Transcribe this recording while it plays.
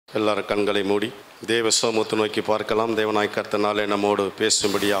எல்லாரும் கண்களை மூடி தேவ சமூகத்தை நோக்கி பார்க்கலாம். தேவனாய் கர்த்தனாலே நம்மோடு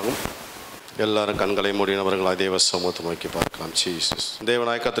பேசும்படியாகும். எல்லாரும் கண்களை மூடினவர்களாய் தேவ சமூகத்தை நோக்கி பார்க்கலாம். ஜீசஸ்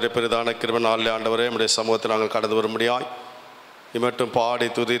தேவனாய் கர்த்தருடைய பெரிதான கிருபை நாளிலே ஆண்டவரே நம்முடைய சமூகத்தில் நாங்கள் கடந்து வரும்படியாய் இம்மட்டும் பாடி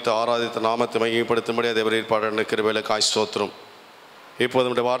துதித்து ஆராதித்த நாமத்தை மையப்படுத்தும்படியாக தேவரீர் பாட கிருபையில காய் ஸ்தோத்திரம். இப்போது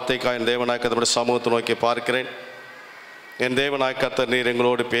நம்முடைய வார்த்தைக்காய் என் தேவனாய் கர்த்தருடைய சமூகத்தை நோக்கி பார்க்கிறேன். என் தேவனாய் கர்த்தர் நீர்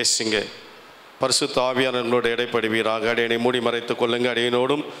எங்களோடு பேசுங்க. பரிசுத்த ஆவியானவர்களோடு இடைப்படுவீராக. அடியனை மூடி மறைத்துக் கொள்ளுங்க.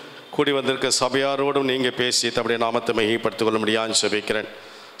 அடியனோடும் கூடி வந்திருக்க சபையாரோடும் நீங்கள் பேசி தம்முடைய நாமத்தை மகிமைப்படுத்திக் கொள்ள முடியான்னு ஜெபிக்கிறேன்.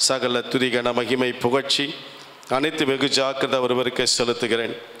 சகல துதிகன மகிமை புகழ்ச்சி அனைத்து வெகு ஜாக்கிரதை ஒருவருக்கே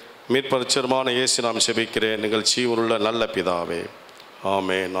செலுத்துகிறேன். மீட்பரிச்சரமான இயேசு நாம் ஜெபிக்கிறேன். நீங்கள் ஜீவனுள்ள நல்ல பிதாவே.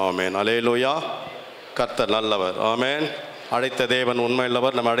 ஆமேன் ஆமேன். அல்லேலூயா. கர்த்தர் நல்லவர். ஆமேன். அழைத்த தேவன்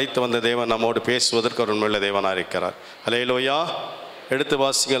உண்மையுள்ளவர். நம்ம அழைத்து வந்த தேவன் நம்மோடு பேசுவதற்கு ஒரு உண்மையுள்ள தேவனாக இருக்கிறார். அல்லேலூயா. எடுத்து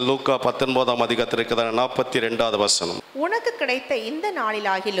வாசிங்க. லூக்கா 19ஆம் அதிகாரத்திற்கு 42வது வசனம். உனக்கு கிடைத்த இந்த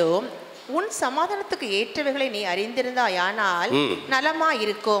நாளிலாகிலும் உன் சமாதானத்துக்கு ஏற்றவைகளை நீ அறிந்திருந்தாயானால்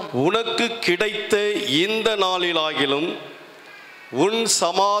நலமாயிருக்கும். உனக்கு கிடைத்த இந்த நாளிலாகிலும் உன்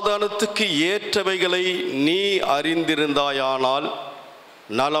சமாதானத்துக்கு ஏற்றவைகளை நீ அறிந்திருந்தாயானால்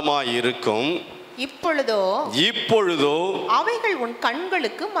நலமாயிருக்கும். இப்பொழுதோ அவைகள் உன்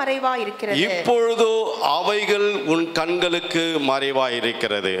கண்களுக்கு மறைவாயிருக்கிறது. இப்பொழுதோ அவைகள் உன் கண்களுக்கு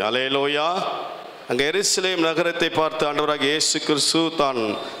மறைவாயிருக்கிறது. அல்லேலூயா. அங்கே எருசலேம் நகரத்தை பார்த்து ஆண்டவராக இயேசு கிறிஸ்து தான்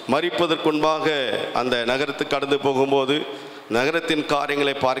மரிப்பதற்கு முன்பாக அந்த நகரத்துக்கு கடந்து போகும்போது நகரத்தின்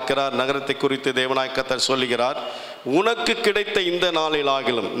காரியங்களை பார்க்கிறார். நகரத்தை குறித்து தேவனாய் கர்த்தர் சொல்லுகிறார். உனக்கு கிடைத்த இந்த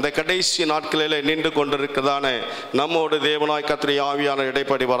நாளிலாகிலும், இந்த கடைசி நாட்களில் நின்று கொண்டிருக்கிறதான நம்மோடு தேவனாய் கர்த்தருடைய ஆவியான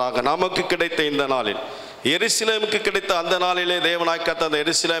இடைப்படுவாராக. நமக்கு கிடைத்த இந்த நாளில், எருசலேமுக்கு கிடைத்த அந்த நாளிலே தேவனாய் கர்த்தர் அந்த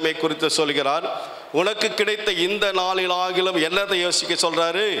எருசலேமை குறித்து சொல்கிறார். உனக்கு கிடைத்த இந்த நாளிலாகிலும் என்னத்தை யோசிக்க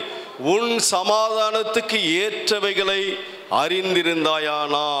சொல்றாரு? உன் சமாதானத்துக்கு ஏற்றவைகளை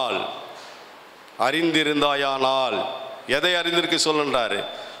அறிந்திருந்தாயானால் எதை அறிந்திருக்க சொல்லுன்றாரு?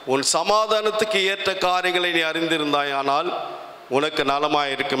 உன் சமாதானத்துக்கு ஏற்ற காரியங்களை நீ அறிந்திருந்தாயானால் உனக்கு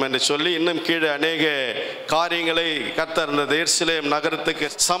நலமாக இருக்கும் என்று சொல்லி இன்னும் கீழே அநேக காரியங்களை கர்த்தர் இந்த எருசலேம் நகரத்துக்கு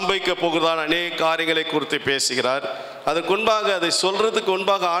சம்பவிக்க போகிறதான அநேக காரியங்களை குறித்து பேசுகிறார். அதுக்கு முன்பாக, அதை சொல்றதுக்கு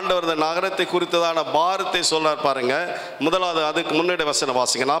முன்பாக ஆண்டவர் இந்த நகரத்தை குறித்ததான பாரத்தை சொல்றார் பாருங்க. முதலாவது அதுக்கு முன்னாடி வசனம்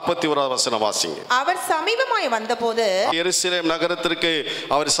வாசிங்க. 41வது வசனம் வாசிங்க. அவர் சமீபமாய் வந்தபோது, எருசலேம் நகரத்திற்கு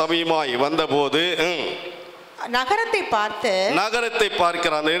அவர் சமீபமாய் வந்தபோது நகரத்தை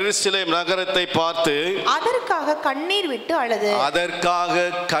பார்க்கிறார். அந்த எருசலேம் நகரத்தை பார்த்து அதற்காக கண்ணீர்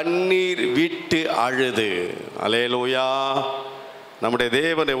விட்டு அழுது. அல்லேலூயா. நம்முடைய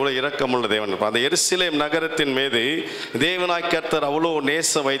தேவன் எவ்வளவு இரக்கமுள்ள தேவன். அந்த எருசலேம் நகரத்தின் மீது தேவனாய் கர்த்தர் அவ்வளோ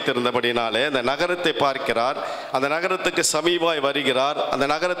நேசம் வைத்திருந்தபடினாலே அந்த நகரத்தை பார்க்கிறார். அந்த நகரத்துக்கு சமீபமாய் வருகிறார். அந்த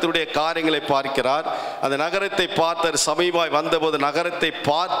நகரத்தினுடைய காரியங்களை பார்க்கிறார். அந்த நகரத்தை பார்த்து சமீபமாய் வந்தபோது நகரத்தை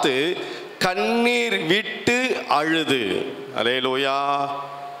பார்த்து கண்ணீர் விட்டு அழுது. அல்லேலூயா.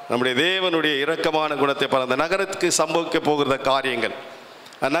 நம்முடைய தேவனுடைய இரக்கமான குணத்தை பார். அந்த நகரத்துக்கு சம்பவிக்க போகிற காரியங்கள்,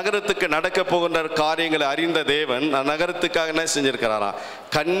 நகரத்துக்கு நடக்க போகின்ற காரியங்களை அறிந்த தேவன் நகரத்துக்காக என்ன செஞ்சிருக்கிறாரா?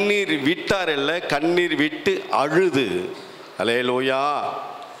 கண்ணீர் விட்டார் இல்ல, கண்ணீர் விட்டு அழுது. அல்லேலூயா.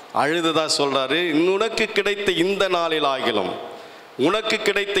 அழுதுதான் சொல்றாரு. உனக்கு கிடைத்த இந்த நாளிலாகிலும், உனக்கு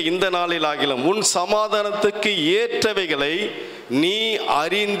கிடைத்த இந்த நாளிலாகிலும் உன் சமாதானத்துக்கு ஏற்றவைகளை நீ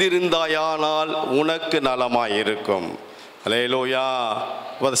அறிந்திருந்தாயானால் உனக்கு நலமாயிருக்கும். அல்லேலூயா.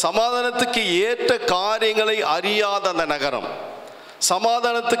 சமாதானத்துக்கு ஏற்ற காரியங்களை அறியாத அந்த நகரம்,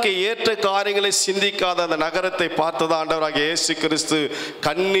 சமாதானத்துக்கு ஏற்ற காரியங்களை சிந்திக்காத அந்த நகரத்தை பார்த்தது ஆண்டவராக இயேசு கிறிஸ்து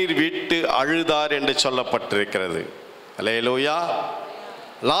கண்ணீர் விட்டு அழுதார் என்று சொல்லப்பட்டிருக்கிறது. அல்லேலூயா.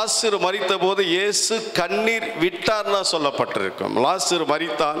 லாசரு மரித்த போது இயேசு கண்ணீர் விட்டார்னா சொல்லப்பட்டிருக்கும். லாசரு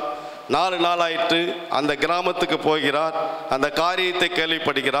மரித்தான், 4 நாள் ஆயிற்று. அந்த கிராமத்துக்கு போகிறார். அந்த காரியத்தை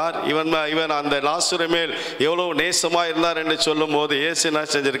கேள்விப்படுகிறார். இவன் அந்த லாசரு மேல் எவ்வளவு நேசமா இருந்தார் என்று சொல்லும் போது இயேசு என்ன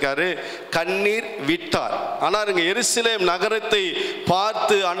செஞ்சிருக்காரு? கண்ணீர் விட்டார். ஆனால் இங்க எருசலேம் நகரத்தை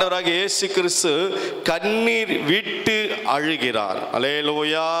பார்த்து ஆண்டவராக இயேசு கிறிஸ்து கண்ணீர் விட்டு அழுகிறார்.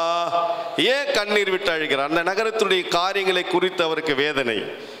 அல்லேலூயா. ஏன் கண்ணீர் விட்டு அழுகிறார்? அந்த நகரத்துடைய காரியங்களை குறித்து அவருக்கு வேதனை.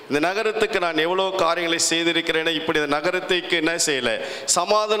 இந்த நகரத்துக்கு நான் எவ்வளோ காரியங்களை செய்திருக்கிறேனே, இப்படி இந்த நகரத்துக்கு என்ன செய்யல,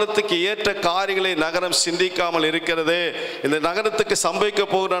 சமாதானத்துக்கு ஏற்ற காரியங்களை நகரம் சிந்திக்காமல் இருக்கிறது. இந்த நகரத்துக்கு சம்பவிக்க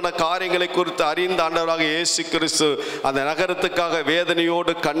போகிற காரியங்களை குறித்து அறிந்த ஆண்டவராக இயேசு கிறிஸ்து அந்த நகரத்துக்காக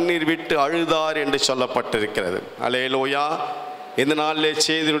வேதனையோடு கண்ணீர் விட்டு அழுதார் என்று சொல்லப்பட்டிருக்கிறது. அல்லேலூயா. இந்த நாளிலே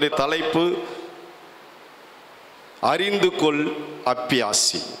செய்தியுடைய தலைப்பு அறிந்து கொள்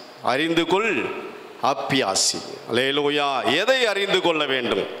அப்பியாசி. அறிந்து கொள் அப்பியாசி. அல்லேலூயா. எதை அறிந்து கொள்ள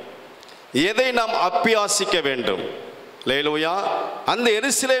வேண்டும்? எதை நாம் அப்பியாசிக்க வேண்டும்? அல்லேலூயா. அந்த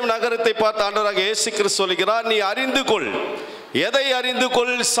எருசலேம் நகரத்தை பார்த்து ஆண்டவராக இயேசு கிறிஸ்து சொல்கிறார், நீ அறிந்து கொள், எதை அறிந்து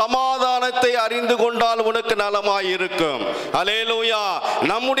கொள்? சமாதானத்தை அறிந்து கொண்டால் உனக்கு நலமாயிருக்கும். அல்லேலூயா.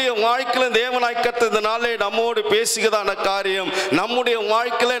 நம்முடைய வாழ்க்கையில் தேவனாய் கர்த்தர் இந்த நாளே நம்மோடு பேசுகிறதான காரியம், நம்முடைய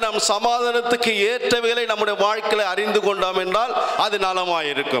வாழ்க்கையில நாம் சமாதானத்துக்கு ஏற்றவைகளை நம்முடைய வாழ்க்கையில அறிந்து கொண்டோம் என்றால் அது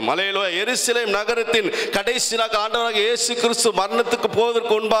நலமாயிருக்கும். அல்லேலூயா. எருசலேம் நகரத்தின் கடைசி நாள் ஆண்டவராக இயேசு கிறிஸ்து மரணத்துக்கு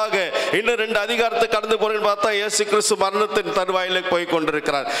போவதற்கு முன்பாக இன்னும் 2 அதிகாரத்தை கடந்து போறேன்னு பார்த்தா இயேசு கிறிஸ்து மரணத்தின் தருவாயிலே போய்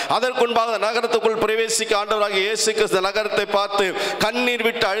கொண்டிருக்கிறார். அதற்கு முன்பாக நகரத்துக்குள் பிரவேசிக்க ஆண்டவராக இயேசு கிறிஸ்து நகரத்தை பார்த்து கண்ணீர்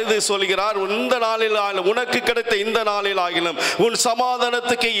விட்டு அழுது சொல்கிறார், இந்த நாளில் உனக்கு கிடைத்த இந்த நாளில் ஆகிலும் உன்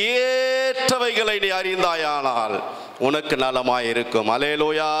சமாதானத்துக்கு ஏற்றவைகளை நீ அறிந்தாயானால் உனக்கு நலமாயிருக்கும்.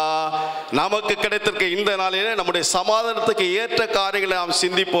 அல்லேலூயா. நமக்கு கிடைத்திருக்க இந்த நாளிலே நம்முடைய சமாதானத்துக்கு ஏற்ற காரியங்களை நாம்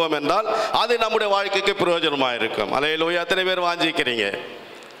சிந்திப்போம் என்றால் அது நம்முடைய வாழ்க்கைக்கு பிரயோஜனமாயிருக்கும். அல்லேலூயா. எத்தனை பேர் வாஞ்சிக்கிறீங்க?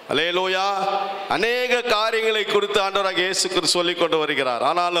 அல்லேலூயா. அநேக காரியங்களை குறித்து ஆண்டவராக இயேசு கிறிஸ்து சொல்லிக் கொண்டு வருகிறார்.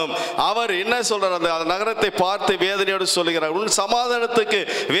 ஆனாலும் அவர் என்ன சொல்றார்? அந்த நகரத்தை பார்த்து வேதனையோடு சொல்லுகிறார், உன் சமாதானத்துக்கு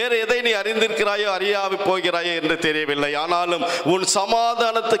வேறு எதை நீ அறிந்திருக்கிறாயோ அறியாவி போகிறாயோ என்று தெரியவில்லை. ஆனாலும் உன்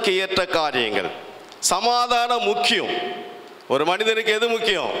சமாதானத்துக்கு ஏற்ற காரியங்கள். சமாதானம் முக்கியம். ஒரு மனிதனுக்கு எது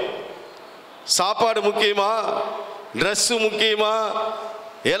முக்கியம்? சாப்பாடு முக்கியமா? ட்ரெஸ் முக்கியமா?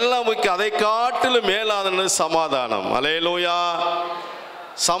 எல்லாம் முக்கியம். அதை காட்டிலும் மேலானது சமாதானம். அல்லேலூயா.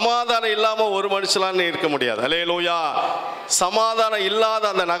 சமாதானம் இல்லாம ஒரு மனுஷனால இருக்க முடியாது. அல்லேலூயா. சமாதானம் இல்லாத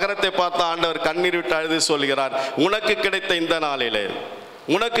அந்த நகரத்தை பார்த்து ஆண்டவர் கண்ணீர் விட்டு அழுது சொல்கிறார், உனக்கு கிடைத்த இந்த நாளிலே,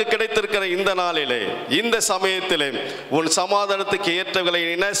 உனக்கு கிடைத்திருக்கிற இந்த நாளிலே, இந்த சமயத்திலே உன் சமாதானத்துக்கு ஏற்றவைகளை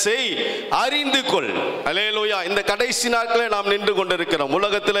என்ன செய்? அறிந்து கொள். அல்லேலூயா. இந்த கடைசி நாட்களே நாம் நின்று கொண்டிருக்கிறோம்.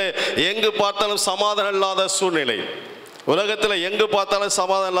 உலகத்திலே எங்கு பார்த்தாலும் சமாதானம் இல்லாத சூழ்நிலை. உலகத்தில் எங்கு பார்த்தாலும்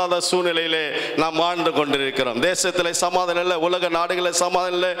சமாதானம் இல்லாத சூழ்நிலையிலே நாம் வாழ்ந்து கொண்டிருக்கிறோம். தேசத்தில் சமாதானம் இல்லை, உலக நாடுகளில்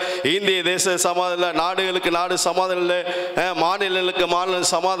சமாதானம் இல்லை, இந்திய தேச சமாதானம் இல்லை, நாடுகளுக்கு நாடு சமாதானம் இல்லை, மாநிலங்களுக்கு மாநிலம்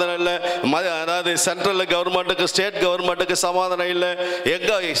சமாதானம் இல்லை, அதாவது சென்ட்ரல் கவர்மெண்ட்டுக்கு ஸ்டேட் கவர்மெண்ட்டுக்கு சமாதானம் இல்லை.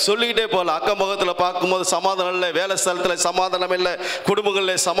 எங்கே சொல்லிக்கிட்டே போகல. அக்கம் பக்கத்தில் பார்க்கும்போது சமாதானம் இல்லை, வேலை ஸ்தலத்தில் சமாதானம் இல்லை,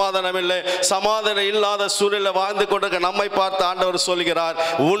 குடும்பங்களில் சமாதானம் இல்லை. சமாதானம் இல்லாத சூழ்நிலை வாழ்ந்து கொண்டிருக்க நம்மை பார்த்து ஆண்டவர் சொல்கிறார்,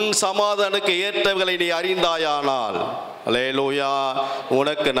 உன் சமாதானுக்கு ஏற்றவைகளை நீ அறிந்தாயானால் அல்லேலூயா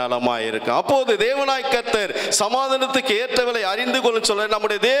உனக்கு நலமாயிருக்கும். அப்போது தேவனாய் கர்த்தர் சமாதானத்துக்கு ஏற்றவளை அறிந்து கொள்ள சொல்ல,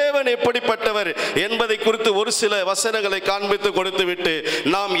 நம்முடைய தேவன் எப்படிப்பட்டவர் என்பதை குறித்து ஒரு சில வசனங்களை காண்பித்து கொடுத்து விட்டு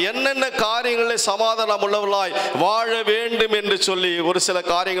நாம் என்னென்ன காரியங்களில் சமாதானம் உள்ளவர்களாய் வாழ வேண்டும் என்று சொல்லி ஒரு சில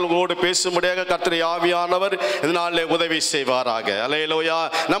காரியங்களோடு பேசும்படியாக கர்த்தருடைய ஆவியானவர் இதனாலே உதவி செய்வாராக. அல்லேலூயா.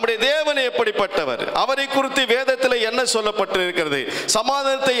 நம்முடைய தேவன் எப்படிப்பட்டவர், அவரை குறித்து வேதத்தில் என்ன சொல்லப்பட்டிருக்கிறது?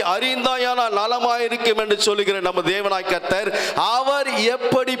 சமாதானத்தை அறிந்தாயானால் நலமாயிருக்கும் என்று சொல்லுகிற நம்ம தேவனாய் கர்த்தர் அவர்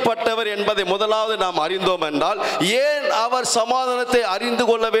எப்படிப்பட்டவர் என்பதை முதலாவது நாம் அறிந்தோம் என்றால் ஏன் அவர் சமாதானத்தை அறிந்து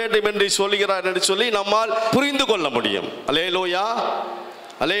கொள்ள வேண்டும் என்று சொல்லுகிறார் என்று சொல்லி நம்மால் புரிந்து கொள்ள முடியும். அல்லேலூயா.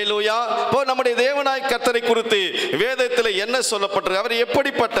 அல்லேலூயா. இப்போ நம்முடைய தேவனாய் கர்த்தரை குறித்து வேதத்தில் என்ன சொல்லப்பட்டிருக்கு? அவர்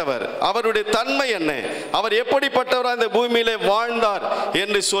எப்படிப்பட்டவர், அவருடைய தன்மை என்ன, அவர் எப்படிப்பட்டவர் இந்த பூமியிலே வாழ்ந்தார்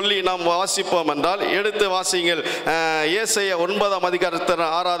என்று சொல்லி நாம் வாசிப்போம் என்றால் எடுத்து வாசிங்கள். ஏசாயா 9ஆம் அதிகாரத்தின்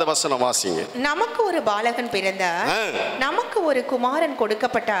 6வது வசனம் வாசிங்க. நமக்கு ஒரு பாலகன் பிறந்தார், நமக்கு ஒரு குமாரன்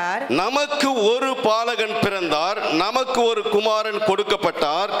கொடுக்கப்பட்டார். நமக்கு ஒரு பாலகன் பிறந்தார், நமக்கு ஒரு குமாரன்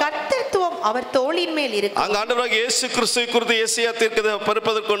கொடுக்கப்பட்டார். கர்த்தத்துவம் அவர் தோளின் மேல் இருக்கும். அங்க ஆண்டவராக இயேசு கிறிஸ்துவை குறித்து ஏசாயா தீர்க்கதரிசி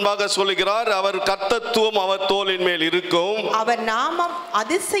முன்பாக சொல்லுகிறார், அவர் கர்த்தத்துவம் அவர் தோளின் மேல் இருக்கும். அவர் நாமம்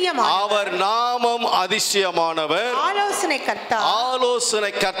அதிசயமானவர். அவர் நாமம் அதிசயமானவர். ஆலோசனை கர்த்தர்.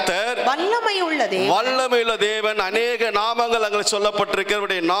 ஆலோசனை கர்த்தர். வல்லமையுள்ள தேவன். வல்லமையுள்ள தேவன். அநேக நாமங்கள் அங்கே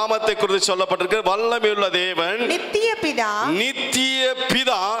சொல்லப்பட்டிருக்கிறது. நாமத்தை குறித்து சொல்லப்பட்டிருக்கிறது. வல்லமையுள்ள தேவன். நித்திய பிதா. நித்திய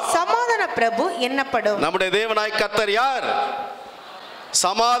பிதா. சமாதான பிரபு என்னப்படும். நம்முடைய தேவனாய் கர்த்தர் யார்?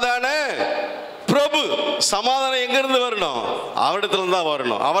 சமாதான பிரபு. சமாதானம் எங்க இருந்து வரணும்? அவரிடத்துல தான்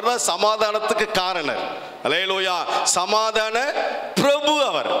வரணும். அவர் தான் சமாதானத்துக்கு காரணர். அல்லேலூயா. சமாதான பிரபு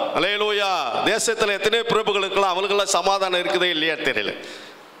அவர். அல்லேலூயா. தேசத்துல எத்தனை பிரபுகள் இருக்கலாம், அவங்களுக்கெல்லாம் சமாதானம் இருக்குதே இல்லையா தெரியல.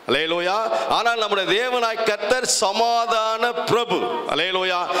 அல்லேலூயா. ஆனால் நம்முடைய தேவனாய் கர்த்தர் சமாதான பிரபு.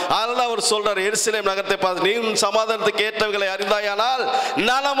 அல்லேலூயா. அதனால அவர் சொல்றார், எருசலேம் நகரத்தை பார்த்து நீ சமாதானத்துக்கு ஏற்றவைகளை அறிந்தாயானால்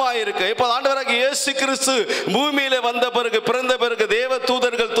நலமாயிருக்கு. இப்போ ஆண்டவராக இயேசு கிறிஸ்து பூமியில வந்த பிறகு, பிறந்த பிறகு தேவ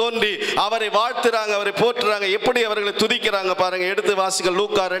தூதர்கள் தோன்றி அவரை வாழ்த்துறாங்க, அவரை போற்றுறாங்க. எப்படி அவர்களை துதிக்கிறாங்க பாருங்க. எடுத்து வாசிங்கள்.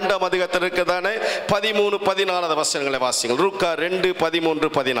 லூக்கா 2ஆம் அதிகாரத்தில் இருக்குதானே 13-14 வசனங்களை வாசிங்கள். லூக்கா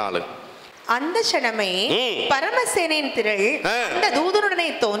 2:13-14. அந்த க்ஷணமே பரமசேனையின் திரள் அந்த தூதனுடனே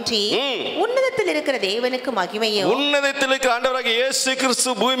தோன்றி உன்னதத்தில் இருக்கிற தேவனுக்கு மகிமையும். உன்னதத்தில் இருக்கிற ஆண்டவராகிய இயேசு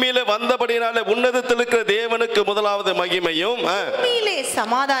கிறிஸ்து பூமியில வந்தபடினாலே உன்னதத்தில் இருக்கிற தேவனுக்கு முதலாவது மகிமையும், பூமியிலே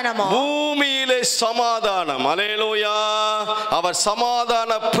சமாதானமும் பூமியிலே சமாதானம். அல்லேலூயா. அவர்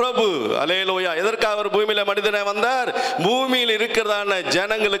சமாதான பிரபு. அல்லேலூயா. எதற்காக அவர் பூமியில மனிதனை வந்தார்? பூமியில் இருக்கிறதான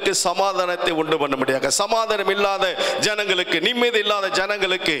ஜனங்களுக்கு சமாதானத்தை உண்டு பண்ண முடியாது. சமாதானம் இல்லாத ஜனங்களுக்கு, நிம்மதி இல்லாத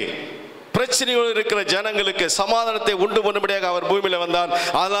ஜனங்களுக்கு, பிரச்சனைகள் இருக்கிற ஜனங்களுக்கு சமாதானத்தை உண்டு பண்ணும்படியாக அவர் பூமியில வந்தார்.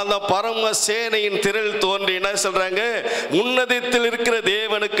 அதனால தான் பரம சேனையின் திரள் தோன்றி என்ன சொல்றாங்க? உன்னதத்தில் இருக்கிற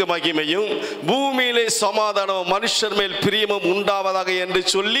தேவனுக்கு மகிமையும் பூமியிலே சமாதானம் மனுஷர் மேல் பிரியமும் உண்டாவதாக என்று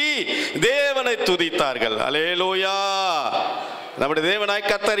சொல்லி தேவனை துதித்தார்கள். அல்லேலூயா. நம்முடைய தேவனாய்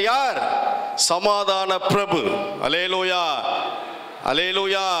கர்த்தர் யார்? சமாதான பிரபு. அல்லேலூயா.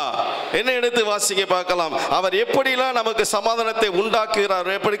 அல்லேலூயா. என்ன எடுத்து வாசிக்க பார்க்கலாம். அவர் எப்படிலாம் நமக்கு சமாதானத்தை உண்டாக்குகிறார்,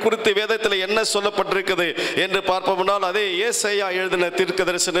 எப்படி குறித்து வேதத்தில் என்ன சொல்லப்பட்டிருக்குது என்று பார்ப்போம்னால், அதே ஏசாயா எழுதின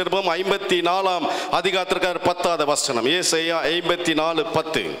தீர்க்கதரிசி நிருபம் 54ஆம் அதிகாரத்திற்கு 10வது வசனம். ஏசாயா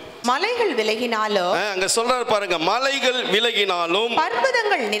 54:10. மலைகள் விலகினாலும், அங்க சொல்றாரு பாருங்க, மலைகள் விலகினாலும்,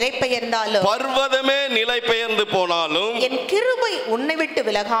 பர்வதங்கள் நிலை பெயர்ந்தாலும், பர்வதமே நிலை பெயர்ந்து போனாலும், என் கிருபை உன்னை விட்டு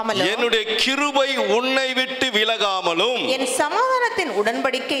விலகாமலும், என்னுடைய கிருபை உன்னை விட்டு விலகாமலும், என் சமாதானத்தின்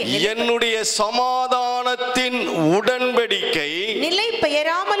உடன்படிக்கை, என்னுடைய சமாதானத்தின் உடன்படிக்கை நிலை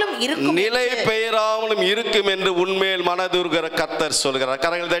பெயராமலும் இருக்கும், நிலை பெயராமலும் இருக்கும் என்று உண்மையில் மனதுருகிற கர்த்தர் சொல்கிறார்.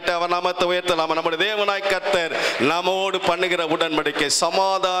 கரங்கள் தட்டி அவர் நாமத்தை உயர்த்தலாம். நம்முடைய தேவனாய் கர்த்தர் நம்மோடு பண்ணுகிற உடன்படிக்கை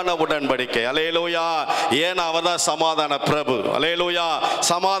சமாதான உடன்படிக்கை. அல்லேலூயா. ஏன்னா அவர் தான் சமாதான பிரபு. அல்லேலூயா.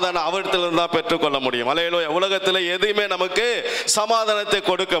 சமாதானம் அவரிடத்திலிருந்து தான் பெற்றுக்கொள்ள முடியும். அல்லேலூயா. உலகத்தில் எதுவுமே நமக்கு சமாதானத்தை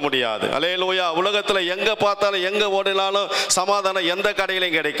கொடுக்க முடியாது. அல்லேலூயா. உலகத்தில் எங்க பார்த்தாலும் எங்க ஓடினாலும் சமாதானம் எந்த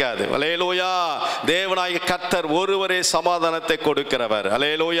கடையிலும் கிடைக்காது. அல்லேலூயா. தேவனாகிய கர்த்தர் ஒருவரே சமாதானத்தை கொடுக்கிறவர்.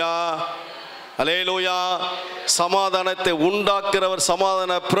 அல்லேலூயா. அல்லேலூயா. சமாதானத்தை உண்டாக்குறவர்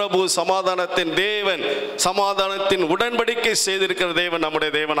சமாதான பிரபு, சமாதானத்தின் தேவன், சமாதானத்தின் உடன்படிக்கை செய்திருக்கிற தேவன் நம்முடைய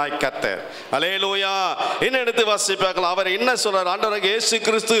தேவனாய் கர்த்தர். அல்லேலூயா. என்ன எடுத்து வாசிப்பாக்கலாம். அவர் என்ன சொல்றார்? ஆண்டவராகிய இயேசு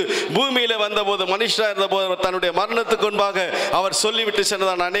கிறிஸ்து பூமியில வந்தபோது, மனுஷராக இருந்தபோது, தன்னுடைய மரணத்துக்கு முன்பாக அவர் சொல்லிவிட்டு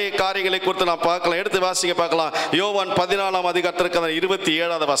சென்றதான அநேக காரியங்களை குறித்து நாம் பார்க்கலாம். எடுத்து வாசிக்க பார்க்கலாம். யோவான் 14ஆம் அதிகாரத்திற்கு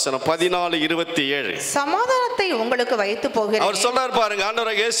 27வது வசனம். 14:27. சமாதானத்தை உங்களுக்கு வைத்து போகிறேன். அவர் சொல்றார் பாருங்க,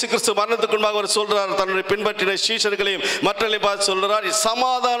 ஆண்டவராகிய இயேசு கிறிஸ்து மரணத்துக்கு முன்பாக அவர் சொல்றார், தன்னுடைய பின்பற்றின சீஷர்களையும் மற்றவர்களையும் பார்த்து சொல்றார்,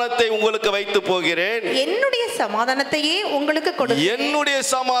 சமாதானத்தை உங்களுக்கு வைத்து போகிறேன், என்னுடைய சமாதானத்தையே உங்களுக்கு கொடுக்கிறேன், என்னுடைய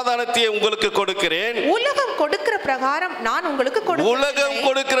சமாதானத்தையே உங்களுக்கு கொடுக்கிறேன். உலகம் கொடுக்கிற பிரகாரம் நான் உங்களுக்கு கொடுக்கிறேன். உலகம்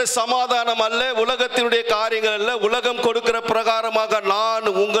கொடுக்கிற சமாதானம் அல்ல, உலகத்தினுடைய காரியங்கள் அல்ல, உலகம் கொடுக்கிற பிரகாரமாக நான்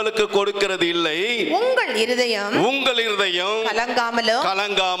உங்களுக்கு கொடுக்கிறது இல்லை. உங்கள் இருதயம் கலங்காமலும்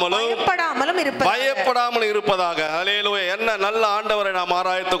பயப்படாமலும் இருப்பதாக. அல்லேலூயா. என்ன நல்ல ஆண்டவரை நாம்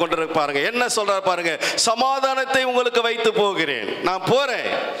ஆராய்ந்து கொண்டிருப்பாருங்க. என்ன சொல்றார் பாருங்க, சமாதானத்தை உங்களுக்கு வைத்து போகிறேன். நான் போறேன்,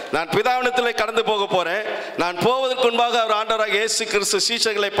 நான் பிதாவினிடத்தில் கடந்து போக போறேன். நான் போவதற்கு முன்பாக அவர் ஆண்டவராக இயேசு கிறிஸ்து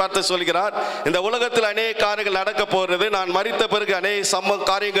சீஷர்களை பார்த்து சொல்கிறார், இந்த உலகத்தில் அநேக காரியங்கள் நடக்க போகிறது. நான் மரித்த பிறகு அநேக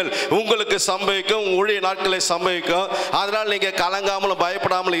காரியங்கள் உங்களுக்கு சம்பவிக்கும், ஊழிய நாட்களை சம்பவிக்கும். அதனால் நீங்க கலங்காமலும்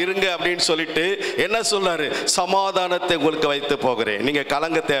பயப்படாமலும் இருங்க அப்படின்னு சொல்லிட்டு என்ன சொல்றாரு? சமாதானத்தை உங்களுக்கு வைத்து போகிறேன். நீங்க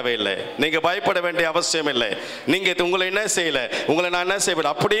கலங்க தேவையில்லை, நீங்க பயப்பட வேண்டிய அவசியம் இல்லை. நீங்க உங்களை என்ன செய்யல, உங்களை நான் என்ன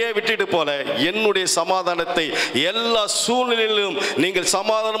செய்வேன் அப்படியே விட்டுட்டு போல, என்னுடைய சமாதானத்தை எல்லா சூழ்நிலையிலும் நீங்கள்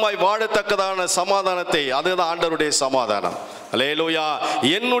சமாதானமாய் வாழத்தக்கதான சமாதானத்தை, அதுதான் ஆண்டவருடைய சமாதானம். அல்லேலூயா.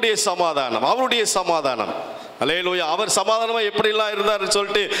 என்னுடைய சமாதானம், அவருடைய சமாதானம். அல்லேலூயா. அவர் சமாதானமா எப்படிலாம் இருந்தார்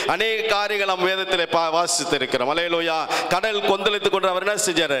சொல்லிட்டு அநேக காரியங்கள் நம்ம வேதத்தில் வாசித்து இருக்கிறோம். அல்லேலூயா. கடல் கொந்தளித்து கொண்டு அவர் என்ன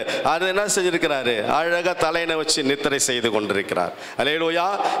செஞ்சாரு? அது என்ன செஞ்சிருக்கிறாரு? அழகா தலையினை வச்சு நித்திரை செய்து கொண்டிருக்கிறார். அல்லேலூயா.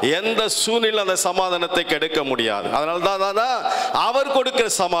 எந்த சூழ்நிலையில் அந்த சமாதானத்தை கெடுக்க முடியாது. அதனால தான் அவர் கொடுக்கிற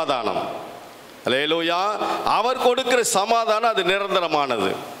சமாதானம். அல்லேலூயா. அவர் கொடுக்கிற சமாதானம் அது நிரந்தரமானது.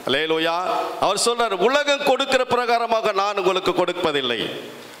 அல்லேலூயா. அவர் சொல்றார், உலகம் கொடுக்கிற பிரகாரமாக நான் உங்களுக்கு கொடுப்பதில்லை.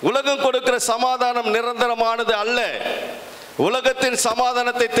 உலகம் கொடுக்கிற சமாதானம் நிரந்தரமானது அல்ல. உலகத்தின்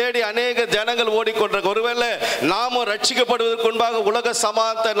சமாதானத்தை தேடி அநேக ஜனங்கள் ஓடிக்கொண்ட, ஒருவேளை நாமும் ரட்சிக்கப்படுவதற்கு முன்பாக உலக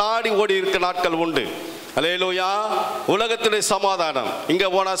சமாதானத்தை நாடி ஓடி இருக்க நாட்கள் உண்டு. அல்லேலூயா. உலகத்துடைய சமாதானம், இங்க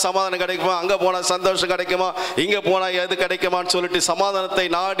போனா சமாதானம் கிடைக்குமா, அங்க போனா சந்தோஷம் கிடைக்குமா, இங்க போனா எது கிடைக்குமான்னு சொல்லிட்டு சமாதானத்தை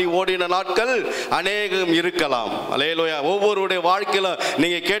நாடி ஓடின நாட்கள் அநேகம் இருக்கலாம். அல்லேலூயா. ஒவ்வொருடைய வாழ்க்கையில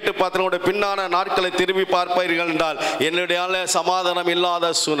நீங்க கேட்டு பார்த்தோட பின்னான நாட்களை திரும்பி பார்ப்பீர்கள் என்றால் என்னுடைய சமாதானம்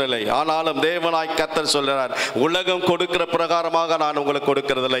இல்லாத சூழ்நிலை. ஆனாலும் தேவனாய் கர்த்தர் சொல்றார், உலகம் கொடுக்கிற பிரகாரமாக நான் உங்களுக்கு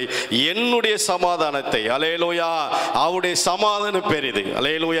கொடுக்கிறதில்லை, என்னுடைய சமாதானத்தை. அல்லேலூயா. அவருடைய சமாதானம் பெரிது.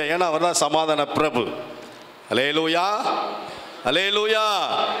 அல்லேலூயா. ஏன்னா அவர் தான் சமாதான பிரபு. அல்லேலூயா. அல்லேலூயா.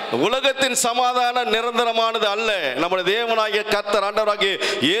 உலகத்தின் சமாதானம் நிரந்தரமானது அல்ல. நம்முடைய தேவனாகிய கர்த்தர் ஆண்டவராகிய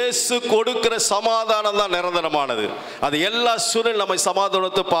இயேசு கொடுக்கிற சமாதானம் தான் நிரந்தரமானது. அது எல்லா சூழ்நிலையும் நம்மை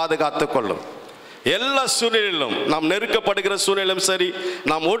சமாதானத்தை பாதுகாத்துக் கொள்ளும். எல்லா சூழ்நிலையிலும், நாம் நெருக்கப்படுகிற சூழ்நிலையும் சரி,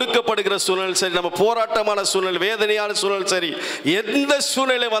 நாம் ஒடுக்கப்படுகிற சூழ்நிலை சரி, நம்ம போராட்டமான சூழ்நிலை, வேதனையான சூழ்நிலை சரி, எந்த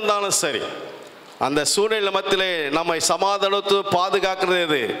சூழ்நிலை வந்தாலும் சரி, அந்த சூழ்நிலை மத்தியிலே நம்மை சமாதானத்து பாதுகாக்கிறது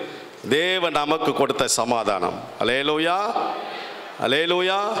எது? தேவன் நமக்கு கொடுத்த சமாதானம். அல்லேலூயா,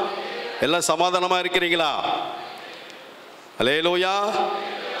 அல்லேலூயா. எல்லாம் சமாதானமா இருக்கிறீங்களா? அல்லேலூயா.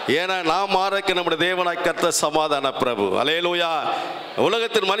 ஏன்னா நாம் மாறக்கு நம்முடைய தேவனாய் கர்த்தர் சமாதான பிரபு. அல்லேலூயா.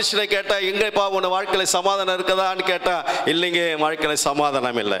 உலகத்தின் மனுஷனை கேட்டா, எங்கப்பா உன் வாழ்க்கையில சமாதானம் இருக்குதான்னு கேட்டா, இல்லைங்க என் வாழ்க்கையில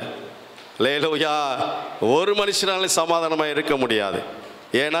சமாதானம் இல்லை. அல்லேலூயா. ஒரு மனுஷனால சமாதானமா இருக்க முடியாது.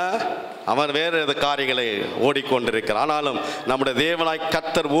 ஏன்னா அவன் வேறு காரியங்களை ஓடிக்கொண்டிருக்கிறான். ஆனாலும் நம்முடைய தேவனாய்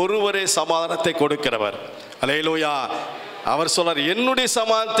கர்த்தர் ஒருவரே சமாதானத்தை கொடுக்கிறவர். அல்லேலூயா. அவர் சொல்றார், என்னுடைய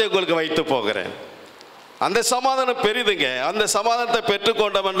சமாதானத்தை உங்களுக்கு வைத்து போகிறேன். அந்த சமாதானம் பெரிதுங்க. அந்த சமாதானத்தை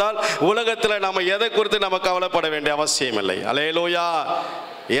பெற்றுக்கொண்டோம் என்றால் உலகத்தில் நம்ம எதை குறித்து நம்ம கவலைப்பட வேண்டிய அவசியம் இல்லை. அல்லேலூயா.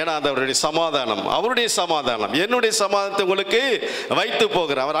 ஏன்னா அந்த அவருடைய சமாதானம், அவருடைய சமாதானம், என்னுடைய சமாதானத்தை உங்களுக்கு வைத்து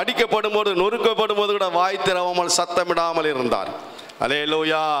போகிறேன். அவர் அடிக்கப்படும் போது, நொறுக்கப்படும் போது கூட வாய் திறவாமல் சத்தமிடாமல் இருந்தார்.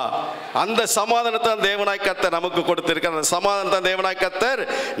 அல்லேலூயா. அந்த சமாதானத்தை தேவனாய் கர்த்தர் நமக்கு கொடுத்திருக்கிறார். அந்த சமாதானத்தை தேவனாய் கர்த்தர்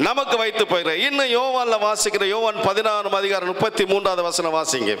நமக்கு வைத்து போகிறார். இன்னும் யோவான்ல வாசிக்கிற யோவான் 16:33 வசனம்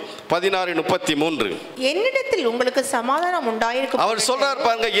வாசிங்க. 16:33. என்னிடத்தில் உங்களுக்கு சமாதானம் உண்டாயிருக்கும். அவர் சொல்றார்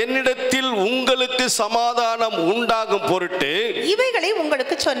பாருங்க, என்னிடத்தில் உங்களுக்கு சமாதானம் உண்டாகும் பொருட்டு இவைகளை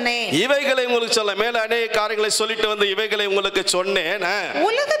உங்களுக்கு சொன்னேன். இவைகளை உங்களுக்கு சொல்ல, மேல அநேக காரியங்களை சொல்லிட்டு வந்து இவைகளை உங்களுக்கு சொன்னேன்.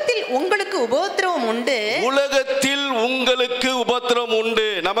 உலகத்தில் உங்களுக்கு உபத்திரவம் உண்டு. உலகத்தில் உங்களுக்கு உபத்திரவம் உண்டு.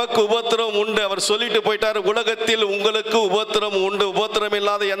 நமக்கு உபத்திரவம் உண்டு. அவர் சொல்லிட்டு போயிட்டாரு, உலகத்தில் உங்களுக்கு உபத்திரவம் உண்டு. உபத்திரம்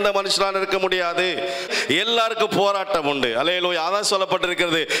இல்லாத எந்த மனுஷனாலும் இருக்க முடியாது. எல்லாருக்கும் போராட்டம் உண்டு. அல்லேலூயா. அதான்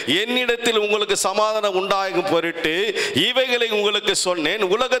சொல்லப்பட்டிருக்கிறது, என்னிடத்தில் உங்களுக்கு சமாதானம் உண்டாகும் பொருட்டு இவைகளை உங்களுக்கு சொன்னேன்.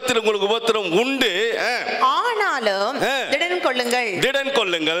 உலகத்தில் உங்களுக்கு உபத்திரம் உண்டு, ஆனாலும் திடன் கொள்ளுங்கள், திடன்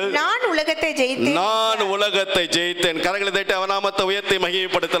கொள்ளுங்கள், நான் உலகத்தை ஜெயித்தேன். நான் உலகத்தை ஜெயித்தேன். கரங்களை தட்டி அவர் நாமத்தை உயர்த்தி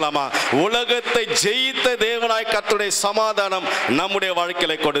மகிமைப்படுத்தலாமா? உலகத்தை ஜெயித்த தேவனாய் கர்த்தருடைய சமாதானம் நம்முடைய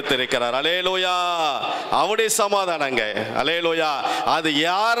வாழ்க்கையில கொடுத்திருக்கிறார். அல்லேலூயா. அவருடைய சமாதானங்க. அல்லேலூயா. அது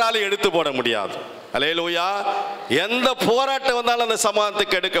யாராலும் எடுத்து போட முடியாது. அல்லேலூயா. எந்த போராட்டம் வந்தாலும் அந்த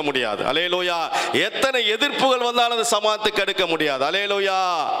சமாதானத்துக்கு எடுக்க முடியாது. அல்லேலூயா. எத்தனை எதிர்ப்புகள் வந்தாலும் அந்த சமாதானத்துக்கு எடுக்க முடியாது. அல்லேலூயா,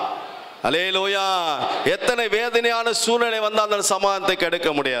 அல்லேலூயா. எத்தனை வேதனையான சூழ்நிலை வந்தால் அந்த சமாதானத்துக்கு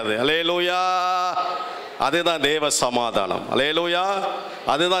எடுக்க முடியாது. அல்லேலூயா. அதுதான் தேவ சமாதானம். அல்லேலூயா.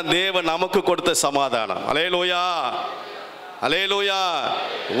 அதுதான் தேவன் நமக்கு கொடுத்த சமாதானம். அல்லேலூயா, அல்லேலூயா.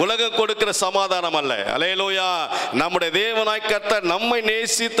 உலகம் கொடுக்கிற சமாதானம் அல்ல. அல்லேலூயா. நம்முடைய தேவனாய் கர்த்தர் நம்மை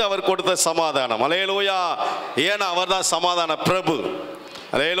நேசித்து அவர் கொடுத்த சமாதானம். அல்லேலூயா. ஏன்னா அவர் தான் சமாதான பிரபு.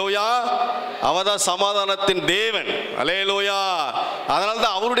 அல்லேலூயா. அவர் தான் சமாதானத்தின் தேவன். அல்லேலூயா. அதனால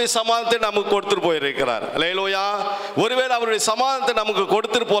தான் அவருடைய சமாதானத்தை நமக்கு கொடுத்துட்டு போயிருக்கிறார். அல்லேலூயா. ஒருவேளை அவருடைய சமாதானத்தை நமக்கு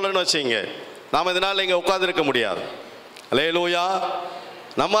கொடுத்துட்டு போலன்னு வச்சுங்க, நாம் இதனால் இங்கே உட்கார்ந்துருக்க முடியாது. அல்லேலூயா.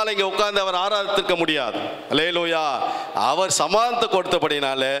 நம்மால் இங்கே உட்கார்ந்து அவர் ஆராதித்திருக்க முடியாது. அல்லேலூயா. அவர் சமாதானத்தை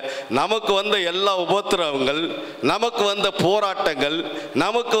கொடுத்தபடினால நமக்கு வந்த எல்லா உபத்திரவங்கள், நமக்கு வந்த போராட்டங்கள்,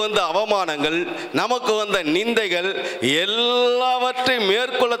 நமக்கு வந்த அவமானங்கள், நமக்கு வந்த நிந்தைகள் எல்லாவற்றையும்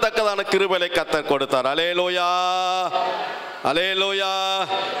மேற்கொள்ளத்தக்கதான கிருபையை கர்த்தர் கொடுத்தார். அல்லேலூயா, அல்லேலூயா.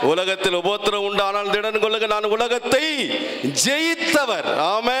 உலகத்தில் உபத்திரம் உண்டானால் திடன் கொள்ளுங்க, நான் உலகத்தை ஜெயித்தவர்.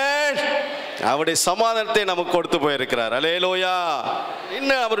 ஆமென். அவருடைய சமாதானத்தை நமக்கு கொடுத்து போயிருக்கிறார். அல்லேலூயா.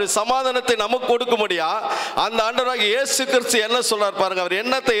 இன்னும் அவருடைய சமாதானத்தை நமக்கு கொடுக்க முடியா அந்த ஆண்டவராகிய இயேசு கிறிஸ்து என்ன சொல்றார் பாருங்க. அவர்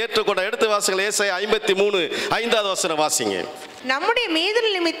என்னத்தை ஏற்றுக்கொண்டார்? எடுத்து வாசிங்க. ஏசாயா 53:5 வசனம் வாசிங்க. நம்முடைய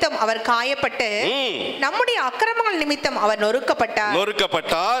மீறுதல் நிமித்தம் அவர் காயப்பட்டு, நம்முடைய அக்கிரமங்கள் நிமித்தம் அவர்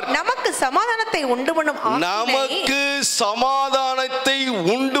நொறுக்கப்பட்டார். நமக்கு சமாதானத்தை உண்டு பண்ணும், நமக்கு சமாதானத்தை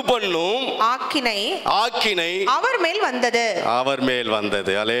உண்டு பண்ணும் ஆக்கினை அவர் மேல் வந்தது. அவர் மேல்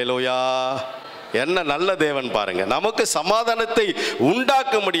வந்தது. அல்லேலூயா. என்ன நல்ல தேவன் பாருங்க. நமக்கு சமாதானத்தை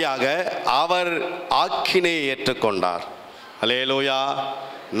உண்டாக்கும்படியாக அவர் ஆக்கினையை ஏற்றுக்கொண்டார். அல்லேலூயா.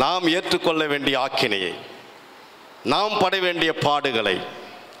 நாம் ஏற்றுக்கொள்ள வேண்டிய ஆக்கினையை, நாம் பட வேண்டிய பாடுகளை,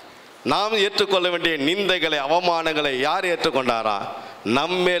 நாம் ஏற்றுக்கொள்ள வேண்டிய நிந்தைகளை, அவமானங்களை யார் ஏற்றுக்கொண்டாரா?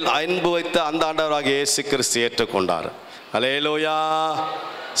 நம்மேல் அன்பு வைத்த அந்த ஆண்டவராகிய இயேசு கிறிஸ்து ஏற்றுக்கொண்டார். அல்லேலூயா.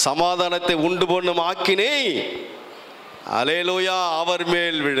 சமாதானத்தை உண்டு பண்ணும் ஆக்கினை, அல்லேலூயா, அவர்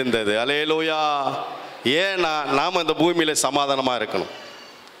மேல் விழுந்தது. அல்லேலூயா. ஏன்னா நாம் இந்த பூமியில சமாதானமா இருக்கணும்,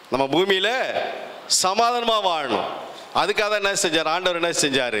 நம்ம பூமியில சமாதானமா வாழணும். அதுக்காக என்ன செஞ்சார் ஆண்டவர்? என்ன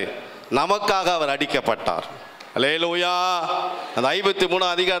செஞ்சாரு? நமக்காக அவர் அடிக்கப்பட்டார். அல்லேலூயா. அந்த 53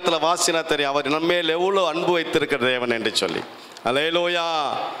 அதிகாரத்தில் வாசினா தெரியும் அவர் நம்மேல் எவ்வளோ அன்பு வைத்திருக்கிற தேவன் என்று சொல்லி. அல்லேலூயா.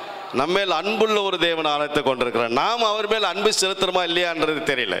 நம்மேல் அன்புள்ள ஒரு தேவன் அழைத்து கொண்டிருக்கிறார். நாம் அவர் மேல் அன்பு செலுத்துறோமா இல்லையான்றது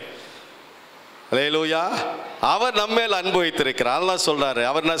தெரியல. அல்லேலூயா. அவர் நம்மேல் அன்பு வைத்திருக்கிறார். அதெல்லாம் சொல்றாரு.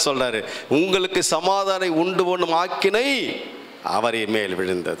 அவர் என்ன சொல்றாரு? உங்களுக்கு சமாதானம் உண்டு பண்ணும் ஆக்கினை அவரின் மேல்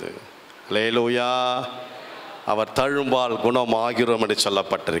விழுந்தது. அல்லேலூயா. அவர் தழும்பால் குணம் ஆகிறோம் என்று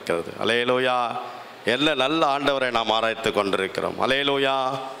சொல்லப்பட்டிருக்கிறது. அல்லேலூயா. என்ன நல்ல ஆண்டவரை நாம் ஆராய்த்து கொண்டிருக்கிறோம். அல்லேலூயா.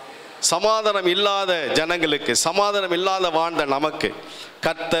 சமாதானம் இல்லாத ஜனங்களுக்கு, சமாதானம் இல்லாத வாழ்ந்த நமக்கு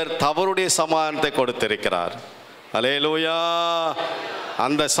கர்த்தர் தவறுடைய சமாதானத்தை கொடுத்திருக்கிறார். அல்லேலூயா.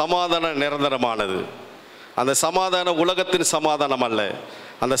 அந்த சமாதானம் நிரந்தரமானது. அந்த சமாதானம் உலகத்தின் சமாதானம் அல்ல.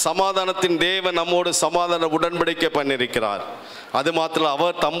 அந்த சமாதானத்தின் தேவன் நம்மோடு சமாதான உடன்படிக்கை பண்ணியிருக்கிறார். அது மாத்திரம்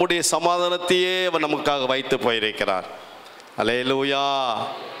அவர் தம்முடைய சமாதானத்தையே அவர் நமக்காக வைத்து போயிருக்கிறார். அல்லேலூயா.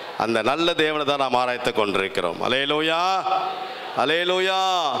 அந்த நல்ல தேவனை தான் நாம் ஆராய்த்து கொண்டிருக்கிறோம். அல்லேலூயா. அல்லேலூயா.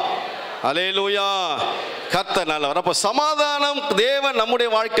 அல்லேலூயா. கர்த்தர் நல்லவர். அப்போ சமாதானம் தேவன் நம்முடைய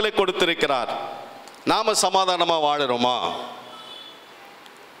வாழ்க்கையில கொடுத்திருக்கிறார். நாம சமாதானமா வாழுறோமா?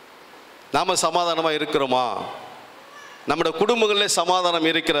 நாம சமாதானமா இருக்கிறோமா? நம்முடைய குடும்பங்களில் சமாதானம்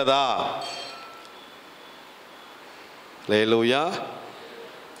இருக்கிறதா? அல்லேலூயா.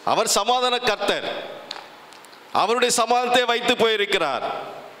 அவர் சமாதான கர்த்தர். அவருடைய சமாதானத்தை வைத்து போயிருக்கிறார்.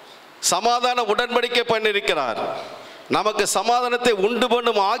 சமாதான உடன்படிக்கை பண்ணியிருக்கிறார். நமக்கு சமாதானத்தை உண்டு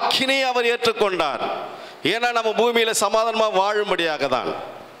பண்ணும் ஆக்கினை அவர் ஏற்றுக்கொண்டார். ஏன்னா நம்ம பூமியில சமாதானமா வாழும்படியாக தான்.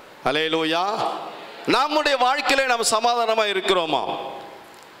 அல்லேலூயா. நம்முடைய வாழ்க்கையில நம்ம சமாதானமா இருக்கிறோமா?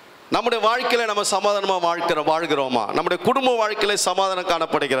 நம்முடைய வாழ்க்கையில நம்ம சமாதானமா வாழ்கிறோமா? நம்முடைய குடும்ப வாழ்க்கையில சமாதானம்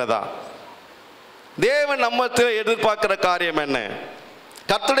காணப்படுகிறதா? தேவன் நம்மத்தில் எதிர்பார்க்கிற காரியம் என்ன?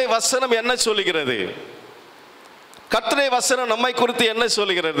 கர்த்தருடைய வசனம் என்ன சொல்லுகிறது? கர்த்தருடைய வசனம் நம்மை குறித்து என்ன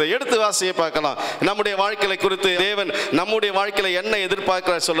சொல்லுகிறது? எடுத்து வாசியை பார்க்கலாம். நம்முடைய வாழ்க்கையை குறித்து தேவன் நம்முடைய வாழ்க்கையில என்ன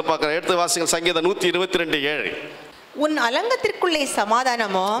எதிர்பார்க்கிறார் சொல்ல பார்க்கலாம். எடுத்து வாசிகள். சங்கீதம் 122:7. உன் அலங்கத்திற்குள்ளே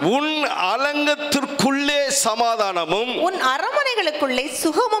சமாதானமும், உன் அலங்கத்திற்குள்ளே சமாதானமும், உன் அரண்மனைகளுக்குள்ளே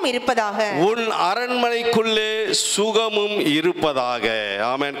சுகமும் இருப்பதாக. உன் அரண்மனைக்குள்ளே சுகமும் இருப்பதாக.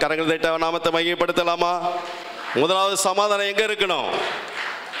 ஆமென். கரங்கள் தட்டி நாமத்தை மையப்படுத்தலாமா? முதலாவது சமாதானம் எங்க இருக்கணும்?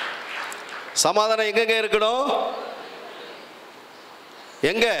 சமாதானம் எங்க இருக்கணும்?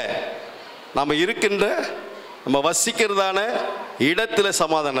 எங்க? நம்ம இருக்கின்ற, நம்ம வசிக்கிறதான இடத்துல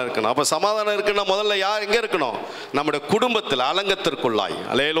சமாதானம் இருக்கணும். அப்ப சமாதானம் இருக்குன்னா முதல்ல யார் எங்க இருக்கணும்? நம்முடைய குடும்பத்தில், அலங்கத்திற்குள்ளாய்.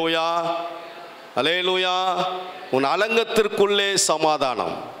 அல்லேலூயா. அல்லேலூயா. உன் அலங்கத்திற்குள்ளே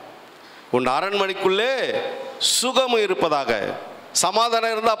சமாதானம், உன் அரண்மனைக்குள்ளே சுகமும் இருப்பதாக.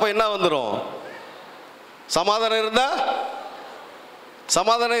 சமாதானம் இருந்தா அப்ப என்ன வந்துடும்? சமாதானம்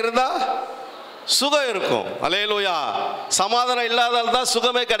இருந்தா சுகம் இருக்கும். அல்லேலூயா. சமாதானம் இல்லாதால் தான்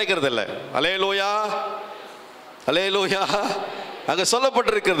சுகமே கிடைக்கிறது இல்லை. அல்லேலூயா. அல்லேலூயா. அங்க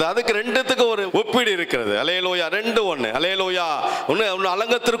சொல்லப்பட்டிருக்கிறது. அதுக்கு ரெண்டுத்துக்கு ஒரு ஒப்பீடு இருக்கிறது. அல்லேலூயா. ரெண்டு ஒண்ணு. அல்லேலூயா. உன்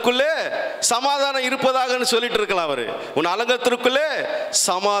அலங்கத்திற்குள்ளே சமாதானம் இருப்பதாக சொல்லிட்டு இருக்கலாம் அவரு. உன் அலங்கத்திற்குள்ளே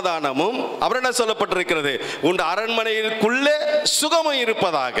சமாதானமும், அப்புறம் என்ன சொல்லப்பட்டிருக்கிறது? உன் அரண்மனைக்குள்ளே சுகமும்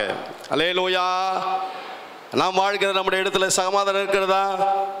இருப்பதாக. அல்லேலூயா. நாம் வாழ்கிற நம்முடைய இடத்துல சமாதானம் இருக்கிறதா?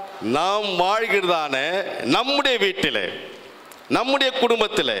 நாம் வாழ்கிறதான நம்முடைய வீட்டிலே, நம்முடைய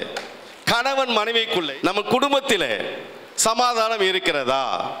குடும்பத்திலே, கணவன் மனைவிக்குள்ளே, நம்ம குடும்பத்திலே சமாதானம் இருக்கிறதா?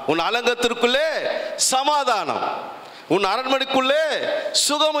 உன் அலங்கத்திற்குள்ளே சமாதானம், உன் அரண்மனைக்குள்ளே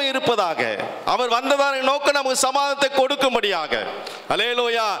சுகமும் இருப்பதாக. அவர் வந்ததான நோக்கம் நமக்கு சமாதானத்தை கொடுக்கும்படியாக.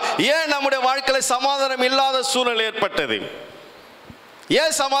 அல்லேலூயா. ஏன் நம்முடைய வாழ்க்கையில சமாதானம் இல்லாத சூழ்நிலை ஏற்பட்டது?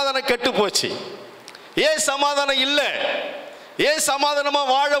 ஏன் சமாதானம் கெட்டு போச்சு? ஏன் சமாதானம் இல்லை? ஏன் சமாதானமா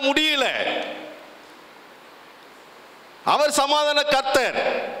வாழ முடியல? அவர் சமாதான கர்த்தர்.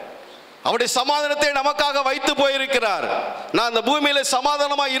 அவருடைய சமாதானத்தை நமக்காக வைத்து போயிருக்கிறார். நான் அந்த பூமியில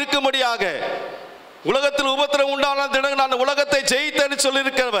சமாதானமா இருக்கும்படியாக, உலகத்தில் உபத்திரம் உண்டான தினம் நான் உலகத்தை ஜெயித்தேன்னு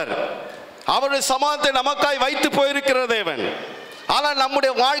சொல்லியிருக்கிறவர். அவருடைய சமாதானத்தை நமக்காய் வைத்து போயிருக்கிற தேவன். ஆனால்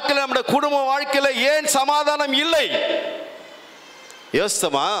நம்முடைய வாழ்க்கையில, நம்முடைய குடும்ப வாழ்க்கையில ஏன் சமாதானம் இல்லை?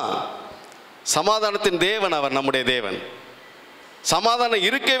 யோசித்தமா? சமாதானத்தின் தேவன் அவர், நம்முடைய தேவன். சமாதானம்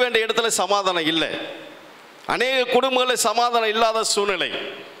இருக்க வேண்டிய இடத்துல சமாதானம் இல்லை. அநேக குடும்பங்களில் சமாதானம் இல்லாத சூழ்நிலை,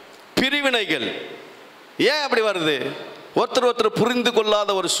 பிரிவினைகள். ஏன் அப்படி வருது? ஒருத்தர் புரிந்து கொள்ளாத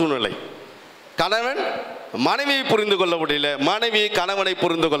ஒரு சூழ்நிலை. கணவன் மனைவியை புரிந்து கொள்ள முடியல, மனைவி கணவனை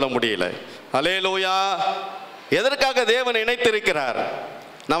புரிந்து கொள்ள முடியல. அல்லேலூயா. எதற்காக தேவன் இணைத்திருக்கிறார்?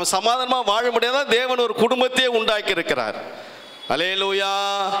 நாம் சமாதானமாக வாழ முடியாதான் தேவன் ஒரு குடும்பத்தையே உண்டாக்கி இருக்கிறார். அல்லேலூயா.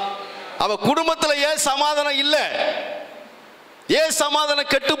 அவ குடும்பத்தில் ஏன் சமாதானம் இல்லை? ஏன்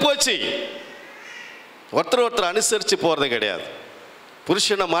சமாதானம் கெட்டு போச்சு? ஒருத்தர் அனுசரித்து போகிறது கிடையாது.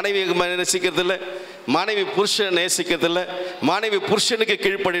 புருஷனை மனைவி நேசிக்கிறது இல்லை, மனைவி புருஷனை நேசிக்கிறது இல்லை, மனைவி புருஷனுக்கு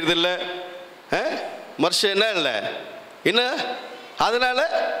கீழ்ப்படுறது இல்லை. மனுஷன் என்ன இல்லை, என்ன அதனால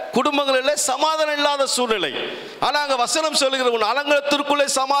குடும்பங்களில் சமாதானம் இல்லாத சூழ்நிலை. ஆனா அங்க வசனம் சொல்லுகிற உன் அலங்கத்திற்குள்ளே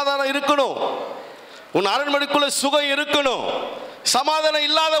சமாதானம் இருக்கணும், உன் அரண்மனைக்குள்ளே சுகம் இருக்கணும். சமாதானம்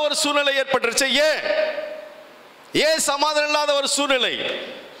இல்லாத ஒரு சூழ்நிலை ஏற்பட்டுருச்சு. ஏன் சமாதானம் இல்லாத ஒரு சூழ்நிலை?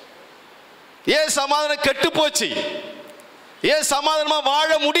 ஏன் சமாதானம் கெட்டு போச்சு? ஏன் சமாதானமா வாழ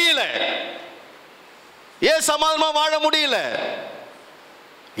முடியல? ஏன் சமாதானமா வாழ முடியல?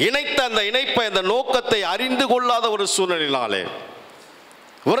 இணைத்த அந்த இணைப்பை, அந்த நோக்கத்தை அறிந்து கொள்ளாத ஒரு சூழ்நிலையினாலே,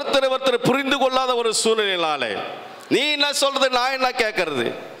 ஒருத்தர் புரிந்து கொள்ளாத ஒரு சூழ்நிலையினாலே, நீ என்ன சொல்றது நான் என்ன கேட்கறது,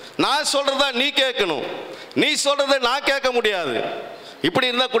 நான் சொல்றதா நீ கேட்கணும், நீ சொல்றதை நான் கேட்க முடியாது. இப்படி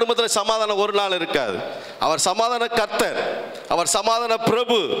இருந்தால் குடும்பத்தில் சமாதானம் ஒரு நாள் இருக்காது. அவர் சமாதான கர்த்தர், அவர் சமாதான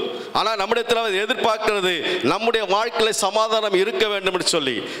பிரபு. ஆனால் நம்மிடத்தில் அவர் எதிர்பார்க்கிறது நம்முடைய வாழ்க்கையில் சமாதானம் இருக்க வேண்டும் என்று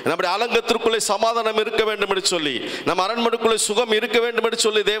சொல்லி, நம்முடைய அலங்கத்திற்குள்ளே சமாதானம் இருக்க வேண்டும் என்று சொல்லி, நம்ம அரண்மனைக்குள்ளே சுகம் இருக்க வேண்டும் என்று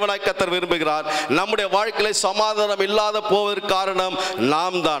சொல்லி தேவனாய் கர்த்தர் விரும்புகிறார். நம்முடைய வாழ்க்கையில் சமாதானம் இல்லாத போவதற்கு காரணம்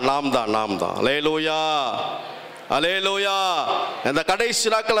நாம் தான். அல்லேலூயா, அல்லேலூயா. இந்த கடைசி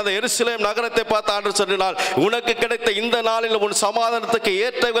நாட்கள் அந்த எருசலேம் நகரத்தை பார்த்து ஆண்டவர் சொன்னார், உனக்கு கிடைத்த இந்த நாளில் உன் சமாதானத்துக்கு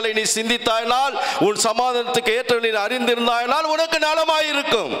ஏற்றவர்களை நீ சிந்தித்தாயினால், உன் சமாதானத்துக்கு ஏற்றவர்களை நீ அறிந்திருந்தாயினால் உனக்கு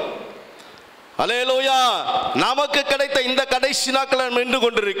நலமாயிருக்கும். அல்லேலூயா. நமக்கு கிடைத்த இந்த கடைசி நாட்கள் நாம் நின்று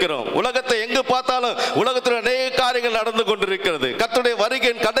கொண்டிருக்கிறோம். உலகத்தை எங்கு பார்த்தாலும் உலகத்தில் அநேக காரியங்கள் நடந்து கொண்டிருக்கிறது. கர்த்தருடைய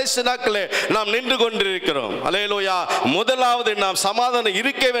வருகையின் கடைசி நாட்களே நாம் நின்று கொண்டிருக்கிறோம். அல்லேலூயா. முதலாவது நாம் சமாதானம்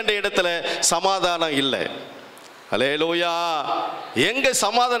இருக்க வேண்டிய இடத்துல சமாதானம் இல்லை. அல்லேலூயா. எங்க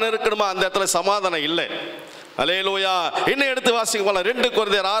சமாதானம் இருக்கணுமோ அந்த இடத்துல சமாதானம் இல்லை. அல்லேலூயா. இன்னும் எடுத்து வாசிங்க போல 2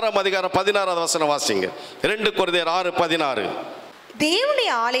 கொரிந்தியர் 6:16 வசனம் வாசிங்க. 2 கொரிந்தியர் 6:16.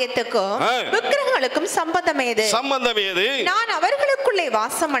 தேவனுடைய ஆலயத்துக்கும் விக்கிரகங்களுக்கும் சம்பந்தம் ஏது? நான் அவர்களுக்குள்ளே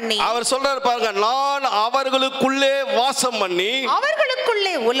வாசம் பண்ணி, அவர் சொல்றாரு பாருங்க, நான் அவர்களுக்குள்ளே வாசம் பண்ணி,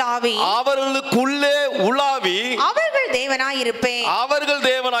 அவர்களுக்குள்ளே உலாவி, அவர்கள் தேவனாயிருப்பேன்,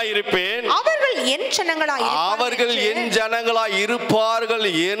 அவர்கள் என் ஜனங்களாய் இருப்பார்கள்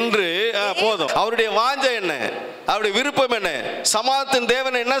என்று போதும். அவருடைய வாஞ்சை என்ன? அவருடைய விருப்பம் என்ன? சமாதானத்தின்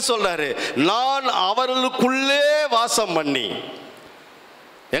தேவன் என்ன சொல்றாரு? நான் அவர்களுக்குள்ளே வாசம் பண்ணி.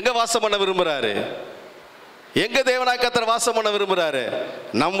 எங்க வாசம் பண்ண விரும்புறாரு? எங்க தேவனாய் கர்த்தர் வாசம் பண்ண விரும்புறாரு?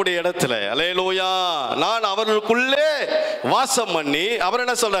 நம்முடைய இடத்துல. அல்லேலூயா. நான் அவர்களுக்குள்ளே வாசம் பண்ணி, அவர்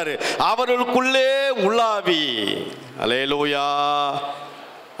என்ன சொல்றாரு? அவர்களுக்குள்ளே உலாவி. அல்லேலூயா,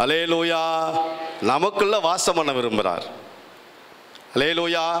 அல்லேலூயா. நமக்குள்ள வாசம் பண்ண விரும்புறார்.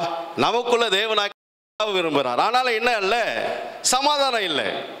 அல்லேலூயா. நமக்குள்ள தேவனாய் விரும்புறார். ஆனாலும் என்ன இல்லை? சமாதானம் இல்லை,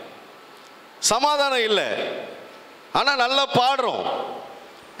 சமாதானம் இல்லை. ஆனா நல்லா பாடுறோம்.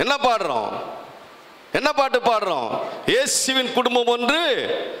 என்ன பாடுறோம்? என்ன பாட்டு பாடுறோம்? இயேசுவின் குடும்பம் ஒன்று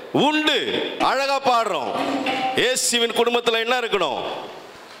உண்டு. அழகா பாடுறோம். இயேசுவின் குடும்பத்தில் என்ன இருக்கணும்?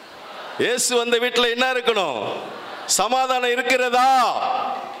 இயேசு வந்த வீட்டில் என்ன இருக்கணும்? சமாதானம் இருக்கிறதா?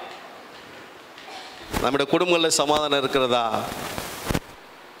 நம்முடைய குடும்பங்களில் சமாதானம் இருக்கிறதா?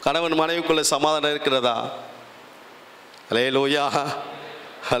 கணவன் மனைவிக்குள்ள சமாதானம் இருக்கிறதா? அல்லேலூயா,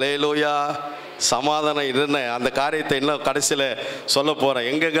 அல்லேலூயா. சமாதானம் என்ன அந்த காரியத்தை இன்னும் கடைசியில் சொல்ல போகிறேன்.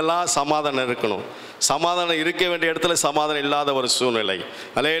 எங்கெங்கெல்லாம் சமாதானம் இருக்கணும், சமாதானம் இருக்க வேண்டிய இடத்துல சமாதானம் இல்லாத ஒரு சூழ்நிலை.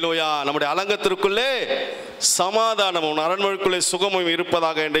 அல்லேலூயா. நம்முடைய அலங்கத்திற்குள்ளே சமாதானமும் அரண்மனைக்குள்ளே சுகமும்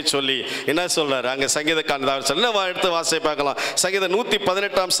இருப்பதாக என்று சொல்லி என்ன சொல்றாரு அங்கே சங்கீதக்காரன் சொல்ல. எடுத்து வாசியை பார்க்கலாம். சங்கீதம்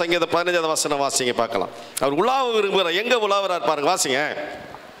 118 சங்கீதம் 15 வசனம் வாசிங்க பார்க்கலாம். அவர் உலாவ விரும்புகிறார். எங்க உலாவறார் பாருங்க, வாசிங்க.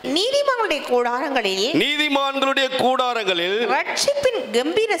 நீதிமான்களுடைய கூடாரங்களில் ரட்சிப்பின்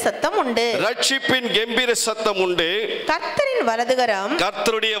கம்பீர சத்தம் உண்டு.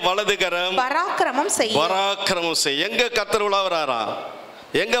 கர்த்தருடைய வலதுகரம் பராக்கிரமம் செய்யும். எங்க கர்த்தர் உலாவறாரா?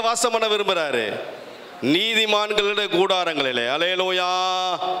 எங்க வாசம் பண்ண விரும்புறாரு? நீதிமான்களுடைய கூடாரங்களிலே. அல்லேலூயா,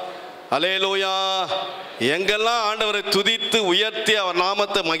 அல்லேலூயா. எங்கெல்லாம் ஆண்டவரை துதித்து உயர்த்தி அவர்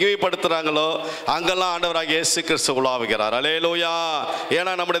நாமத்தை மகிமைப்படுத்துறாங்களோ அங்கெல்லாம் ஆண்டவராக இயேசு கிறிஸ்து உலாவுகிறார். அல்லேலூயா.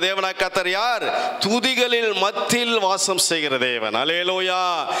 ஏன்னா நம்முடைய தேவனாய் கர்த்தர் யார்? துதிகளில் மத்தியில் வாசம் செய்கிற தேவன். அல்லேலூயா.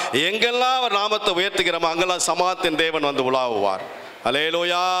 எங்கெல்லாம் அவர் நாமத்தை உயர்த்துகிறோமோ அங்கெல்லாம் சமாதானத்தின் தேவன் வந்து உலாவுவார்.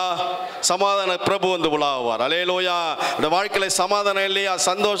 அல்லேலூயா. சமாதான பிரபு வந்து உலாவுவார். அல்லேலூயா. இந்த வாழ்க்கையில் சமாதானம் இல்லையா,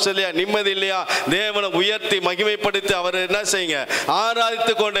 சந்தோஷம் இல்லையா, நிம்மதி இல்லையா, தேவனை உயர்த்தி மகிமைப்படுத்தி அவர் என்ன செய்யுங்க?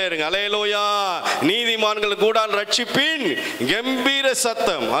 ஆராதித்து கொண்டே இருங்க. அல்லேலூயா. நீதிமான்கள் கூட ரட்சிப்பின் கம்பீர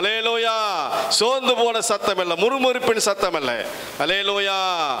சத்தம். அல்லேலூயா. சோர்ந்து போன சத்தம் இல்லை, முறுமுறுப்பின் சத்தம் இல்லை. அல்லேலூயா.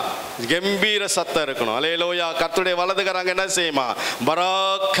 கம்பீர சத்தம் இருக்கணும். அல்லேலூயா. கர்த்தருடைய வலதுகரம் என்ன செய்யுமா?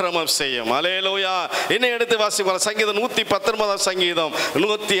 பராக்கிரமம் செய்யும். அல்லேலூயா. இன்னும் எடுத்து வாசிப்போம். சங்கீதம் 119 சங்கீதம்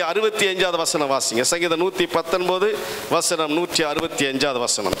 165 வசனம் வாசிங்க. சங்கீதம் 119 வசனம் 165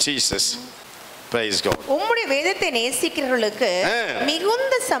 வசனம். ஜீசஸ். Praise God. உம்முடைய வேதத்தை நேசிக்கிறவர்களுக்கு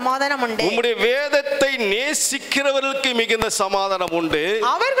மிகுந்த சமாதானம் உண்டு. உம்முடைய வேதத்தை நேசிக்கிறவர்களுக்கு மிகுந்த சமாதானம் உண்டு.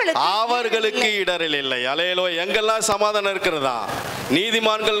 அவர்களுக்கு இடரில் இல்லை. அல்லேலூயா. எங்கெல்லாம் சமாதானம் இருக்கிறதா?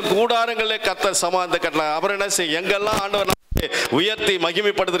 நீதிமான்கள் கூடாரங்களே கர்த்தர் சமாதானத்தை கட்டல. அவர் என்ன செய்ய எங்கெல்லாம் ஆண்டவர் உயர்த்தி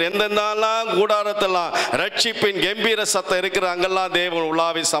மகிமைப்படுத்துற எந்தெல்லாம் கூடாரத்தெல்லாம் ரட்சிப்பின் கம்பீர சத்தம் இருக்கிற அங்கெல்லாம் தேவன்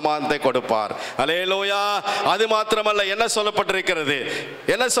உலாவி சமாதானத்தை கொடுப்பார். அல்லேலூயா. அது மாத்திரமல்ல, என்ன சொல்லப்பட்டிருக்கிறது?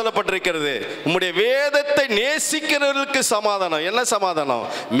 என்ன சொல்லப்பட்டிருக்கிறது? உம்முடைய வேதத்தை நேசிக்கிறவர்களுக்கு சமாதானம். என்ன சமாதானம்?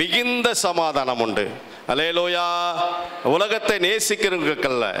 மிகுந்த சமாதானம் உண்டு. அல்லேலூயா. உலகத்தை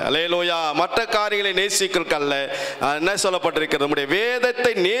நேசிக்கிறவர்களுக்கல்ல, அல்லேலூயா, மற்ற காரியங்களை நேசிக்கிறவர்களுக்கல்ல. என்ன சொல்லப்பட்டிருக்கிறது? உம்முடைய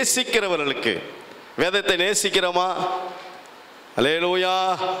வேதத்தை நேசிக்கிறவர்களுக்கு. வேதத்தை நேசிக்கிறோமா? அல்லேலூயா.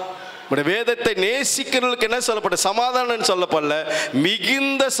 உம்முடைய வேதத்தை நேசிக்கிறவர்களுக்கு என்ன சொல்லப்பட்ட? சமாதானம் சொல்லப்படல,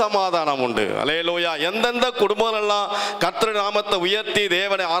 மிகுந்த சமாதானம் உண்டு. அல்லேலூயா. எந்தெந்த குடும்பங்கள்லாம் கர்த்தர் நாமத்தை உயர்த்தி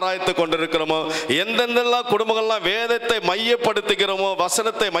தேவனை ஆராய்த்து கொண்டிருக்கிறோமோ, எந்தெந்தெல்லாம் குடும்பங்கள்லாம் வேதத்தை மையப்படுத்துகிறோமோ,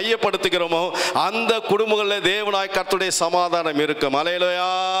 வசனத்தை மையப்படுத்துகிறோமோ, அந்த குடும்பங்களில் தேவனாய் கர்த்தருடைய சமாதானம் இருக்கும். அல்லேலூயா.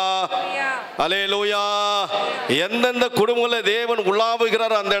 அல்லேலூயா. எந்தெந்த குடும்பங்களில் தேவன்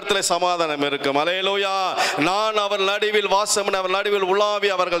உலாவுகிறார் அந்த இடத்துல சமாதானம் இருக்கும். அல்லேலூயா. நான் அவர் நடுவில் வாசம், அவர் நடுவில்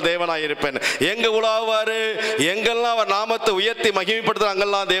உலாவி அவர்கள் தேவனாய் இருப்பேன். எங்க உலாவாரு? எங்கெல்லாம் அவர் நாமத்தை உயர்த்தி மகிமைப்படுத்துற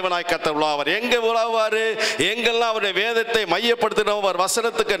அங்கெல்லாம் தேவனாய் கர்த்தர் உலாவார். எங்க உலாவாரு? எங்கெல்லாம் அவருடைய வேதத்தை மையப்படுத்துகிறோமோ, அவர்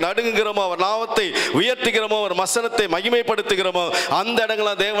வசனத்துக்கு நடுங்குகிறோமோ, அவர் நாமத்தை உயர்த்துகிறோமோ, அவர் வசனத்தை மகிமைப்படுத்துகிறோமோ, அந்த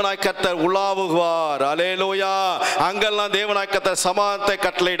இடங்கள்லாம் தேவனாய் கர்த்தர் உலாவுவார். அல்லேலூயா. அங்கெல்லாம் தேவனாய் கர்த்தர் சமாதானத்தை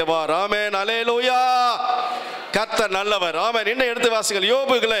கட்டளையிடுவார். ஆமென். அல்லேலூயா. கர்த்தர் நல்லவர். ஆமென். இன்னும் எடுத்து வாசிங்கள்.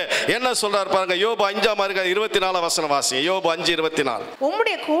 யோபுகளே என்ன சொல்றார் பாருங்க. யோபு 5:24 வசனம் வாசிங்க. யோபு 5:24.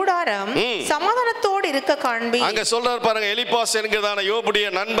 உம்முடைய கூடாரம் சமாதானத்தோடு இருக்க காண்பி. அங்க சொல்றார் பாருங்க. எலிப்பாஸ் என்கிறதான யோபுடைய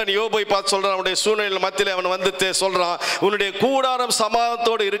நண்பன் யோபை பார்த்து சொல்றான். அவனுடைய சூழ்நிலை மத்தியிலே அவன் வந்து சொல்றான், உன்னுடைய கூடாரம்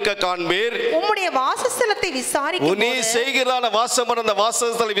சமாதானத்தோடு இருக்க காண்பீர். உம்முடைய வாசஸ்தலத்தை விசாரிக்கும், நீ செய்கிறான வாசம் அந்த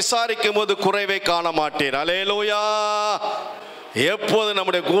வாசஸ்தலத்தை விசாரிக்கும் போது குறைவை காண மாட்டீர். அல்லேலூயா. எப்போது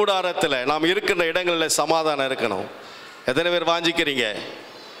நம்முடைய கூடாரத்தில் நாம் இருக்கின்ற இடங்களில் சமாதானம் இருக்கணும். எத்தனை பேர் வாஞ்சிக்கிறீங்க?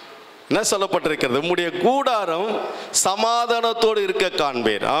 என்ன சொல்லப்பட்டிருக்கிறது? உம்முடைய கூடாரம் சமாதானத்தோடு இருக்க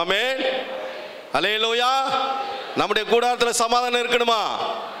காண்பீர். ஆமென். அல்லேலூயா. நம்முடைய கூடாரத்தில் சமாதானம் இருக்கணுமா?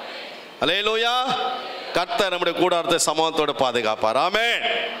 அல்லேலூயா. கர்த்தர் நம்முடைய கூடாரத்தை சமாதானத்தோடு பாதுகாப்பார். ஆமென்.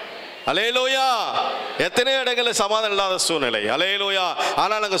 அல்லேலூயா. எத்தனை இடங்களில் சமாதானம் இல்லாத சூழ்நிலை. அல்லேலூயா.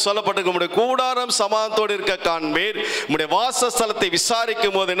 ஆனால் அங்கே சொல்லப்பட்டிருக்க உம்முடைய கூடாரம் சமாதானத்தோடு இருக்க காண்பீர். உம்முடைய வாசஸ்தலத்தை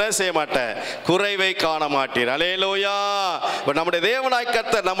விசாரிக்கும் போது என்ன செய்ய மாட்டேன்? குறைவை காண மாட்டீர். அல்லேலூயா. நம்முடைய தேவனாய்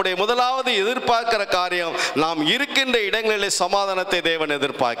கர்த்தர் நம்முடைய முதலாவது எதிர்பார்க்கிற காரியம், நாம் இருக்கின்ற இடங்களிலே சமாதானத்தை தேவன்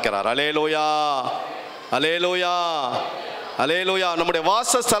எதிர்பார்க்கிறார். அல்லேலூயா. அல்லேலூயா. அல்லேலூயா. நம்முடைய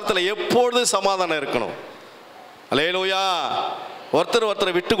வாசஸ்தலத்தில் எப்பொழுது சமாதானம் இருக்கணும். அல்லேலூயா.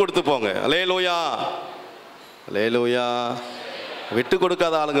 ஒருத்தர் விட்டு கொடுத்து போங்க. அல்லேலூயா. அல்லேலூயா. விட்டு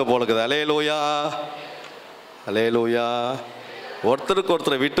கொடுக்காத ஆளுங்க போலுக்குது. அல்லேலூயா. அல்லேலூயா. ஒருத்தருக்கு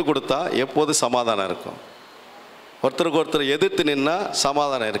ஒருத்தர் விட்டு கொடுத்தா எப்போது சமாதானம் இருக்கும். ஒருத்தருக்கு ஒருத்தர் எதிர்த்து நின்னா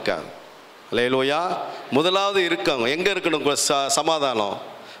சமாதானம் இருக்காது. அல்லேலூயா. முதலாவது இருக்காங்க. எங்கே இருக்கணும் சமாதானம்?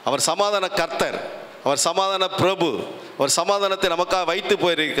 அவர் சமாதான கர்த்தர், அவர் சமாதான பிரபு, ஒரு சமாதானத்தை நமக்காக வைத்து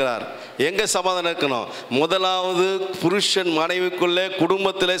போயிருக்கிறார். எங்கே சமாதானம் இருக்கணும்? முதலாவது புருஷன் மனைவிக்குள்ளே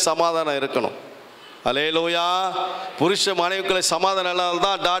குடும்பத்திலே சமாதானம் இருக்கணும். அல்லேலூயா. புருஷ மனைவிக்குள்ளே சமாதானம் இல்லாத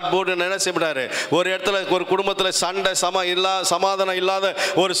தான் டாட் போர்டு என்ன செய்யப்படாரு. ஒரு இடத்துல ஒரு குடும்பத்தில் சண்டை சமாதானம் இல்லாத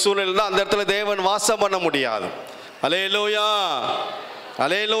ஒரு சூழ்நிலை தான் அந்த இடத்துல தேவன் வாசம் பண்ண முடியாது. அல்லேலூயா.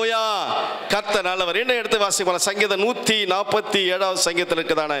 அல்லேலூயா. கர்த்தர் நல்லவர். என்ன எடுத்து வாசிப்போம். சங்கீதம் 147 சங்கீதத்தில்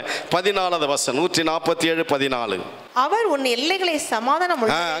இருக்குதானே 14 வசனம். 147:14. அவர் உன் எல்லைகளை சமாதானம்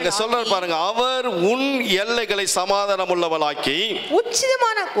அங்க சொல்றாரு பாருங்க. அவர் உன் எல்லைகளை சமாதானம் உள்ளவளாக்கி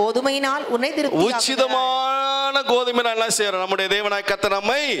உச்சிதமான கோதுமையினால் உன்னை உச்சிதமான கோதுமையினால் என்ன செய்யறார்? நம்முடைய தேவனாய் கர்த்தர்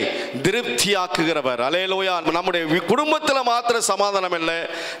நம்மை திருப்தியாக்குகிறவர். அல்லேலூயா. நம்முடைய குடும்பத்தில் மாத்திரம் சமாதானம் இல்லை,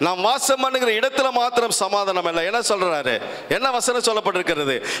 நாம் வாசம் பண்ணுகிற இடத்துல மாத்திரம் சமாதானம் இல்லை. என்ன சொல்றாரு? என்ன வசனம்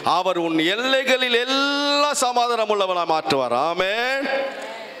சொல்லப்பட்டிருக்கிறது? அவர் உன் எல்லைகளில் எல்லாம் சமாதானம் உள்ளவனா மாற்றுவார். ஆமென்.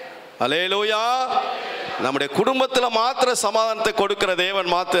 அல்லேலூயா. நம்முடைய குடும்பத்தில் மாத்திர சமாதானத்தை கொடுக்கிற தேவன்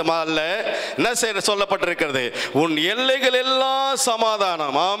மாத்திரம் அல்ல, என்ன செய்ய சொல்லப்பட்டிருக்கிறது? உன் எல்லைகள் எல்லாம்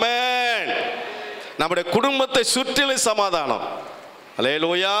சமாதானம். ஆமென். நம்முடைய குடும்பத்தை சுற்றிலும் சமாதானம்.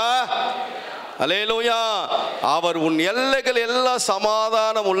 அல்லேலூயா. அல்லேலூயா. அவர் உன் எல்லைகள் எல்லாம்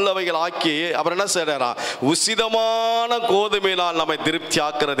சமாதானம் உள்ளவைகள் ஆக்கி அவர் என்ன செய்யறாரா? உசிதமான கோதுமையினால் நம்மை திருப்தி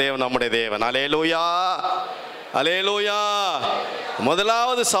ஆக்குற தேவன் நம்முடைய தேவன். அல்லேலூயா. அல்லேலூயா.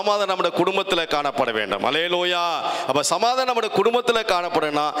 முதலாவது சமாதானம் நம்முடைய குடும்பத்தில் காணப்பட வேண்டும். அல்லேலூயா. அப்ப சமாதானம் நம்முடைய குடும்பத்தில்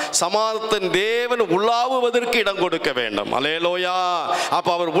காணப்படனா சமாதானத்தின் தேவன் உலாவுவதற்கு இடம் கொடுக்க வேண்டும். அல்லேலூயா. அப்ப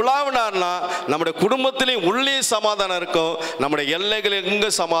அவர் உலாவினார்னா நம்முடைய குடும்பத்திலேயும் உள்ளே சமாதானம் இருக்கும், நம்முடைய எல்லைகளில் எங்க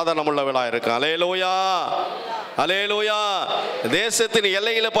சமாதானம் உள்ளவளா இருக்கும். அல்லேலூயா. அல்லேலூயா. தேசத்தின்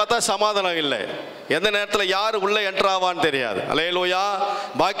எல்லையில பார்த்தா சமாதானம் இல்லை, எந்த நேரத்தில் யார் உள்ள என்ட்ராவான்னு தெரியாது. அல்லேலூயா.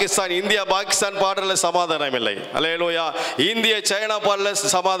 பாகிஸ்தான் இந்தியா பாகிஸ்தான் பார்டர்ல சமாதானம் இல்லை. அல்லேலூயா. இந்தியா சைனா பார்டர்ல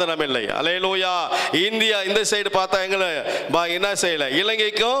சமாதானம் இல்லை. அல்லேலூயா. இந்தியா இந்த சைடு பார்த்தா எங்களை என்ன செய்யல,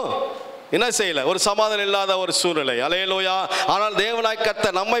 இலங்கைக்கும் என்ன செய்யல, ஒரு சமாதானம் இல்லாத ஒரு சூழ்நிலை. அல்லேலூயா. ஆனால் தேவனாய்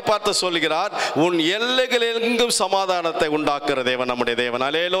கர்த்தர் நம்மை பார்த்து சொல்கிறார், உன் எல்லைகள் எங்கும் சமாதானத்தை உண்டாக்குற தேவன் நம்முடைய தேவன்.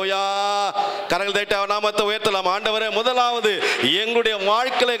 அல்லேலூயா. கரங்கள் தட்டி அவர் நாமத்தை உயர்த்தலாம். ஆண்டவரே, முதலாவது எங்களுடைய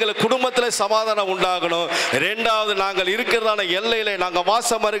வாழ்க்கையில குடும்பத்தில் சமாதானம் உண்டாகணும். இரண்டாவது நாங்கள் இருக்கிறதான எல்லையில, நாங்கள்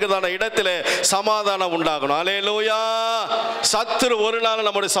வாசம் இருக்கிறதான இடத்திலே சமாதானம் உண்டாகணும். அல்லேலூயா. சத்துரு ஒரு நாள்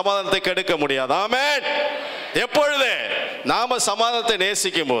நம்முடைய சமாதானத்தை கெடுக்க முடியாது. ஆமென். எப்பொழுது நாம சமாதானத்தை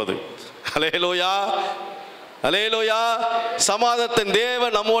நேசிக்கும் போது. அல்லேலூயா. அல்லேலூயா. சமாதானத்தின்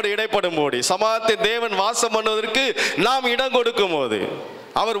தேவன் நம்மோடு இடைப்படும் போது, சமாதானத்தின் தேவன் வாசம் பண்ணுவதற்கு நாம் இடம் கொடுக்கும் போது,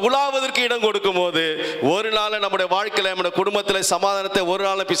 அவர் உலாவதற்கு இடம் கொடுக்கும் போது, ஒரு நாள் நம்முடைய வாழ்க்கையில நம்முடைய குடும்பத்தில் சமாதானத்தை ஒரு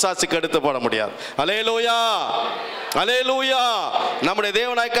நாள் பிசாசுக்கு எடுத்து போட முடியாது. அல்லேலூயா. அல்லேலூயா. நம்முடைய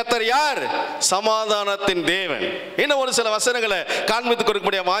தேவனாய் கர்த்தர் யார்? சமாதானத்தின் தேவன். இன்னும் ஒரு சில வசனங்களை காண்பித்துக்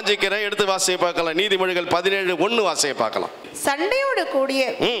கொடுக்கக்கூடிய வாஞ்சிக்கிறேன், எடுத்து வாசியை பார்க்கலாம். நீதிமொழிகள் 17:1 வாசியை பார்க்கலாம். சண்டையோடு கூடிய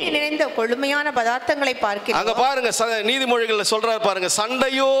நிறைந்த கொழுமையான பதார்த்தங்களை பார்க்கிறோம். அங்க பாருங்க, நீதிமொழிகள் சொல்றாரு பாருங்க,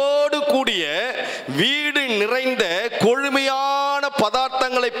 சண்டையோடு கூடிய வீடு நிறைந்த கொழுமையான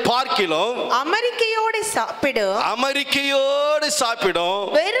பதார்த்தங்களை பார்க்கிறோம், அமெரிக்கையோடு சாப்பிடும்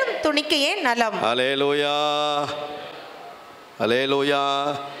வெறும் துணிக்கையே நலம். அல்லேலூயா. அல்லேலூயா.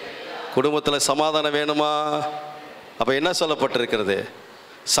 குடும்பத்தில் சமாதானம் வேணுமா? அப்ப என்ன சொல்லப்பட்டிருக்கிறது?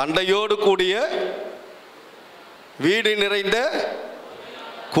 சண்டையோடு கூடிய வீடு நிறைந்த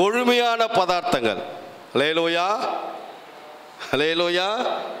கொழுமையான பதார்த்தங்கள். அல்லேலூயா. அல்லேலூயா.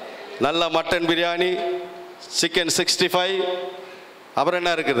 நல்ல மட்டன் பிரியாணி, சிக்கன் 65, அப்புறம்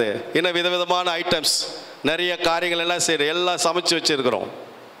என்ன இருக்குது, இன்னும் விதவிதமான ஐட்டம்ஸ், நிறைய காரியங்கள் எல்லாம் சரி, எல்லாம் சமைச்சு வச்சிருக்கிறோம்.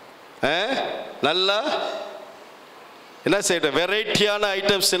 நல்லா என்ன செய்யறோம், வெரைட்டியான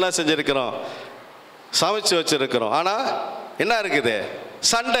ஐட்டம்ஸ் எல்லாம் செஞ்சிருக்கிறோம், சமைச்சு வச்சிருக்கிறோம். ஆனால் என்ன இருக்குது?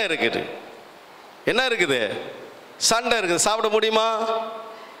 சண்டை இருக்குது. என்ன இருக்குது? சண்டை இருக்குது. சாப்பிட முடியுமா?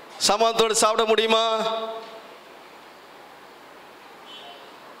 சமாதானத்தோடு சாப்பிட முடியுமா?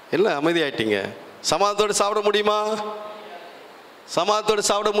 இல்லை, அமைதியாயிட்டீங்க. சமாதானத்தோடு சாப்பிட முடியுமா? சமாதானத்தோடு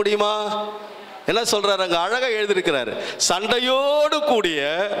சாப்பிட முடியுமா? என்ன சொல்றாரு அங்க? அழகா எழுதியிருக்கிறாரு, சண்டையோடு கூடிய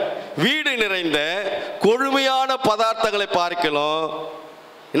வீடு நிறைந்த கொழுமையான பதார்த்தங்களை பார்க்கலாம்.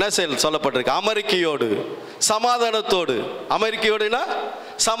 என்ன சொல்லப்பட்டிருக்கு? அமெரிக்கையோடு சமாதானத்தோடு. அமெரிக்கையோடுனா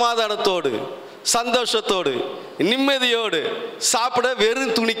சமாதானத்தோடு, சந்தோஷத்தோடு, நிம்மதியோடு சாப்பிட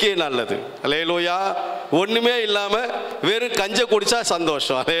வெறும் துணிக்கே நல்லது. அல்லேலூயா. ஒண்ணுமே இல்லாம வெறும் கஞ்ச குடிச்சா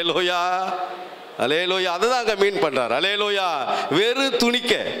சந்தோஷம். அல்லேலூயா. அல்லேலூயா. அதுதான் அங்க மீன் பண்றாரு. அல்லேலூயா. வெறும்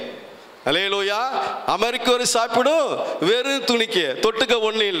துணிக்க. அல்லேலூயா. அமெரிக்கா சாப்பிடும் வெறும் துணிக்க, தொட்டுக்க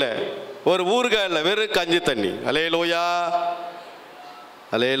ஒண்ணு இல்லை, ஒரு ஊறுகாய் இல்லை, வெறும் கஞ்சி தண்ணி. அல்லேலூயா.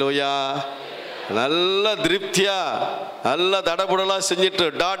 அல்லேலூயா. நல்ல திருப்தியா நல்ல தடபுடலாம் செஞ்சுட்டு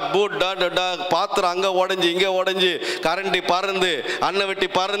டாட் பூட் டாட் டாட் பாத்திரம் அங்கே உடஞ்சி இங்கே உடஞ்சி, கரண்டி பறந்து, அன்னை வெட்டி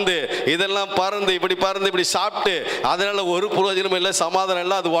பறந்து, இதெல்லாம் பறந்து, இப்படி பறந்து இப்படி சாப்பிட்டு அதனால ஒரு பிரயோஜனமும் இல்லை, சமாதானம்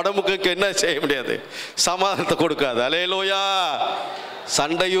இல்லை. அது உடம்புக்கு என்ன செய்ய முடியாது, சமாதானத்தை கொடுக்காது. அல்லேலூயா.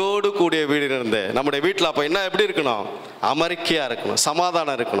 சண்டையோடு கூடிய வீடு இருந்து நம்முடைய வீட்டில் அப்போ என்ன எப்படி இருக்கணும்? அமெரிக்கையாக இருக்கணும்,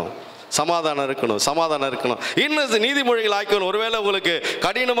 சமாதானம் இருக்கணும், சமாதானம் இருக்கணும், சமாதானம் இருக்கணும். இன்னும் நீதிமொழிகள் ஆக்கணும். ஒருவேளை உங்களுக்கு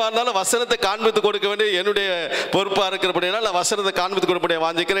கடினமாக இருந்தாலும் வசனத்தை காண்பித்து கொடுக்க வேண்டிய என்னுடைய பொறுப்பாக இருக்கிறபடினால வசனத்தை காண்பித்து கொடுக்க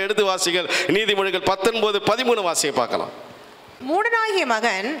வாஞ்சிக்கிறேன். எடுத்து வாசிகள். நீதிமொழிகள் 19:13 வாசியை பார்க்கலாம். மூடனாகிய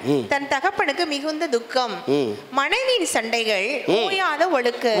மகன் தன் தகப்பனுக்கு மிகுந்த துக்கம், மனைவியின் சண்டைகள் ஓயாத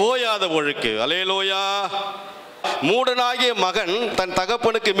ஒழுக்கு. ஓயாத ஒழுக்கு. அல்லேலூயா. மூடனாகிய மகன் தன்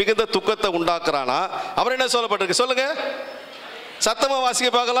தகப்பனுக்கு மிகுந்த துக்கத்தை உண்டாக்குறானா? அவர் என்ன சொல்லப்பட்டிருக்கு சொல்லுங்க, சத்தமா வாசிக்க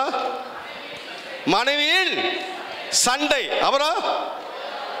பார்க்கலாம். மனைவியில் சண்டை, அப்புறம்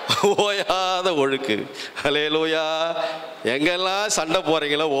ஓயாத ஒழுக்கு. அல்லேலூயா. எங்கெல்லாம் சண்டை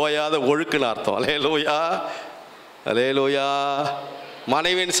போறீங்களோ ஓயாத ஒழுக்குன்னு அர்த்தம். அல்லேலூயா. அல்லேலூயா.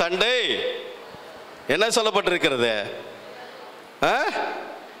 மனைவியின் சண்டை என்ன சொல்லப்பட்டிருக்கிறது?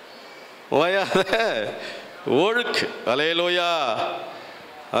 ஓயாத ஒழுக்கு. அல்லேலூயா.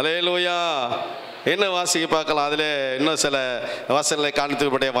 அல்லேலூயா. என்ன வாசிக்க பார்க்கலாம். அதில் இன்னும் சில வசனங்களை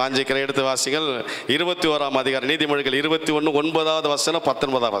காண்பித்துப்படைய வாஞ்சிக்கிற எடுத்து வாசிகள். 21ஆம் அதிகாரம் நீதிமொழிகள் 21:9 வசனம்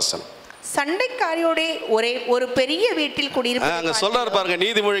 19 வசனம். சண்டைக்காரியோட ஒரு பெரிய வீட்டில் குடியிருப்பது. அங்க சொல்றாரு பாருங்க,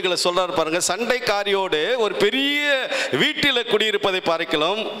 நீதிமொழிகளை சொல்றாரு பாருங்க, சண்டைக்காரியோடு ஒரு பெரிய வீட்டில் குடியிருப்பதை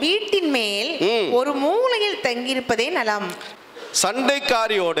பார்க்கலாம், வீட்டின் மேல் ஒரு மூலையில் தங்கியிருப்பதே நலம்.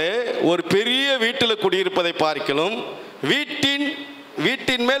 சண்டைக்காரியோடு ஒரு பெரிய வீட்டில் குடியிருப்பதை பார்க்கலாம்,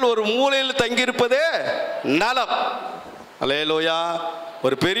 வீட்டின் மேல் ஒரு மூலையில் தங்கியிருப்பதே நலம். அல்லேலூயா.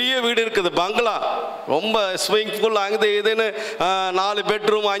 ஒரு பெரிய வீடு இருக்குது, பங்களா, ரொம்ப ஸ்விமிங் பூல் அங்கே இதுன்னு 4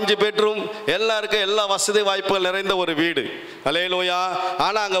 பெட்ரூம் 5 பெட்ரூம் எல்லாம் இருக்கு, எல்லா வசதி வாய்ப்புகள் நிறைந்த ஒரு வீடு. அல்லேலூயா.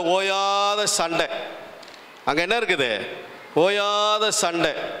 ஆனால் அங்கே ஓயாத சண்டை. அங்கே என்ன இருக்குது? ஓயாத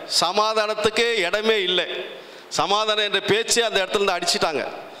சண்டை. சமாதானத்துக்கு இடமே இல்லை. சமாதானம் என்ற பேச்சு அந்த இடத்துல இருந்து அடிச்சிட்டாங்க.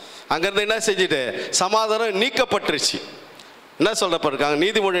 அங்கேருந்து என்ன செஞ்சுட்டு சமாதானம் நீக்கப்பட்டுருச்சு. என்ன சொல்றப்ப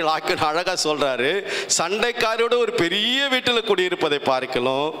நீதிமொழிகள் ஆக்கன் அழகா சொல்றாரு, சண்டைக்காரியோட ஒரு பெரிய வீட்டில் குடியிருப்பதை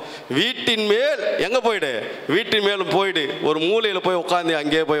பார்க்கலாம், வீட்டின் மேல் எங்க போயிடு, வீட்டின் மேலும் போயிடு, ஒரு மூலையில் போய் உட்காந்து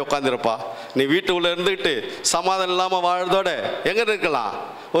அங்கேயே போய் உட்காந்துருப்பா. நீ வீட்டுக்குள்ள இருந்துட்டு சமாதானம் இல்லாமல் வாழ்றதோட எங்க இருக்கலாம்,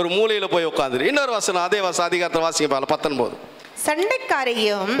 ஒரு மூலையில் போய் உட்காந்துரு. இன்னொரு வசனம், அதே அதிகாரத்தை வாசிங்க 19.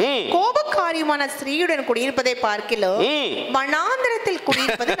 சண்டைக்காரையும் கோபக்காரியுமான ஸ்திரீயுடன் குடியிருப்பதை பார்க்கலாம், வனாந்திரத்தில்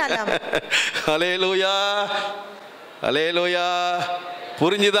குடியிருப்பது நலம். அல்லேலூயா, அல்லேலூயா.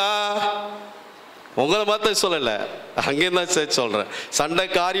 புரிஞ்சுதா? உங்களை மாத்த சொல்லல, அங்கேயும் தான் சேர்த்து சொல்றேன்.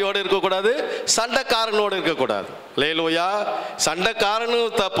 சண்டைக்காரியோடு இருக்கக்கூடாது, சண்டைக்காரனோடு இருக்கக்கூடாது. அல்லேலூயா.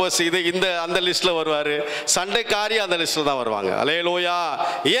 சண்டைக்காரனும் தப்பு இது இந்த அந்த லிஸ்ட்ல வருவாரு, சண்டைக்காரி அந்த லிஸ்ட்ல தான் வருவாங்க. அல்லேலூயா.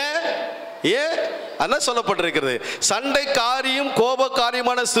 ஏன் அதான் சொல்லப்பட்டிருக்கிறது, சண்டைக்காரியும்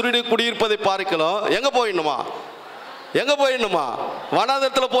கோபக்காரியுமான சிறுடி குடியிருப்பதை பார்க்கலாம், எங்க போயிடணுமா, எங்க போயிடணுமா,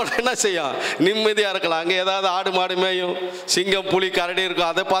 வனாந்தரத்தில் போன என்ன செய்யும், நிம்மதியா இருக்கலாம். அங்கே ஏதாவது ஆடு மாடு மேயும், சிங்கம் புலி கரடி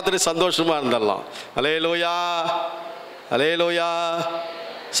இருக்கும், அதை பார்த்துட்டு சந்தோஷமா இருந்துடலாம். அல்லேலூயா, அல்லேலூயா.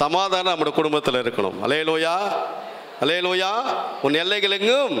 சமாதானம் நம்முடைய குடும்பத்தில் இருக்கணும். அல்லேலூயா, அல்லேலூயா. உன் எல்லைகள்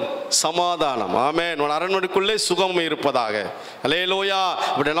எங்கும் சமாதானம். ஆமென். உன் அரண்மனைக்குள்ளே சுகம் இருப்பதாக. அல்லேலூயா.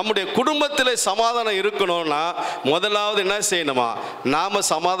 அப்படி நம்முடைய குடும்பத்தில் சமாதானம் இருக்கணும்னா முதலாவது என்ன செய்யணுமா, நாம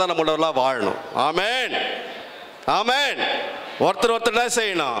சமாதானம் உள்ளவர்களாக வாழணும். ஆமென், ஆமென். ஒருத்தர் என்ன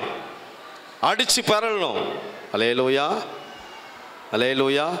செய்யணும், அடிச்சு பெறணும். அல்லேலூயா,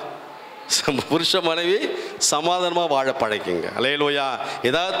 அல்லேலூயா. புருஷ மனைவி சமாதானமாக வாழ படைக்குங்க. அல்லேலூயா.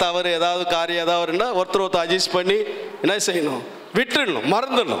 ஏதாவது தவறு, ஏதாவது காரியம் ஏதாவதுன்னா ஒருத்தர் அட்ஜஸ்ட் பண்ணி என்ன செய்யணும், விட்டுடணும்,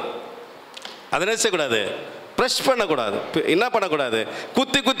 மறந்துடணும். அதை என்ன செய்யக்கூடாது, ப்ரெஷ் பண்ணக்கூடாது, என்ன பண்ணக்கூடாது,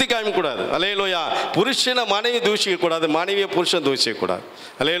 குத்தி காமிக்கக்கூடாது. அல்லேலூயா. புருஷனை மனைவி தூஷிக்கக்கூடாது, மனைவியை புருஷன் தூஷிக்கக்கூடாது.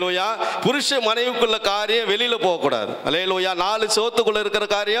 அல்லேலூயா. புருஷன் மனைவிக்குள்ள காரியம் வெளியில் போகக்கூடாது. அல்லேலூயா. 4 சோத்துக்குள்ளே இருக்கிற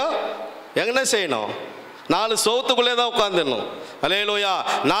காரியம் என்ன செய்யணும், 4 சவுத்துக்குள்ளே தான் உட்காந்துடணும். அல்லேலூயா.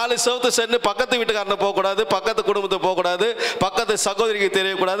 4 சவுத்து சென்று பக்கத்து வீட்டுக்காரனை போகக்கூடாது, பக்கத்து குடும்பத்தை போகக்கூடாது, பக்கத்து சகோதரிக்கு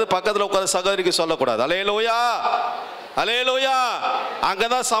தெரியக்கூடாது, பக்கத்தில் உட்காந்து சகோதரிக்கு சொல்லக்கூடாது. அல்லேலூயா, அல்லேலூயா.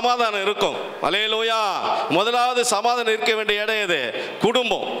 அங்கதான் சமாதானம் இருக்கும். அல்லேலூயா. முதலாவது சமாதானம் இருக்க வேண்டிய இடம் எது,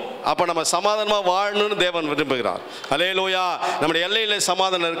 குடும்பம். அப்ப நம்ம சமாதானமா வாழணும்னு தேவன் விரும்புகிறார். அல்லேலூயா. நம்முடைய எல்லையில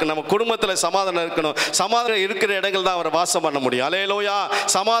சமாதானம் இருக்கு, நம்ம குடும்பத்துல சமாதானம் இருக்கணும். சமாதானம் இருக்கிற இடங்கள் தான் அவர் வாசம் பண்ண முடியும். அல்லேலூயா.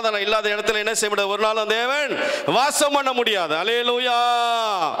 சமாதானம் இல்லாத இடத்துல என்ன செய்ய முடியாது, ஒரு நாளும் தேவன் வாசம் பண்ண முடியாது. அல்லேலூயா,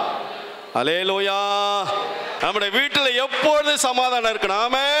 அல்லேலூயா. நம்முடைய வீட்டில் எப்பொழுது சமாதானம் இருக்கணும்.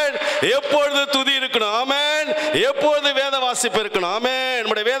 ஆமென். எப்பொழுது துதி இருக்கணும். ஆமென். எப்பொழுது வேத வாசிப்பு இருக்கணும். ஆமென்.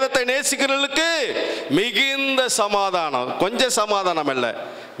 நம்முடைய வேதத்தை நேசிக்கிறவர்களுக்கு மிகுந்த சமாதானம், கொஞ்சம் சமாதானம் இல்லை,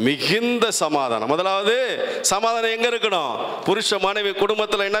 மிகுந்த சமாதானம். முதலாவது சமாதானம் எங்க இருக்கணும், புருஷ மனைவி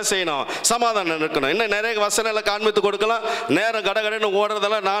குடும்பத்தில் என்ன செய்யணும், சமாதானம் இருக்கணும். இன்னும் நிறைய வசனங்களை காண்பித்து கொடுக்கலாம், நேரம் கடகடன்னு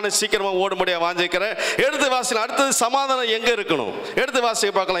ஓடுறதெல்லாம் நானும் சீக்கிரமா ஓட முடிய வாஞ்சிக்கிறேன். எடுத்து வாசிக்கலாம். அடுத்தது சமாதானம் எங்க இருக்கணும், எடுத்து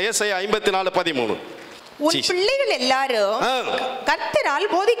வாசிக்க பார்க்கலாம். ஏசாயா 54:13. உன் பிள்ளைகள் எல்லாரும் கர்த்தரால்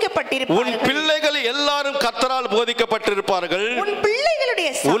போதிக்கப்பட்டிருப்பார்கள். உன் பிள்ளைகள் எல்லாரும் கர்த்தரால் போதிக்கப்பட்டிருப்பார்கள்.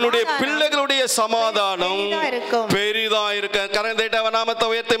 உன்னுடைய பிள்ளைகளுடைய சமாதானம் பெரிதா இருக்க. கரந்தேட்டவ நாமத்தை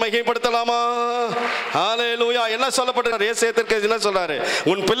உயர்த்தி மகிமைப்படுத்தலாமா? ஹல்லேலூயா. என்ன சொல்லப்பட்டிருக்கிறார் ஏசாயாவிற்கு, என்ன சொல்றாரு,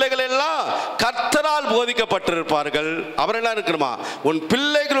 உன் பிள்ளைகள் எல்லாம் கர்த்தரால் போதிக்கப்பட்டிருப்பார்கள். அவர் என்ன இருக்கணுமா, உன்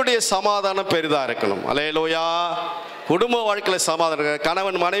பிள்ளைகளுடைய சமாதானம் பெரிதா இருக்கணும். ஹல்லேலூயா. குடும்ப வாழ்க்கையில் சமாதானம்,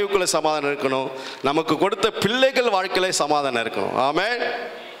 கணவன் மனைவிக்குள்ள சமாதானம் இருக்கணும். நமக்கு கொடுத்த பிள்ளைகள் வாழ்க்கையில சமாதானம் இருக்கணும். ஆமென்,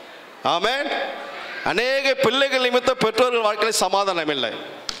 ஆமென். அநேக பிள்ளைகள் நிமித்த பெற்றோர்கள் வாழ்க்கையில் சமாதானம் இல்லை.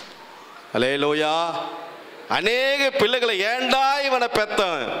 அல்லேலூயா. அநேக பிள்ளைகளை ஏண்டா இவனை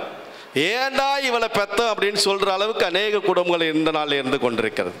பெத்தன், ஏண்டா இவளை பெத்தன் அப்படின்னு சொல்ற அளவுக்கு அநேக குடும்பங்கள் இந்த நாள் இருந்து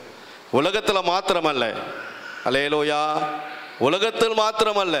கொண்டிருக்கிறது. உலகத்தில் மாத்திரமல்ல, அல்லேலூயா, உலகத்தில்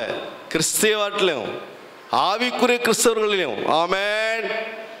மாத்திரமல்ல, கிறிஸ்தவத்திலும் ஆவிக்குரிய கிறிஸ்தவர்களிலும். ஆமென்,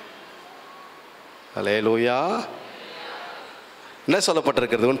 அல்லேலூயா. என்ன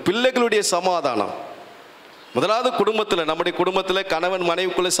சொல்லப்பட்டிருக்கிறது, உன் பிள்ளைகளுடைய சமாதானம் முதலாவது குடும்பத்தில், நம்முடைய குடும்பத்தில் கணவன்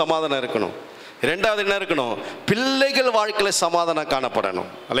மனைவிக்குள்ளே சமாதானம் இருக்கணும். இரண்டாவது என்ன இருக்கணும்? பிள்ளைகள் வாழ்க்கையில் சமாதானம் காணப்படணும்.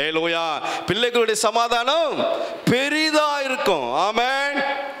 அல்லேலூயா. பிள்ளைகளுடைய சமாதானம் பெரிதா இருக்கும். ஆமென்.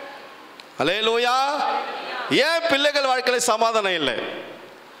 அல்லேலூயா. ஏன் பிள்ளைகள் வாழ்க்கையில் சமாதானம் இல்லை?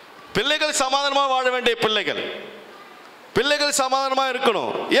 பிள்ளைகள் சமாதானமாக வாழ வேண்டிய பிள்ளைகள் சமாதானமாக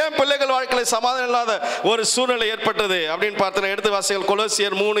இருக்கணும். ஏன் பிள்ளைகள் வாழ்க்கையில் சமாதானம் இல்லாத ஒரு சூழ்நிலை ஏற்பட்டது அப்படின்னு பார்த்தோன்னா, எடுத்து வாசிகள்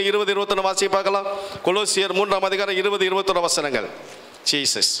கொலோசியர் 3:20-21 வாசி பார்க்கலாம். கொலோசியர் 3:20-21 வசனங்கள்.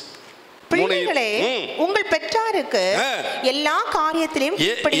 ஜீசஸ். பிள்ளைகளே, உங்கள் பெற்றாருக்கு எல்லா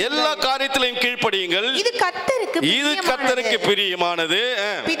காரியத்திலும் கீழ்ப்படியுங்கள், இது கர்த்தருக்கு பிரியமானது.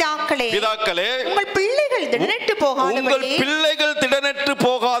 பிதாக்களே, உங்கள் பிள்ளைகள் திடனற்று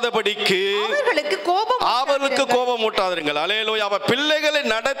போகாதபடிக்கு அவர்களுக்கு கோபம் ஊட்டாதீர்கள். அல்லேலூயா. பிள்ளைகளை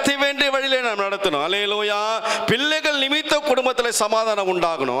நடத்த வேண்டிய வழியிலே நாம் நடத்தணும். அல்லேலூயா. பிள்ளைகள் நிமித்த குடும்பத்தில் சமாதானம்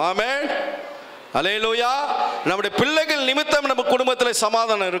உண்டாகணும். ஆமென். அல்லேலூயா. நம்முடைய பிள்ளைகள் நிமித்தம் நம்ம குடும்பத்தில்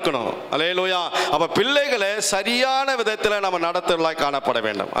சமாதானம் இருக்கணும். அல்லேலூயா. அப்ப பிள்ளைகளை சரியான விதத்தில் நம்ம நடத்துவதாக காணப்பட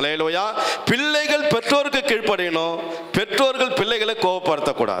வேண்டும். அல்லேலூயா. பிள்ளைகள் பெற்றோருக்கு கீழ்ப்படியணும், பெற்றோர்கள் பிள்ளைகளை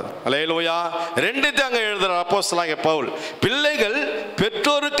கோபப்படுத்தக்கூடாது. அல்லேலூயா. ரெண்டுத்தையும் அங்கே எழுதுற அப்போஸ்தலனாகிய பவுல், பிள்ளைகள்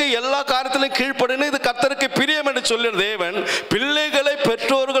பெற்றோருக்கு எல்லா காரியத்திலும் கீழ்ப்படியணும், இது கர்த்தருக்கு பிரியம் என்று சொல்லிய தேவன் பிள்ளைகளை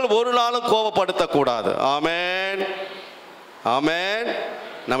பெற்றோர்கள் ஒரு நாளும் கோபப்படுத்தக்கூடாது. ஆமென். ஆமென்.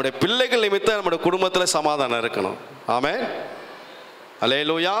 நம்முடைய பிள்ளைகள் நிமித்தம் நம்முடைய குடும்பத்தில் சமாதானம் இருக்கணும். ஆமென்.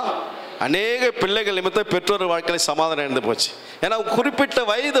 அல்லேலூயா. அநேக பிள்ளைகள் நிமித்தம் பெற்றோர் வாழ்க்கையில் சமாதானம் இருந்து போச்சு. ஏன்னா குறிப்பிட்ட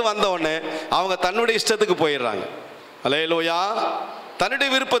வயது வந்த உடனே அவங்க தன்னுடைய இஷ்டத்துக்கு போயிடுறாங்க. அல்லேலூயா. தன்னுடைய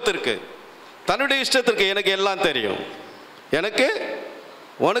விருப்பத்திற்கு, தன்னுடைய இஷ்டத்திற்கு, எனக்கு எல்லாம் தெரியும்,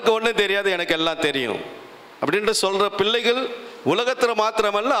 உனக்கு ஒன்றும் தெரியாது, எனக்கு எல்லாம் தெரியும் அப்படின்ற சொல்ற பிள்ளைகள் உலகத்தில்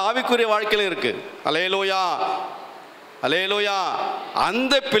மாத்திரமல்ல ஆவிக்குரிய வாழ்க்கையிலும் இருக்கு. அல்லேலூயா. அல்லேலூயா.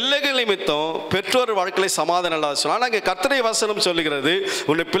 அந்த பிள்ளைகள் நிமித்தம் பெற்றோர் வாழ்க்கையில் சமாதானம் இல்லாத சொன்னால், அங்கே கர்த்தருடைய வசனம் சொல்லுகிறது,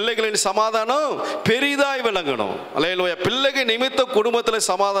 உன்னை பிள்ளைகளின் சமாதானம் பெரிதாய் விளங்கணும். அல்லேலூயா. பிள்ளைகள் நிமித்த குடும்பத்தில்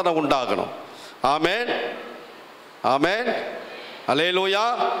சமாதானம் உண்டாகணும். ஆமென். ஆமென். அல்லேலூயா.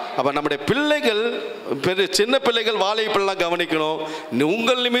 அப்ப நம்முடைய பிள்ளைகள், சின்ன பிள்ளைகள் வாலிபெல்லாம் கவனிக்கணும்.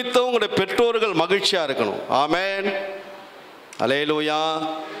 உங்கள் நிமித்தம் உங்களுடைய பெற்றோர்கள் மகிழ்ச்சியா இருக்கணும். ஆமென். அல்லேலூயா.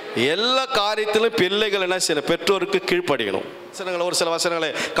 எல்லா காரியத்திலும் பிள்ளைகள் என்ன செய்யணும்? பெற்றோருக்கு கீழ்ப்படியணும். ஒரு சில வசனங்களை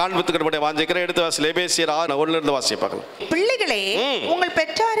காண்பித்துக்கிட்ட வாஞ்சிக்கிறேன். எடுத்து வாசி. எபேசியர் 6:1 வாசி பார்க்கலாம். பிள்ளைகளே, உங்கள்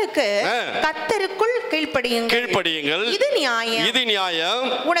பெற்றாருக்கு கர்த்தருக்குள் கீழ்ப்படியுங்கள், இது நியாயம்.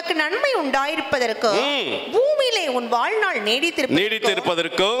 உனக்கு நன்மை உண்டாயிருப்பதற்கு, பூமியிலே உன் வாழ்நாள்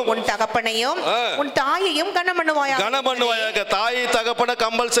நீடித்திருப்பதற்கும் உன் தகப்பனையும் உன் தாயையும் கனமண்ணுவாயாக. தாயை தகப்பனை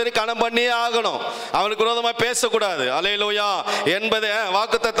கம்பல்சரி கனம் பண்ணியே ஆகணும். அவனுக்கு விரோதமா பேசக்கூடாது. அல்லேலூயா. என்பது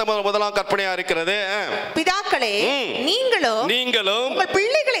வாக்குத்தத்தம் முதலாம் கற்பனையா இருக்கிறது. பிதாக்களே, நீங்களும் உங்கள்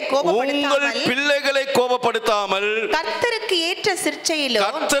பிள்ளைகளை கோபப்படுத்தாமல் கர்த்தருக்கு ஏற்ற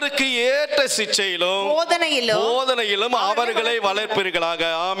சிற்சையிலும் போதனையிலும் அவர்களை வளர்ப்பீர்களாக.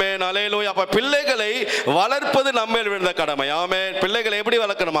 ஆமென். அல்லேலூயா. அப்ப பிள்ளைகளை வளர்ப்பது நம்மேல் விழுந்த கடமை. ஆமென். பிள்ளைகளை எப்படி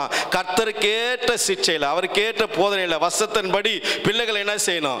வளர்க்கணுமா? கர்த்தருக்கு ஏற்ற சிற்சையில, அவருக்கு ஏற்ற போதனையில, வசத்தின்படி பிள்ளைகளை என்ன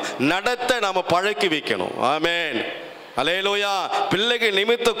செய்யணும்? நடத்த நாம பழக்கி வைக்கணும். ஆமென். அல்லேலூயா. பிள்ளைகள்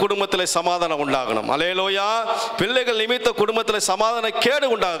நிமித்த குடும்பத்தில் சமாதானம் உண்டாகணும். அல்லேலூயா. பிள்ளைகள் நிமித்த குடும்பத்தில் சமாதான கேடு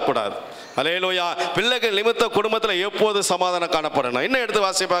உண்டாகக்கூடாது. அல்லேலூயா. பிள்ளைகள் நிமித்த குடும்பத்தில் எப்போது சமாதானம் காணப்படணும். இன்னும் எடுத்து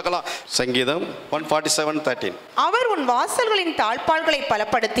வாசி பார்க்கலாம். சங்கீதம் 147:13. அவர் உன் வாசல்களின் தாழ்பாள்களை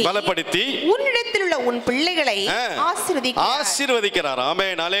பலப்படுத்தி உன்னிடத்தில் உள்ள உன் பிள்ளைகளை ஆசீர்வதிக்கிறார்.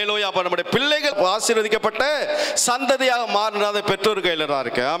 ஆமென். அல்லேலூயா. அப்ப நம்முடைய பிள்ளைகள் ஆசீர்வதிக்கப்பட்ட சந்ததியாக மாறினாத பெற்றோர் கையில தான்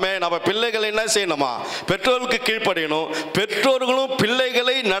இருக்கு. ஆமென். அப்ப பிள்ளைகள் என்ன செய்யணுமா? பெற்றோருக்கு கீழ்ப்படியணும். பெற்றோர்களும்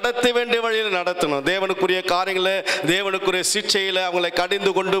பிள்ளைகளை நடத்த வேண்டிய வழியில் நடத்தணும். தேவனுக்குரிய காரியங்களை, தேவனுக்குரிய சிற்சையில அவங்களை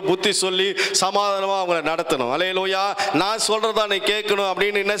கடிந்து கொண்டு புத்தி சொல்லி சமாதானமா அவங்களை நடத்தணும். அல்லேலூயா. நான் சொல்றதா நீ கேட்கணும்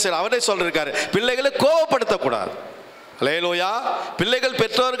அப்படின்னு என்ன செய்யணும்? அவரே சொல்லிருக்காரு, பிள்ளைகளை கோபப்படுத்தக்கூடாது. அல்லேலூயா. பிள்ளைகள்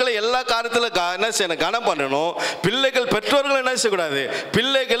பெற்றோர்களை எல்லா காரியத்திலும் என்ன செய்யணும்? கனம் பண்ணணும். பிள்ளைகள் பெற்றோர்கள் என்ன செய்யக்கூடாது?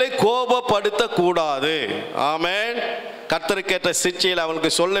 பிள்ளைகளை கோபப்படுத்தக்கூடாது. ஆமென். கர்த்தருக்கேற்ற சிற்சையில்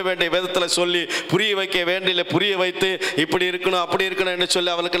அவங்களுக்கு சொல்ல வேண்டிய விதத்தில் சொல்லி புரிய வைக்க வேண்டிய புரிய வைத்து இப்படி இருக்கணும் அப்படி இருக்கணும் என்று சொல்லி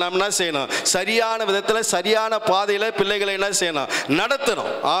அவளுக்கு நாம் என்ன செய்யணும்? சரியான விதத்தில் சரியான பாதையில் பிள்ளைகளை என்ன செய்யணும்?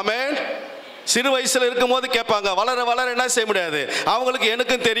 நடத்தணும். ஆமென். சிறு வயசுல இருக்கும் போது கேட்பாங்க, வளர வளர என்ன செய்ய முடியாது, அவங்களுக்கு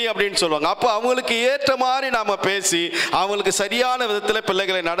எனக்கும் தெரியும் அப்படின்னு சொல்லுவாங்க. அப்போ அவங்களுக்கு ஏற்ற மாதிரி நாம பேசி அவங்களுக்கு சரியான விதத்தில்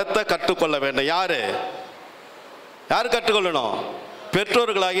பிள்ளைகளை நடத்த கற்றுக்கொள்ள வேண்டும். யாரு கற்றுக்கொள்ளணும்?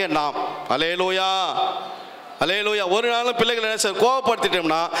 பெற்றோர்களாகிய நாம். அல்லேலூயா. அல்லேலூயா. ஒரு நாளும் பிள்ளைகள் என்ன செய்ய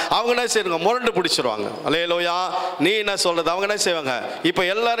கோவப்படுத்திட்டோம்னா அவங்க என்ன செய்வாங்க, முரண்டு பிடிச்சிருவாங்க. அல்லேலூயா. நீ என்ன சொல்றது, அவங்க என்ன செய்வாங்க, இப்போ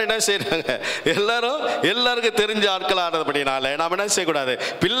எல்லாரும் என்ன செய்யறாங்க, எல்லாருக்கும் தெரிஞ்ச ஆட்கள் ஆனதுபடினால நாம் என்ன செய்யக்கூடாது,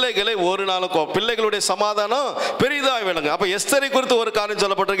 பிள்ளைகளை ஒரு நாளும் பிள்ளைகளுடைய சமாதானம் பெரிதாக விளங்க. அப்ப எஸ்தரை குறித்து ஒரு காரியம்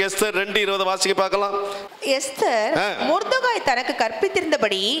சொல்லப்பட்டிருக்கு. எஸ்தர் 2:20 வாசிக்க பார்க்கலாம். எஸ்தர் மொர்தெகாய் தனக்கு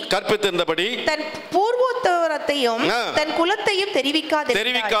கற்பித்திருந்தபடி தன் பூர்வோத்தரத்தையும் தன் குலத்தையும்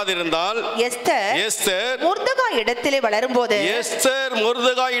தெரிவிக்காதிருந்தால் எஸ்தர் மொர்தெகாய் இடத்திலே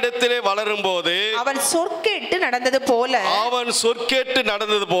வளரும்போது அவன் சொற்கேட்டு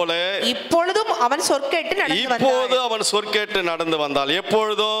நடந்தது போல இப்பொழுதும் அவன் சொற்கேட்டு நடந்து வந்தால்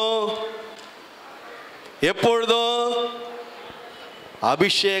எப்பொழுதும்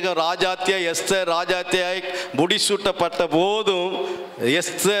அபிஷேகம் ராஜாத்தியா எஸ்தர் ராஜாத்தியாய் முடிசூட்டப்பட்ட போதும்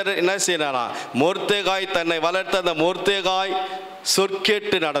எஸ்தர் என்ன செய்யறா, மொர்தெகாய் தன்னை வளர்த்த அந்த மொர்தெகாய்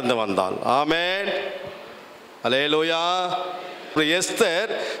சொற்கேட்டு நடந்து வந்தாள். ஆமென். அல்லேலூயா.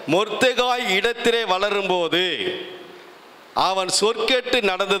 எஸ்தர் மொர்தெகாய் இடத்திலே வளரும்போது அவன் சொற்கேட்டு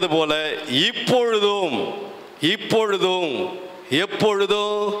நடந்தது போல இப்பொழுதும் எப்பொழுதும்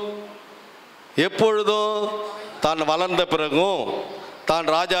தான் வளர்ந்த பிறகும் தான்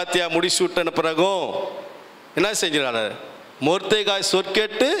ராஜாத்தியா முடிசூட்டின பிறகும் என்ன செஞ்சார், மொர்தெகாய்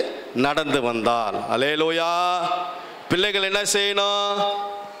சொற்கேட்டு நடந்து வந்தாள். அல்லேலூயா. பிள்ளைகள் என்ன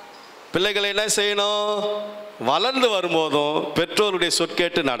செய்யணும், வளர்ந்து வரும்போதும் பெற்றோருடைய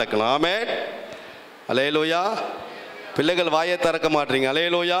சொற்கேட்டு நடக்கணும். ஆமென். அல்லேலூயா. பிள்ளைகள் வாயை திறக்க மாட்டீங்க.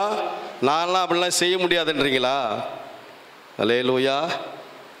 அல்லேலூயா. நான்லாம் அப்படிலாம் செய்ய முடியாதுன்றீங்களா? அல்லேலூயா.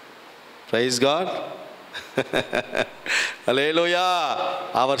 Price God. அல்லேலூயா.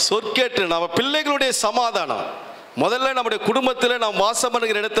 அவர் சொற்கேட்டு நம்ம பிள்ளைகளுடைய சமாதானம். முதல்ல நம்முடைய குடும்பத்தில் நாம் வாசம்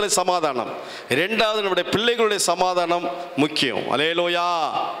பண்ணுகிற இடத்துல சமாதானம், இரண்டாவது நம்முடைய பிள்ளைகளுடைய சமாதானம் முக்கியம். அல்லேலூயா.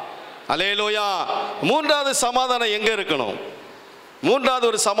 அல்லேலூயா. மூன்றாவது சமாதானம் எங்க இருக்கணும்? மூன்றாவது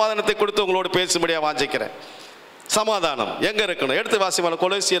ஒரு சமாதானத்தை கொடுத்து உங்களோடு பேசும்படியா வாஞ்சிக்கிறேன். சமாதானம் எங்க இருக்கணும்? எடுத்து வாசிக்கலாம்.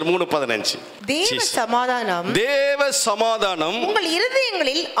 கொலோசியர் 3:15. தேவ சமாதானம் உங்கள்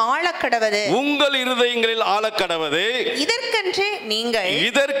இருதயங்களில் ஆழக்கடவது. இதற்கு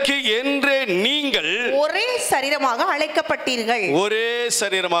நீங்கள் ஒரே சரீரமாக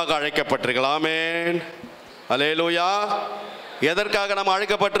அழைக்கப்பட்டீர்கள். ஆமென். அல்லேலூயா. எதற்காக நாம்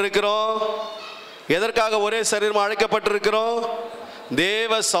அழைக்கப்பட்டிருக்கிறோம்? எதற்காக ஒரே சரீரம் அழைக்கப்பட்டிருக்கிறோம்?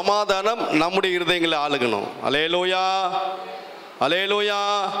 தேவ சமாதானம் நம்முடைய இருதயங்களை ஆளுகணும். அல்லேலூயா. அல்லேலூயா.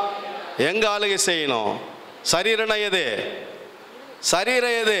 எங்க ஆளுகை செய்யணும்? சரீரம் எது?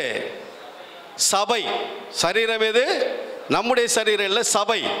 சபை. சரீரம் எது? நம்முடைய சரீரம் இல்ல,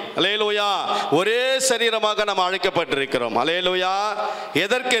 சபை. அல்லேலூயா. ஒரே சரீரமாக நாம் அழைக்கப்பட்டிருக்கிறோம். அல்லேலூயா.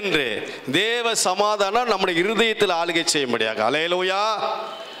 எதற்கென்று? தேவ சமாதானம் நம்முடைய இருதயத்தில் ஆளுகை செய்யும்படியாக. அல்லேலூயா.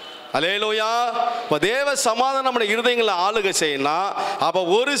 அல்லேலூயா. இப்போ தேவ சமாதானம் நம்முடைய இருதயங்களை ஆளுகை செய்யணும். அப்போ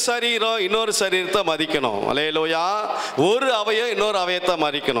ஒரு சரீரம் இன்னொரு சரீரத்தை மதிக்கணும். அல்லேலூயா. ஒரு அவயம் இன்னொரு அவயத்தை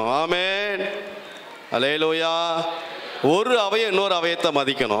மதிக்கணும். ஆமென். அல்லேலூயா. ஒரு அவயம் இன்னொரு அவயத்தை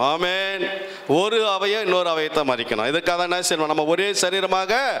மதிக்கணும். ஆமென். ஒரு அவயம் இன்னொரு அவயத்தை மதிக்கணும். இதுக்காக என்ன செய்யணும்? நம்ம ஒரே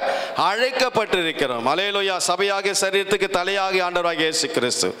சரீரமாக அழைக்கப்பட்டிருக்கிறோம். அல்லேலூயா. சபையாகிய சரீரத்துக்கு தலையாகிய ஆண்டவராகிய இயேசு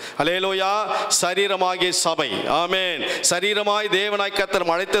கிறிஸ்து. அல்லேலூயா. சரீரமாகிய சபை. ஆமென். சரீரமாய் தேவனாய் கர்த்தர்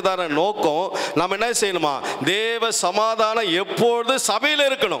அழைத்ததான நோக்கம் நம்ம என்ன செய்யணுமா? தேவ சமாதானம் எப்பொழுது சபையில்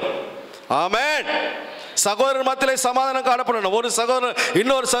இருக்கணும். ஆமென். சகோதரர் மத்தியிலே சமாதானம் காணப்படணும். ஒரு சகோதரர்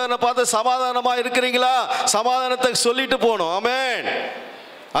இன்னொரு சகோதரனை பார்த்து சமாதானமா இருக்கிறீங்களா, சமாதானத்தை சொல்லிட்டு போகணும். ஆமென்.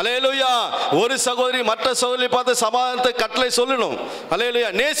 அல்லேலூயா. ஒரு சகோதரி மற்ற சகோதரி பார்த்து சமாதானத்தை கட்டளை சொல்லணும். அல்லேலூயா.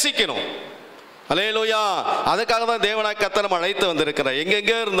 நேசிக்கணும். அல்லேலூயா. அதுக்காக தான் தேவனாய் கர்த்தர் நம்ம அழைத்து வந்திருக்கிறார்.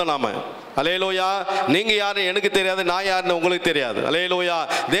 எங்கெங்கே இருந்தோம் நாம. அல்லேலூயா. நீங்க யாரு எனக்கு தெரியாது, நான் யாருன்னு உங்களுக்கு தெரியாது. அல்லேலூயா.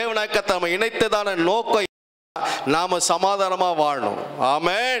 தேவனாய் கர்த்தர் நம்ம இணைத்ததான நோக்கம் நாம சமாதானமா வாழணும்.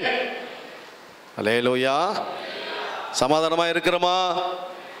 ஆமென். அல்லேலூயா. சமாதானமா இருக்கிறோமா?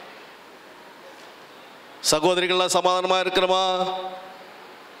 சகோதரிகள்லாம் சமாதானமா இருக்கிறோமா?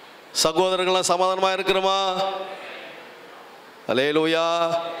 சகோதரர்கள்லாம் சமாதானமா இருக்கிறோமா? அல்லேலூயா.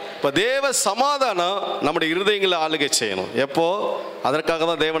 இப்போ தேவ சமாதானம் நம்முடைய இருதயங்களை ஆளுகை செய்யணும். எப்போ? அதற்காக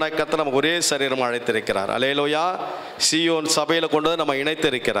தான் தேவனாய் கர்த்தர் நம்ம ஒரே சரீரம் அழைத்திருக்கிறார். அல்லேலூயா. சீயோன் சபையில் கொண்டு வந்து நம்ம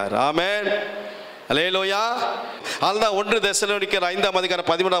இணைத்திருக்கிறார். ஆமென். அல்லேலூயா. அதுதான் 1 தெசலோனிக்கர்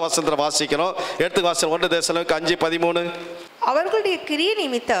 5:13 வாசிக்கிறோம். எடுத்து வாசிக்கிறோம். 1 தெசலோனிக்கர் 5:13. அவர்களுடைய கிரியை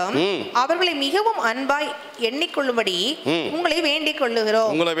நிமித்தம் அவர்களை மிகவும் அன்பாய் எண்ணிக்கொள்ளும்படி உங்களை வேண்டிக்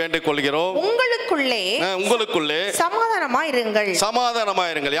கொள்ளுகிறோம். உங்களுக்குள்ளே சமாதானமாயிருங்கள்.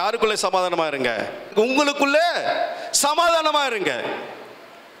 சமாதானமாயிருங்கள். யாருக்குள்ளே சமாதானமா இருங்க? உங்களுக்குள்ளே சமாதானமா இருங்க.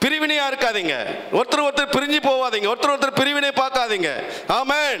 பிரிவினையா இருக்காதீங்க, ஒருத்தர் ஒருத்தர் பிரிஞ்சு போவாதீங்க, ஒருத்தர் ஒருத்தர் பிரிவினை பார்க்காதீங்க.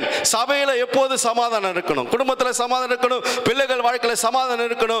 ஆமென். சபையில எப்போது சமாதானம் இருக்கணும், குடும்பத்தில் சமாதானம் இருக்கணும், பிள்ளைகள் வாழ்க்கையில சமாதானம்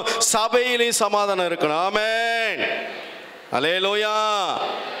இருக்கணும், சபையிலையும் சமாதானம் இருக்கணும். ஆமென். அல்லேலூயா.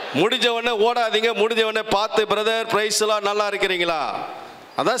 முடிஞ்ச உடனே ஓடாதீங்க, முடிஞ்ச உடனே பார்த்து பிரதர் பிரைஸ் எல்லாம் நல்லா இருக்கிறீங்களா,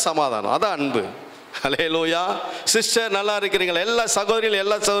 அதான் சமாதானம், அதான் அன்பு. அல்லேலூயா. சிஸ்டர் நல்லா இருக்கிறீங்களா, எல்லா சகோதரிகளும்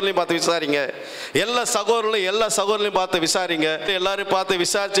எல்லா சகோதரிலையும் பார்த்து விசாரிங்க, எல்லா சகோதரர்களும் எல்லா சகோதரிலையும் பார்த்து விசாரிங்க. எல்லாரும் பார்த்து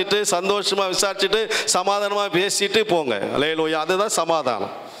விசாரிச்சுட்டு சந்தோஷமா விசாரிச்சுட்டு சமாதானமா பேசிட்டு போங்க. அல்லேலூயா. அதுதான்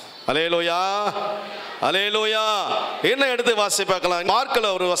சமாதானம். அல்லேலூயா. அல்லேலூயா. என்ன எடுத்து வாசி பார்க்கலாம். மார்க்கில்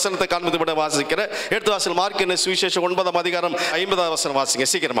ஒரு வசனத்தை காண்பித்து வாசிக்கிறேன். எடுத்து வாசல் மார்க் என்ன சுவிசேஷம் 9ஆம் அதிகாரம் 50ஆம் வசனம் வாசிங்க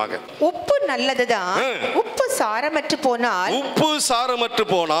சீக்கிரமாக. உப்பு நல்லதுதான், உப்பு சாரமற்று போனால், உப்பு சாரமற்று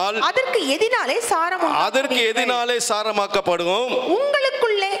போனால் அதற்கு எதினாலே சாரம், அதற்கு எதினாலே சாரமாக்கப்படும்.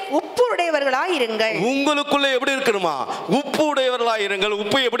 உங்களுக்குள்ளே உப்பு உடையவர்களாய் இருங்கள். உங்களுக்குள்ளே எப்படி இருக்கணுமா, உப்பு உடையவர்களாய் இருங்கள்.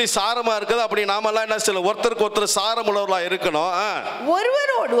 உப்பு எப்படி சாரமா இருக்குது, அப்படி நாமெல்லாம் என்ன செய்யணும், ஒருத்தருக்கு ஒருத்தர் சாரம் உள்ளவர்களாய் இருக்கணும்.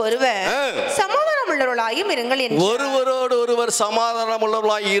 ஒருவரோடு ஒருவர் சமாதானம் உள்ளவர்களாயும் இருங்கள், ஒருவரோடு ஒருவர் சமாதானம்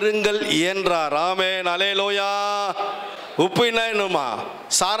உள்ளவர்களாய் இருங்கள் என்றார். ஆமென். அல்லேலூயா. உப்பு என்னமா,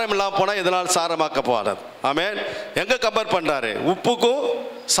 சாரம் இல்லாம போனா இதனால் சாரமாக்க போறார். ஆமென். எங்க கம்பேர் பண்றாரு, உப்புக்கும்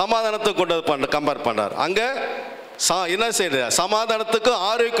சமாதானத்துக்கும் கொண்டு கம்பேர் பண்றாரு. அங்க என்ன செய்யுது, சமாதானத்துக்கும்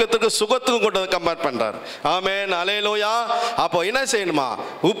ஆரோக்கியத்துக்கும் சுகத்துக்கும் கொண்டு கம்பேர் பண்றார். ஆமென். அல்லேலூயா. அப்போ என்ன செய்யணுமா,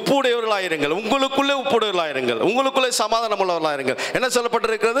 உப்புடையவர்களாயிருங்கள், உங்களுக்குள்ளே உப்புடையவர்களாயிருங்கள், உங்களுக்குள்ளே சமாதானம் உள்ளவர்களாயிருங்கள். என்ன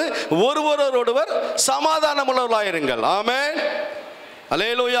சொல்லப்பட்டிருக்கிறது, ஒருவரோடொருவர் சமாதானம் உள்ளவர்களாயிருங்கள். ஆமென்.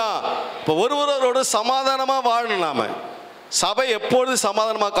 அல்லேலூயா. இப்போ ஒருவரோடு சமாதானமா வாழணும். நாம சபை எப்பொழுது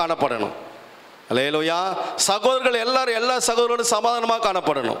சமாதானமாக காணப்படணும். அல்லேலூயா. சகோதரர்கள் எல்லாரும் எல்லா சகோதரரோடும் சமாதானமாக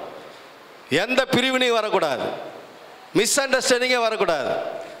காணப்படணும். எந்த பிரிவினையும் வரக்கூடாது, மிஸ் அண்டர்ஸ்டாண்டிங்கே வரக்கூடாது.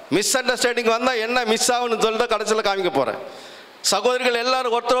 மிஸ் அண்டர்ஸ்டாண்டிங் வந்தால் என்ன மிஸ் ஆகுன்னு சொல்லிட்டு கடைசியில் காமிக்க போகிறேன். சகோதரிகள்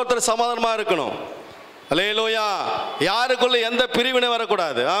எல்லாரும் ஒருத்தர் ஒருத்தர் சமாதானமாக இருக்கணும். அல்லேலூயா. யாருக்குள்ள எந்த பிரிவினை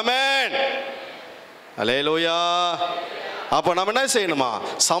வரக்கூடாது. ஆமென். அல்லேலூயா. அப்போ நம்ம என்ன செய்யணுமா,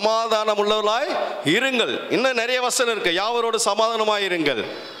 சமாதானம் உள்ளவர்களாய் இருங்கள். இன்னும் நிறைய வசனம் இருக்கு. யாவரோடு சமாதானமாக இருங்கள்.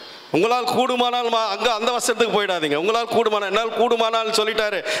 உங்களால் கூடுமானால் அங்கே அந்த வசனத்துக்கு போயிடாதீங்க. உங்களால் கூடுமானால், என்னால் கூடுமானால்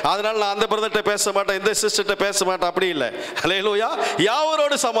சொல்லிட்டாரு, அதனால் நான் அந்த பிரதர்கிட்ட பேச மாட்டேன், இந்த சிஸ்டர்கிட்ட பேச மாட்டேன், அப்படி இல்லை. அல்லேலூயா.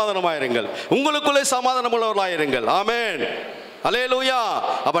 யாவரோடு சமாதானமாயிருங்கள், உங்களுக்குள்ளே சமாதானம் உள்ளவர்களாயிருங்கள். ஆமென். அல்லேலூயா.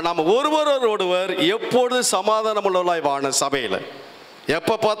 அப்போ நம்ம ஒருவரோடொருவர் எப்பொழுது சமாதானம் உள்ளவர்களாய் வாழணும். சபையில்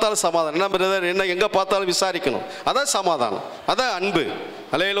எப்போ பார்த்தாலும் சமாதானம். என்ன பிரதர், என்ன எங்கே பார்த்தாலும் விசாரிக்கணும், அதான் சமாதானம், அதான் அன்பு.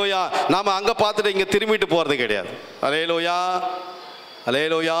 அல்லேலூயா. நாம் அங்கே பார்த்துட்டு இங்கே திரும்பிட்டு போகிறது கிடையாது. அல்லேலூயா.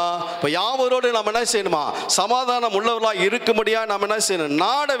 அல்லேலூயா. இப்போ யாவரோடு நாம் என்ன செய்யணுமா, சமாதானம் உள்ளவர்களாக இருக்கும்படியா நாம் என்ன செய்யணும்,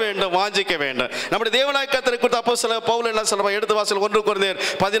 நாட வேண்டும், வாஞ்சிக்க வேண்டும். நம்முடைய தேவனாய் கர்த்தரை குறித்து அப்போஸ்தலன் பவுல் என்ன சொல்றார், எடுத்து வாசல் 1 கொரிந்தியர்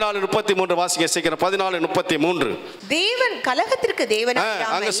 14:33 வாசிக்க சீக்கிரம். 14:33. தேவன் கலகத்திற்கு தேவனாய்,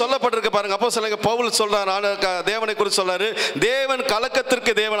 அங்க சொல்லப்பட்டிருக்கு பாருங்க. அப்போஸ்தலன் பவுல் சொல்றாரு, தேவனை குறித்து சொல்றாரு, தேவன்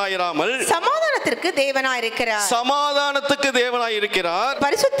கலக்கத்திற்கு தேவனாயிராமல் சமாதானத்திற்கு தேவனாய் இருக்கிறார். சமாதானத்துக்கு தேவனாய் இருக்கிறார்.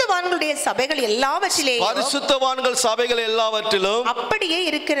 பரிசுத்தவான்களுடைய சபைகள் எல்லாவற்றிலும், பரிசுத்தவான்கள் சபைகள் எல்லாவற்றிலும் அப்படியே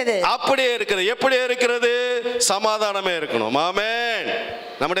இருக்கிறது. அப்படியே இருக்கிறது. எப்படியே இருக்கிறது, சமாதானமே இருக்கணும். ஆமென்.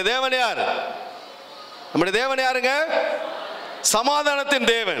 நம்முடைய தேவன் யார், நம்முடைய தேவன் யாருங்க, சமாதானத்தின்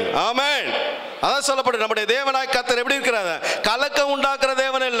தேவன். ஆமென். அதான் சொல்லப்படுது, நம்முடைய தேவனாய் கர்த்தர் எப்படி இருக்கிறார், கலக்கம் உண்டாக்குற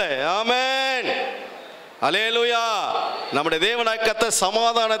தேவன் இல்லை. ஆமென். அல்லேலூயா. நம்முடைய தேவனாய் கர்த்தர்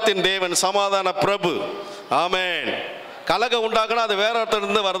சமாதானத்தின் தேவன், சமாதான பிரபு. ஆமென். கலக்கம் உண்டாக்குனா அது வேற ஒருத்தர்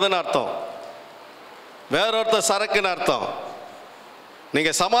இருந்து வருதுன்னு அர்த்தம், வேற ஒருத்தர் சரக்குன்னு அர்த்தம்.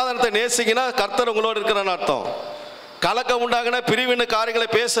 நீங்கள் சமாதானத்தை நேசிக்கினா கர்த்தர் உங்களோடு இருக்கிறான்னு அர்த்தம். கலக்கம் உண்டாகினா பிரிவினை காரியங்களை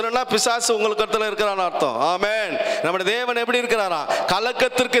பேசுறேன்னா பிசாசு உங்களுக்கு இடத்துல இருக்கிறான்னு அர்த்தம். ஆமென். நம்முடைய தேவன் எப்படி இருக்கிறாரா,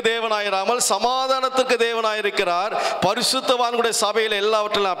 கலக்கத்திற்கு தேவனாயிராமல் சமாதானத்திற்கு தேவனாயிருக்கிறார். பரிசுத்தவான்களுடைய சபையில்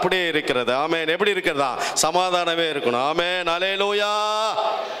எல்லாவற்றிலும் அப்படியே இருக்கிறது. ஆமென். எப்படி இருக்கிறதா, சமாதானமே இருக்கணும். ஆமென். அல்லேலூயா.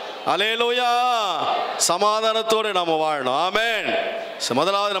 அல்லேலூயா. சமாதானத்தோடு நம்ம வாழணும். ஆமென்.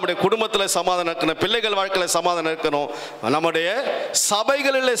 முதலாவது நம்முடைய குடும்பத்தில் சமாதானம் இருக்கணும், பிள்ளைகள் வாழ்க்கையில் சமாதானம் இருக்கணும், நம்முடைய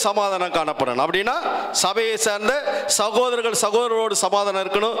சபைகளில் சமாதானம் காணப்படணும். அப்படின்னா சபையை சேர்ந்த சகோதரர்கள் சகோதரரோடு சமாதானம்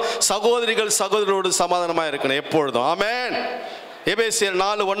இருக்கணும், சகோதரிகள் சகோதரரோடு சமாதானமாக இருக்கணும் எப்பொழுதும். ஆமென். எபேசியர்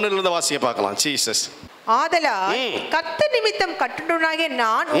 4:1 வாசிக்க பார்க்கலாம். ஜீசஸ். ஆதலால் கர்த்தர் நிமித்தம் கட்டுண்டவனாகிய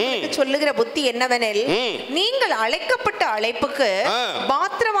நான் உங்களுக்கு சொல்லுகிற புத்தி என்னவெனில், நீங்கள் அழைக்கப்பட்ட அழைப்புக்கு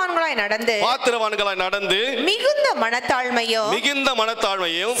பாத்திரவான்களாய் நடந்து மிகுந்த மனத்தாழ்மையும்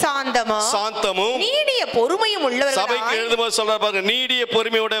சாந்தமும் நீடிய பொறுமையும் உள்ளவர்களாய், சபைக்கு எழுதும்போது சொல்றார் பாருங்க, நீடிய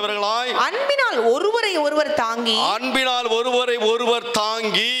பொறுமை உடையவர்களாய், அன்பினால் ஒருவரை ஒருவர் தாங்கி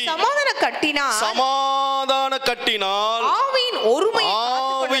சமாதான கட்டினால் ஆவியின்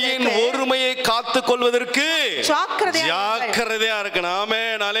ஆவியின் ஒருமையை காத்துக் கொள்வதற்கு ஜாக்கிரதையா இருக்கணும்.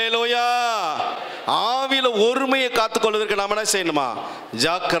 ஆமென், அல்லேலூயா. ஆவியில ஒருமையை காத்துக் கொள்வதற்கு நாம என்ன செய்யணுமா?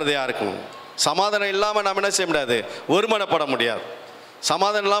 ஜாக்கிரதையா இருக்கணும். சமாதானம் இல்லாம நாம என்ன செய்ய முடியாது? ஒருமனப்பட முடியாது.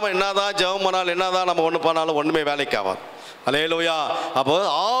 சமாதானம் இல்லாமல் என்னதான் ஜெபம் பண்ணாலும் என்னதான் நம்ம ஒன்று பண்ணாலும் ஒன்றுமே வேலைக்கு ஆகாது. அல்லேலூயா. அப்போ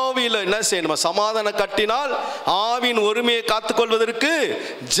ஆவியில் என்ன செய்யணுமா? சமாதானம் கட்டினால் ஆவியின் ஒருமையை காத்துக்கொள்வதற்கு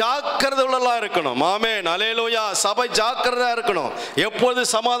ஜாக்கிரதை உள்ளதா இருக்கணும். ஆமென், அல்லேலூயா. சபை ஜாக்கிரதையா இருக்கணும். எப்போது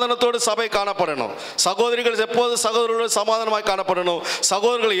சமாதானத்தோடு சபை காணப்படணும். சகோதரிகள் எப்போது சகோதரர்களோடு சமாதானமாய் காணப்படணும்.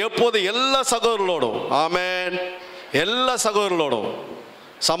 சகோதரர்கள் எப்போது எல்லா சகோதரர்களோடும், ஆமென், எல்லா சகோதரர்களோடும்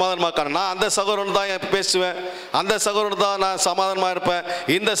சமாதானமாக. நான் அந்த சகோதரன் தான் பேசுவேன், அந்த சகோதரன் தான் நான் சமாதானமாக இருப்பேன்,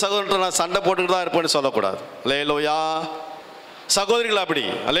 இந்த சகோதரன் நான் சண்டை போட்டுக்கிட்டு தான் இருப்பேன்னு சொல்லக்கூடாது. அல்லேலூயா. சகோதரிகள் அப்படி,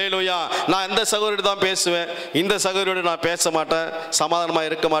 அல்லேலூயா, நான் இந்த சகோதரி தான் பேசுவேன், இந்த சகோதரியோடு நான் பேச மாட்டேன், சமாதானமாக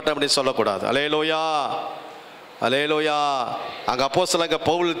இருக்க மாட்டேன் அப்படின்னு சொல்லக்கூடாது. அல்லேலூயா, அல்லேலூயா. அங்கே அப்போஸ்தலனாகிய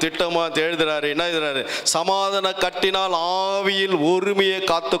பவுல் திட்டமாக எழுதுறாரு. என்ன எழுதுறாரு? சமாதானம் கட்டினால் ஆவியில் ஒருமையை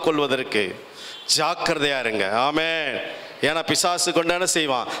காத்துக்கொள்வதற்கு ஜாக்கிரதையா இருங்க. ஆமென். ஏன்னா பிசாசு கொண்டு என்ன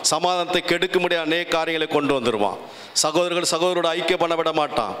செய்வான்? சமாதானத்தை கெடுக்க முடியாத அநேக காரியங்களை கொண்டு வந்துடுவான். சகோதரர்கள் சகோதரோட ஐக்கியம் பண்ண விட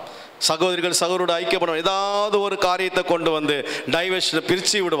மாட்டான். சகோதரிகள் சகோதரோட ஐக்கியம் பண்ண ஏதாவது ஒரு காரியத்தை கொண்டு வந்து டைவர்ஷனை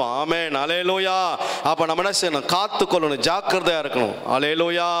பிரித்து விடுவான். ஆமென், அல்லேலூயா. அப்போ நம்ம என்ன செய்யணும்? காத்துக்கொள்ளணும், ஜாக்கிரதையாக இருக்கணும்.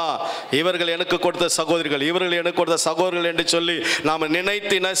 அல்லேலூயா. இவர்கள் எனக்கு கொடுத்த சகோதரிகள், இவர்கள் எனக்கு கொடுத்த சகோதரர்கள் என்று சொல்லி நாம்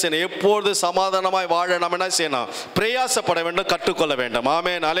நினைத்து என்ன செய்யணும்? எப்பொழுது சமாதானமாய் வாழ நம்ம என்ன செய்யணும்? பிரயாசப்பட வேண்டும், கற்றுக்கொள்ள வேண்டும்.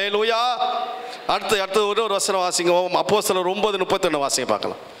 ஆமென், அல்லேலூயா. அடுத்து ஒரு வசனம் வாசிங்க. அப்போஸ்தலர் 9:31 வாசிங்க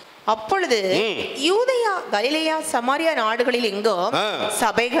பார்க்கலாம். அப்பொழுது யூதேயா, கலிலேயா, சமாரியா நாடுகளில் எங்கும்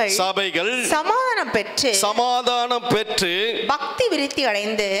சபைகள் சமாதானம் பெற்று பக்தி விருத்தி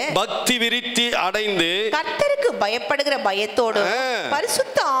அடைந்து கர்த்தருக்கு பயப்படுகிற பயத்தோடும்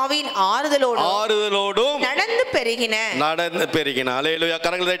பரிசுத்த ஆவியின் ஆறுதலோடும் நடந்து பெருகின. அல்லேலூயா.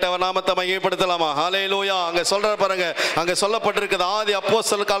 கரங்களை தட்டி அவர் நாமத்தை மகிமைப்படுத்தலாமா? அல்லேலூயா. அங்க சொல்ற பாருங்க, அங்க சொல்லப்பட்டிருக்கிறது ஆதி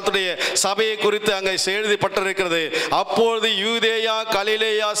அப்போஸ்தலர் காலத்துடைய சபையை குறித்து அங்க எழுதப்பட்டிருக்கிறது. அப்பொழுது யூதேயா,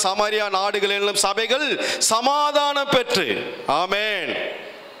 கலிலேயா, சமாரியா நாடுகளிலும் சபைகள் சமாதானம் பெற்று. ஆமென்,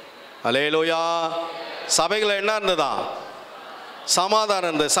 அல்லேலூயா. சபைகள் என்ன இருந்ததா? சமாதானம்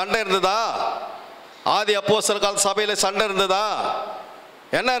இருந்தது. சண்டை இருந்ததா? ஆதி அப்போஸ்தலர் கால சபையில சண்டை இருந்ததா?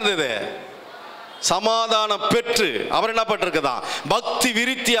 என்ன இருந்தது? சமாதானம் பெற்று அவர் என்ன பட்டிருக்குதா? பக்தி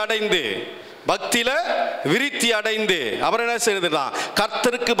விருத்தி அடைந்து, பக்தியில விருத்தி அடைந்து அவர் என்ன செய்யறதுதான்?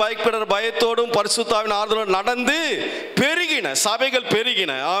 கர்த்தருக்கு பயப்படுற பயத்தோடும் பரிசுத்த ஆவியின் ஆறுதலோடும் நடந்து பெருகின. சபைகள்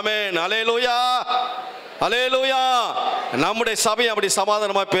பெருகின. ஆமென், அல்லேலூயா, அல்லேலூயா. நம்முடைய சபை அப்படி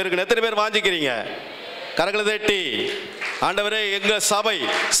சமாதானமா பெருகின. எத்தனை பேர் வாஞ்சிக்கிறீங்க? கரங்களை தட்டி, ஆண்டவரே எங்க சபை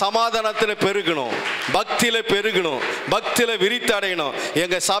சமாதானத்தில் பெருகணும், பக்தியில பெருகணும், பக்தியில விரித்து அடையணும்.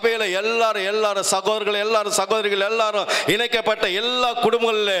 எங்க சபையில எல்லாரும் சகோதரிகள் எல்லாரும் இணைக்கப்பட்ட எல்லா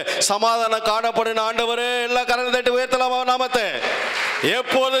குடும்பங்களில் சமாதானம் காணப்படணும். ஆண்டவரே எல்லா கரங்களை தட்டி உயர்த்தலாமா நாமத்தை?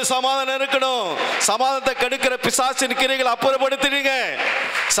 எப்போது சமாதானம் இருக்கணும். சமாதானத்தை கெடுக்கிற பிசாசின் கிரைகள் அப்புறப்படுத்திடுங்க.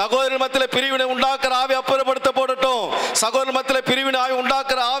 சகோதரர் மத்தியில் பிரிவினை உண்டாக்குற ஆவி அப்புறப்படுத்த போடட்டும். சகோதரர் மத்தியில் பிரிவினை ஆவி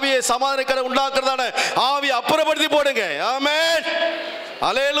உண்டாக்குற ஆவியை சமாதான உண்டாக்குறதான ஆவி அப்புறப்படுத்தி போடுங்க. ஆமென்,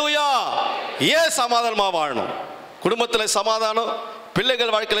 அல்லேலூயா. ஏன் சமாதானமா வாழணும்? குடும்பத்தில் சமாதானம்,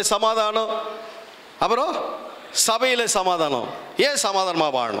 பிள்ளைகள் வாழ்க்கையில சமாதானம், அப்புறம் சபையில சமாதானம். ஏன் சமாதானமா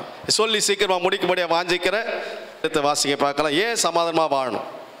வாழணும் சொல்லி சீக்கிரமா முடிக்க முடியாது வாஞ்சிக்கிறேன். வாசிக்க பார்க்கலாம். ஏன் சமாதானமா வாழணும்?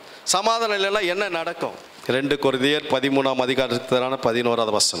 சமாதானம் இல்லைன்னா என்ன நடக்கும்? 2 கொரிந்தியர்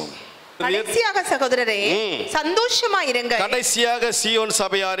 13:11 வசனம். கடைசியாக சகோதரரே சந்தோஷமாயிருங்கள். கடைசியாக சீயோன்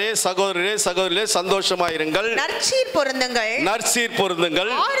சபையாரே, சகோதரரே சந்தோஷமாயிருங்கள். நற்சீர்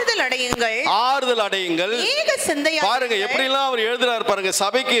பொருந்துங்கள். ஆறுதல் அடையுங்கள். ஏக சிந்தையா பாருங்க எப்படி எல்லாம் அவர் எழுதுறாரு பாருங்க.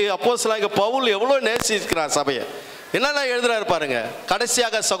 சபைக்கு அப்போஸ்தலனாகிய பவுல் எவ்வளவு நேசிக்கிறார் சபையை. என்னெல்லாம் எழுதுறாரு பாருங்க.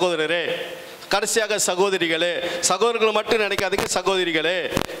 கடைசியாக சகோதரரே, கடைசியாக சகோதரிகளே, சகோதரர்கள் மட்டும் நினைக்காதீங்க, சகோதரிகளே,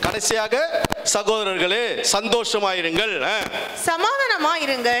 கடைசியாக சகோதரர்களே சந்தோஷமாயிருங்கள்,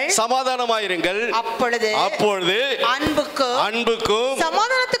 சமாதானமாயிருங்கள். அப்பொழுது அன்புக்கும்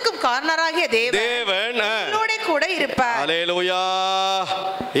சமாதானத்துக்கும் காரணராகிய தேவன் கூட இருப்பார். அல்லேலூயா.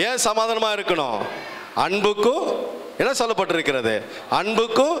 ஏன் சமாதானமா இருக்கணும்? அன்புக்கும் என்ன சொல்லப்பட்டிருக்கிறது?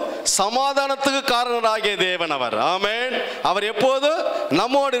 அன்புக்கும் சமாதானத்துக்கு காரணராகிய தேவன் அவர். ஆமென். அவர் எப்போது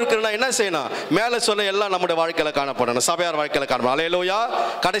நம்மோடு இருக்கிறனா என்ன செய்யணும்? மேலே சொன்ன எல்லாம் நம்முடைய வாழ்க்கையில காணப்படணும், சபையார் வாழ்க்கையில காணப்படணும். அல்லேலூயா.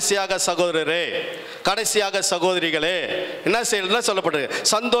 கடைசியாக சகோதரரே, கடைசியாக சகோதரிகளே என்ன செய்யணும்? என்ன சொல்லப்பட்டிருக்கு?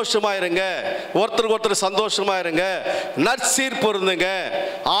 சந்தோஷமா இருங்க, ஒருத்தருக்கு சந்தோஷமா இருங்க, நற்சீர் பொருந்துங்க,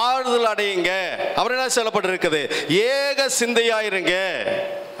 ஆறுதல் அடையுங்க. அவர் என்ன சொல்லப்பட்டிருக்குது? ஏக சிந்தையாயிருங்க.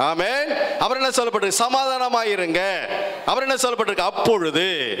 ஆமென். அவர் என்ன சொல்லப்பட்டிருக்கு? சமாதானமாயிருங்க. அவர் என்ன சொல்லப்பட்டிருக்கு? அப்பொழுது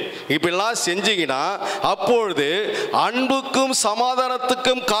இப்படிலாம் செஞ்சீங்கன்னா அப்பொழுது அன்புக்கும்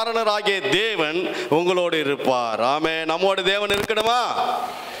சமாதானத்துக்கும் காரணராகிய தேவன் உங்களோடு இருப்பார். ஆமென். நம்மோட தேவன் இருக்கணுமா?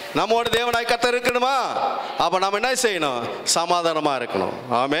 நம்மோட தேவனாய் கர்த்தர் இருக்கணுமா? அப்ப நம்ம என்ன செய்யணும்? சமாதானமா இருக்கணும்.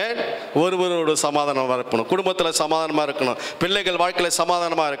 ஆமென். ஒருவரோடு சமாதானமா இருக்கணும், குடும்பத்தில் சமாதானமா இருக்கணும், பிள்ளைகள் வாழ்க்கையில்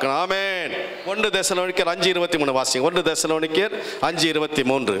சமாதானமா இருக்கணும். ஆமென். 1 தெசலோனிக்கர் 5:23 வாசிங்க. 1 தெசலோனிக்கர்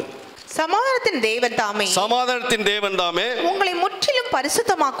 5:23. சமாதானத்தின் தேவன் தாமே, சமாதானத்தின் தேவன் தாமே உங்களை முற்றிலும்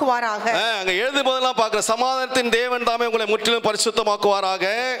பரிசுத்தமாக்குவாராக. அங்க எழுதும் போதெல்லாம் பார்க்கிற சமாதானத்தின் தேவன் தாமே உங்களை முற்றிலும் பரிசுத்தமாக்குவாராக.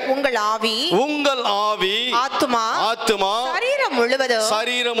 உங்கள் ஆவி, உங்கள் ஆவி, ஆத்துமா, சரீரம்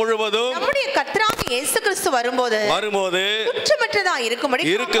முழுவதும் நம்முடைய கர்த்தராகிய இயேசு கிறிஸ்து வரும்போது குற்றமற்றதா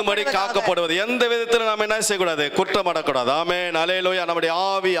இருக்கும்படி காக்கப்படுவது. எந்த விதத்தில் நாம் என்ன செய்யக்கூடாது? குற்றமடக்கூடாது. ஆமென். அல்லேலூயா. நம்முடைய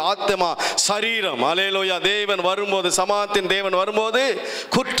ஆவி, ஆத்துமா, சரீரம், அல்லேலூயா, தேவன் வரும்போது, சமாதானத்தின் தேவன் வரும்போது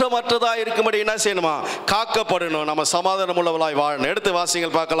குற்றமற்ற இருக்கும்படி என்ன செய்யணுமா? காக்கப்படணும். நம்ம சமாதானம் உள்ளவளாய் வாழணும். எடுத்து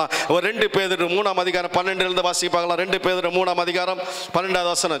வாசிங்கள் பார்க்கலாம். ஒரு 2 பேதுரு 3ஆம் அதிகாரம் 12 வாசிக்க பார்க்கலாம். 2 பேதுரு 3ஆம் அதிகாரம் 12வது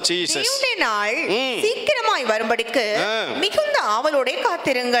வசனம். ஜீசஸ் நாள் சீக்கிரமாய் வரும்படிக்கு மிகுந்த ஆவலோட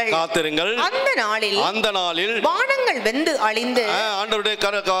காத்திருங்கள். அந்த நாளில் வானங்கள் வெந்து அழிந்து, ஆண்டவருடைய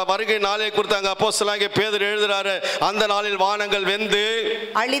வருகை நாளை குறித்து அங்க அப்போஸ்தலனாகிய பேதுரு எழுதுறாரு. அந்த நாளில் வானங்கள் வெந்து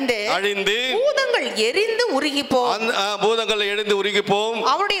அழிந்து பூதங்கள் எரிந்து உருகிப்போம்.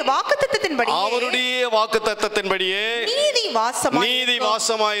 அவருடைய வாக்குத்தத்தத்தின்படியே நீதி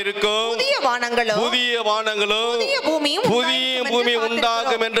வாசமாயிருக்கும். புதிய வானங்களும் புதிய பூமி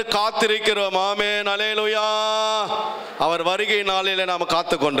உண்டாகும் என்று காத்திருக்கிறோம். ஆமென். அல்லேலூயா. அவர் வருகை நாளிலே நாம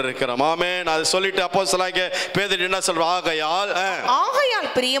காத்து கொண்டிருக்கிறோம். ஆமென். அது சொல்லிட்டு அப்போஸ்தலனாகிய பேதுரு என்ன சொல்றார்? ஆகையால்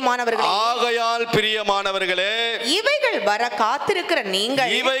பிரியமானவர்களே, இவைகள் வர காத்திருக்கிற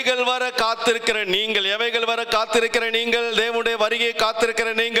நீங்கள், தேவனுடைய வருகையை காத்திருக்கிற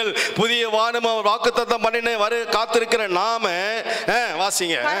நீங்கள், புதிய வானம் அவர் வாக்குத்தத்தம் பண்ணின காத்திருக்கிற நாம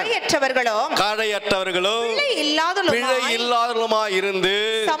வாசிங்க. கரையற்றவர்களும் பிழை இல்லாதவர்களுமாய் இருந்து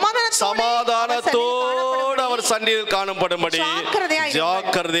சமாதானத்தோடு அவர் சந்நிதியில் காணப்படும்படி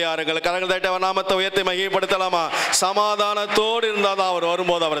ஜாக்கிரதையாருங்கள். கரங்கள் தட்டி அவர் நாமத்தை உயர்த்தி மகிமைப்படுத்தலாமா? சமாதானத்தோடு இருந்தால் அவர்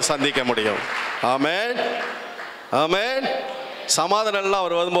வரும்போது அவரை சந்திக்க முடியும். ஆமென். ஆமென். சமாதானம் எல்லாம்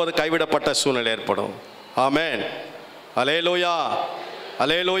அவர் வரும்போது கைவிடப்பட்ட சூழ்நிலை ஏற்படும். ஆமென். அல்லேலூயா.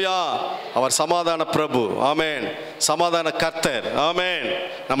 அல்லேலூயா. அவர் சமாதான பிரபு. ஆமென். சமாதான கர்த்தர். ஆமென்.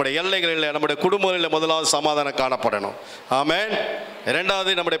 நம்முடைய எல்லைகளில், நம்முடைய குடும்பங்களில் முதலாவது சமாதானம் காணப்படணும். ஆமென். இரண்டாவது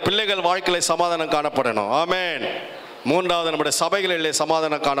நம்முடைய பிள்ளைகள் வாழ்க்கையில் சமாதானம் காணப்படணும். ஆமென். மூன்றாவது நம்முடைய சபைகளிலே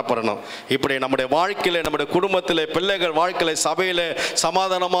சமாதானம் காணப்படணும். இப்படி நம்முடைய வாழ்க்கையில, நம்முடைய குடும்பத்தில், பிள்ளைகள் வாழ்க்கையில, சபையில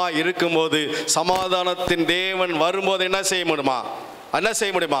சமாதானமாக இருக்கும்போது, சமாதானத்தின் தேவன் வரும்போது என்ன செய்ய முடியுமா?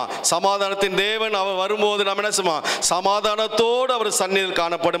 சமாதானத்தின் தேவன் அவர் வரும்போது நம்ம என்ன செய்யணும்? சமாதானத்தோடு அவர் சந்நிதியில்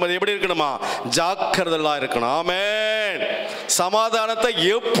காணப்படும். எப்படி இருக்கணுமா? ஜாக்கிரதையா இருக்கணும். ஆமென். சமாதானத்தை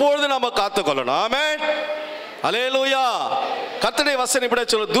எப்பொழுது நம்ம காத்துக்கொள்ளணும். ஆமென். அல்லேலூயா. கர்த்தருடைய வசனம் இப்படி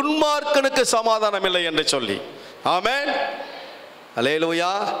சொல்லு, துன்மார்க்கனுக்கு சமாதானம் இல்லை என்று சொல்லி. ஆமென்.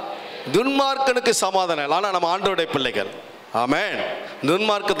 அல்லேலூயா. துன்மார்க்கனுக்கு சமாதானம் இல்லை. ஆனால் நம்ம ஆண்டவருடைய பிள்ளைகள். ஆமென்.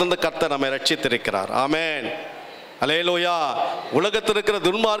 துன்மார்க்கத்திலிருந்து கர்த்தர் நம்மை ரட்சித்திருக்கிறார். ஆமென். அல்லேலூயா. உலகத்தில் இருக்கிற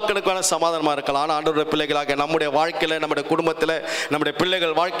துன்மார்க்கனுக்கான சமாதானமாக இருக்கலாம். ஆனால் ஆண்டவருடைய பிள்ளைகளாக நம்முடைய வாழ்க்கையில், நம்முடைய குடும்பத்தில், நம்முடைய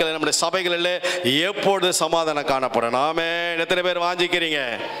பிள்ளைகள் வாழ்க்கையில், நம்முடைய சபைகளில் எப்பொழுது சமாதானம் காணப்படணும். ஆமென். எத்தனை பேர் வாஞ்சிக்கிறீங்க?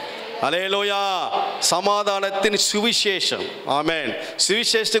 அல்லேலூயா. சமாதானத்தின் சுவிசேஷம். ஆமென்.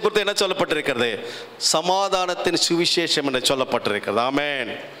 சுவிசேஷத்தை குறித்து என்ன சொல்லப்பட்டிருக்கிறது? சமாதானத்தின் சுவிசேஷம் என்று சொல்லப்பட்டிருக்கிறது.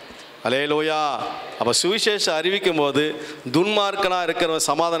 ஆமென். அல்லேலூயா. அப்போ சுவிசேஷம் அறிவிக்கும் போது துன்மார்க்கனாக இருக்கிறவங்க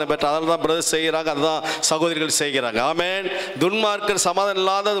சமாதானம் பெற்ற, அதில் தான் பிரதர் செய்கிறாங்க, அதுதான் சகோதரிகள் செய்கிறாங்க. ஆமென். துன்மார்க்கர் சமாதானம்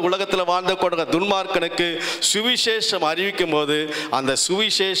இல்லாத உலகத்தில் வாழ்ந்து கொடுங்க துன்மார்க்கனுக்கு சுவிசேஷம் அறிவிக்கும் போது அந்த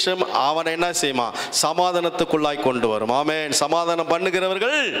சுவிசேஷம் அவனை என்ன செய்யுமா? சமாதானத்துக்குள்ளாய் கொண்டு வரும். ஆமென். சமாதானம்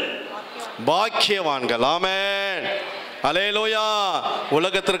பண்ணுகிறவர்கள் பாக்கியவான்கள். ஆமென். அல்லேலூயா.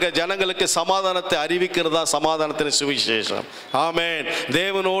 உலகத்திற்கு ஜனங்களுக்கு சமாதானத்தை அறிவிக்கிறதா சமாதானத்தின் சுவிசேஷம். ஆமென்.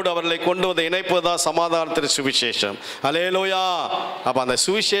 தேவனோடு அவர்களை கொண்டு வந்து இணைப்பதுதான் சமாதானத்தின் சுவிசேஷம். அல்லேலூயா. அப்ப அந்த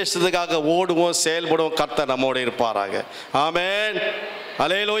சுவிசேஷத்துக்காக ஓடுவோம், செயல்படுவோம். கர்த்தர் நம்மோடு இருப்பாராக. ஆமென்.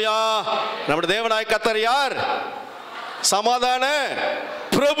 அல்லேலூயா. நம்முடைய தேவனாய் கர்த்தர் யார்? சமாதான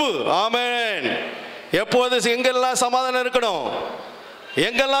பிரபு. ஆமென். எப்போது எங்கெல்லாம் சமாதானம் இருக்கணும்?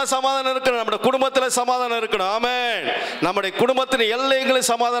 எங்கெல்லாம் சமாதானம் இருக்கணும்? நம்முடைய குடும்பத்தில் சமாதானம் இருக்கணும். ஆமென். நம்முடைய குடும்பத்தின் எல்லைகளில்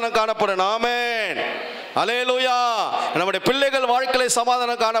சமாதானம் காணப்படணும். ஆமென். அல்லேலூயா. நம்முடைய பிள்ளைகள் வாழ்க்கையிலே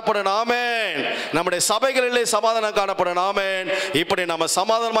சமாதானம் காணப்படணும். ஆமென். நம்முடைய சபைகளிலே சமாதானம் காணப்படணும். ஆமென். இப்படி நம்ம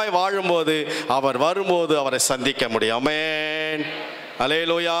சமாதானமாய் வாழும்போது அவர் வரும்போது அவரை சந்திக்க முடியும். ஆமென்.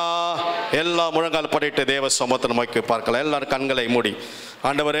 அல்லேலூயா. எல்லா முழங்கால் படிட்டு தேவ சமூகத்தை நோக்கி பார்க்கலாம். எல்லாரும் கண்களை மூடி,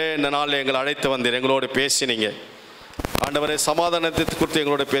 ஆண்டவரே, இந்த நாளில் எங்களை அழைத்து வந்தீர், எங்களோடு பேசினீங்க. ஆண்டவரே சமாதானத்தை குறித்து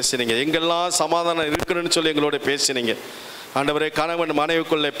எங்களோட பேசினீங்க. எங்கெல்லாம் சமாதானம் இருக்குன்னு சொல்லி எங்களோட பேசினீங்க. ஆண்டவரே கணவன்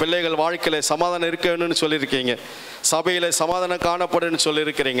மனைவிக்குள்ளே பிள்ளைகள் வாழ்க்கையில சமாதானம் இருக்கணும்னு சொல்லியிருக்கீங்க. சபையில் சமாதானம் காணப்படுன்னு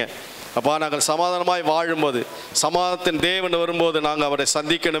சொல்லியிருக்கிறீங்க. அப்பா நாங்கள் சமாதானமாய் வாழும்போது சமாதானத்தின் தேவன் வரும்போது நாங்கள் அவரை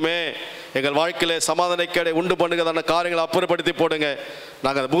சந்திக்கணுமே. எங்கள் வாழ்க்கையில சமாதானக்கேடை உண்டு பண்ணுறதான காரியங்களை அப்புறப்படுத்தி போடுங்க.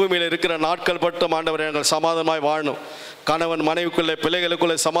 நாங்கள் பூமியில் இருக்கிற நாட்கள் மட்டும் ஆண்டவரை எங்கள் சமாதானமாய் வாழணும். கணவன் மனைவிக்குள்ளே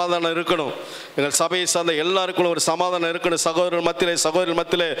பிள்ளைகளுக்குள்ளே சமாதானம் இருக்கணும். எங்கள் சபையை சார்ந்த எல்லாருக்குள்ள ஒரு சமாதானம் இருக்கணும். சகோதரர்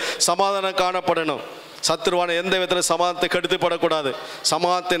மத்தியிலே சமாதானம் காணப்படணும். சத்துருவான எந்த விதத்தில் சமாதானத்தை கெடுத்துப்படக்கூடாது.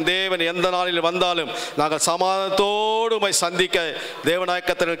 சமாதானத்தின் தேவன் எந்த நாளில் வந்தாலும் நாங்கள் சமாதானத்தோடு சந்திக்க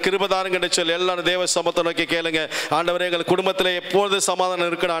தேவநாயகத்தின் கிருபதாருங்க என்று சொல்லி எல்லாரும் தேவ சமத்தை நோக்கி கேளுங்க. ஆண்டவரே எங்கள் குடும்பத்தில் எப்பொழுது சமாதானம்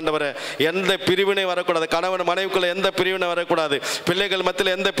இருக்கணும். ஆண்டவரே எந்த பிரிவினை வரக்கூடாது. கணவன் மனைவிக்குள்ள எந்த பிரிவினை வரக்கூடாது. பிள்ளைகள்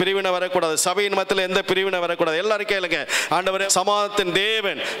மத்தியில் எந்த பிரிவினை வரக்கூடாது. சபையின் மத்தியில் எந்த பிரிவினை வரக்கூடாது. எல்லாரும் கேளுங்க. ஆண்டவரே சமாதானத்தின்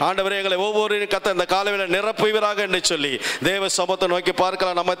தேவன் ஆண்டவரே எங்களை ஒவ்வொரு கத்த இந்த காலவேளை நிரப்புவீராக என்று சொல்லி தேவ சமத்தை நோக்கி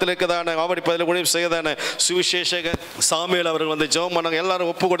பார்க்கலாம். நம்மத்தில் இருக்கதான ஆவடிப்பதில் முடிவு செய்யதான சுவிசேஷக சாமுவேல் அவர்கள் ஜெபம் பண்ணாங்க.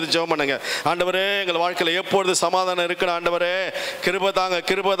 எல்லாரும் ஒப்பு கொடுத்து ஜெபம் பண்ணுங்க. ஆண்டவரே எங்கள் வாழ்க்கையில் எப்பொழுது சமாதானம் இருக்கணும். ஆண்டவரே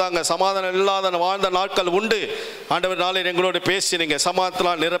கிருபதாங்க சமாதானம் இல்லாத வாழ்ந்த நாட்கள் உண்டு. ஆண்டவர் நாளில் எங்களோடு பேசி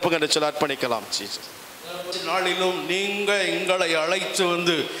சமாதானத்தில் நிரப்புங்க என்று சொல்லி அர்ப்பணிக்கலாம். நாளிலும் நீங்க எங்களை அழைத்து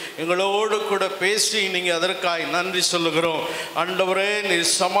வந்து எங்களோடு கூட பேசி நீங்க அதற்காய் நன்றி சொல்லுகிறோம். ஆண்டவரே நீ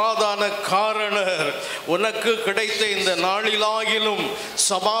சமாதான காரணர். உனக்கு கிடைத்த இந்த நாளிலாகிலும்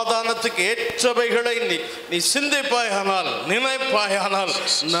சமாதானத்துக்கு ஏற்றவைகளை நீ சிந்திப்பாயானால் நினைப்பாயானால்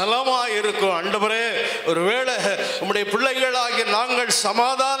நலமாயிருக்கும். ஆண்டவரே ஒருவேளை உம்முடைய பிள்ளைகளாகிய நாங்கள்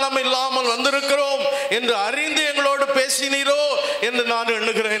சமாதானம் இல்லாமல் வந்திருக்கிறோம் என்று அறிந்து எங்களோடு பேசினீரோ என்று நான்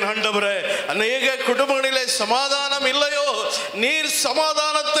எண்ணுகிறேன். ஆண்டவரே அநேக குடும்பங்களிலே சமாதானம் இல்லையோ, நீர்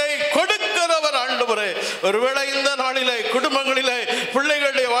சமாதானத்தை கொடுக்கிறவர். ஆண்டவரே ஒருவேளை இந்த நாளிலே குடும்பங்களிலே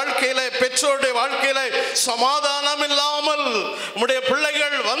பிள்ளைகளுடைய வாழ்க்கையிலே பெற்றோருடைய வாழ்க்கையிலே சமாதானம் இல்லாமல் உம்முடைய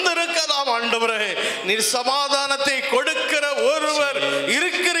பிள்ளைகள் வந்திருக்கலாம். ஆண்டவரே நீர் சமாதானத்தை கொடுக்கிற ஒருவர்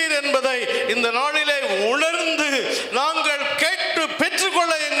இருக்கிறீர் என்பதை இந்த நாளிலே உணர்ந்து நாங்கள் கேட்டு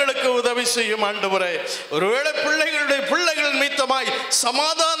பெற்றுக்கொள்ள எங்களுக்கு உதவி செய்யும். ஆண்டவரே ஒருவேளை பிள்ளைகள் மீத்தமாய்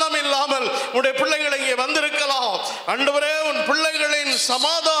சமாதானம் இல்லாமல் உடைய பிள்ளைகள் இங்கே வந்திருக்கலாம். ஆண்டவரே உன் பிள்ளைகளின்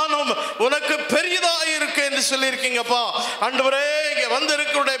சமாதானம் உனக்கு பெரியதாக இருக்கு என்று சொல்லியிருக்கீங்கப்பா. ஆண்டவரே இங்கே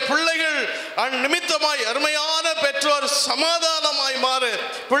வந்திருக்கிற பிள்ளைகள் நிமித்தமாய் அருமையான பெற்றோர் சமாதானமாய் மாறு,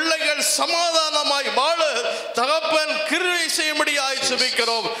 பிள்ளைகள் சமாதானமாய் வாழ தகப்பன் கிருபை செய்யும்படியாய்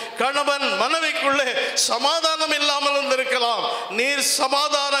ஜெபிக்கிறோம். கணவன் மனைவிக்குள்ளே சமாதானம் இல்லாமல் வந்திருக்கலாம். நீர்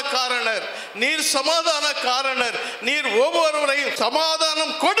சமாதான காரணர். நீர் ஒவ்வொருவரையும்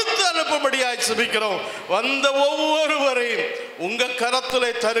சமாதானம் கொடுத்து அனுப்பும்படியாய் ஜெபிக்கிறோம். வந்த ஒவ்வொருவரையும் உங்க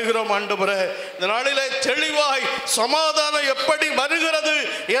கரத்திலே தருகிறோம். ஆண்டவரே இந்த நாளிலே தெளிவாய் சமாதானம் எப்படி வருகிறது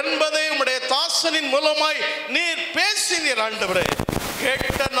என்பதை உம்முடைய தாசனின் மூலமாய் நீர் பேசினீர். ஆண்டவரே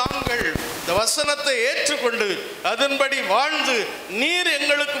கேட்ட நாங்கள் இந்த வசனத்தை ஏற்றுக்கொண்டு அதன்படி வாழ்ந்து நீர்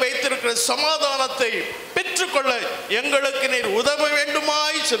எங்களுக்கு வைத்திருக்கிற சமாதானத்தை பெற்றுக்கொள்ள எங்களுக்கு நீர் உதவ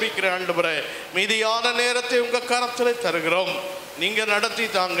வேண்டுமாய் ஜெபிக்கிற. ஆண்டவரே மீதியான நேரத்தை உங்க கரத்தில் தருகிறோம். நீங்க நடத்தி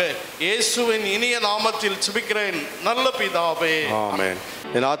தாங்க. இயேசுவின் இனிய நாமத்தில் ஜெபிக்கிறேன் நல்ல பிதாவே, ஆமென்.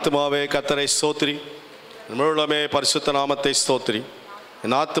 என் ஆத்துமாவே கர்த்தரை ஸ்தோத்திரி, முழுமே பரிசுத்த நாமத்தை ஸ்தோத்திரி.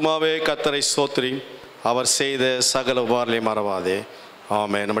 என் ஆத்துமாவே கர்த்தரை ஸ்தோத்திரி, அவர் செய்த சகல உபகாரங்களையும் மறவாதே.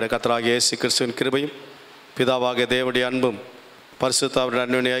 ஆமென். நம்முடைய கர்த்தராகிய இயேசு கிறிஸ்துவின் கிருபையும் பிதாவாகிய தேவனுடைய அன்பும் பரிசுத்தருடைய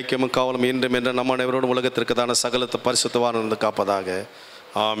அன்பின் ஐக்கியமும் காவலும் இன்றும் என்ற நம்ம அனைவரோடும் உலகத்திற்குதான சகலத்தை பரிசுத்தவான் காப்பதாக.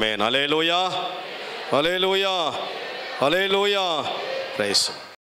 ஆமென். அல்லேலூயா, அல்லேலூயா, அல்லேலூயா. பிரைஸ்.